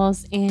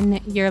rituals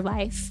in your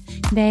life.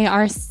 They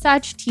are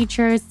such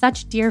teachers,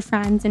 such dear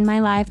friends in my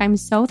life. I'm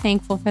so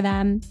thankful for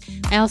them.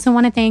 I also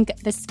want to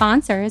thank the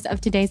sponsors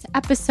of today's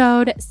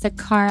episode,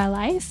 Sakara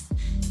Life,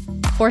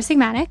 Four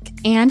Sigmatic,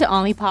 and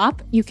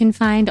Olipop. You can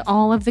find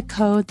all of the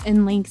codes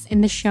and links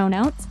in the show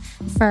notes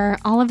for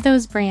all of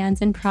those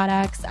brands and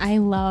products. I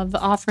love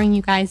offering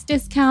you guys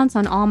discounts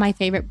on all my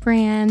favorite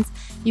brands.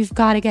 You've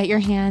got to get your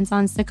hands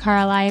on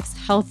Sakara Life's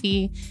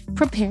healthy,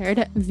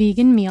 prepared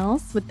vegan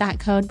meals with that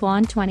code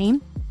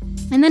BLONDE20.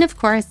 And then, of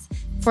course,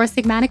 Four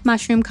Sigmatic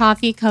Mushroom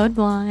Coffee, code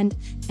BLONDE,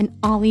 and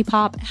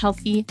Olipop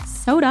Healthy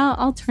Soda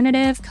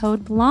Alternative,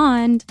 code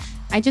BLONDE.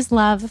 I just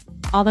love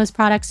all those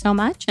products so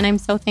much, and I'm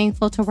so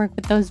thankful to work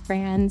with those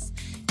brands.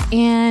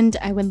 And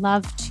I would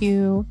love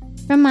to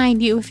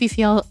remind you, if you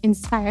feel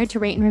inspired to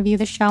rate and review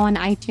the show on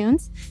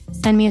iTunes,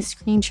 send me a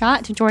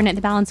screenshot to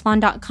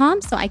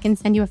jordan@thebalancedblonde.com so I can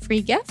send you a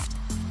free gift.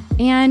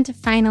 And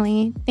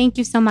finally, thank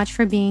you so much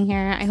for being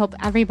here. I hope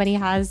everybody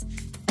has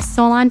a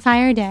soul on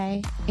fire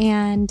day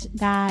and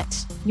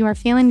that you are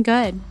feeling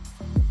good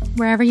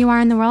wherever you are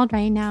in the world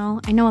right now.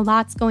 I know a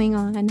lot's going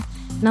on, and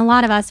a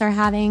lot of us are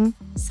having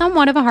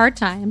somewhat of a hard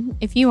time.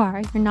 If you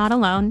are, you're not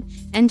alone.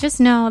 And just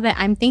know that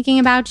I'm thinking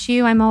about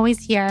you. I'm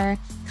always here.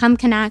 Come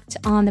connect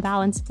on The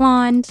Balanced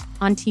Blonde,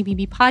 on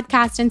TBB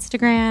Podcast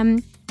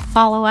Instagram.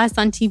 Follow us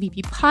on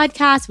TBB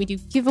Podcast. We do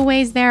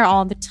giveaways there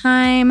all the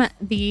time.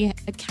 The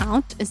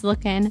account is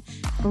looking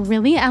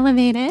really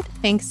elevated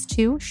thanks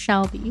to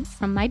Shelby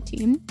from my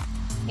team.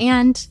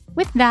 And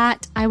with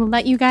that, I will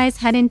let you guys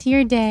head into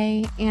your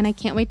day, and I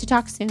can't wait to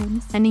talk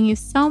soon. Sending you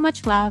so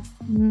much love.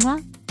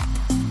 Mwah.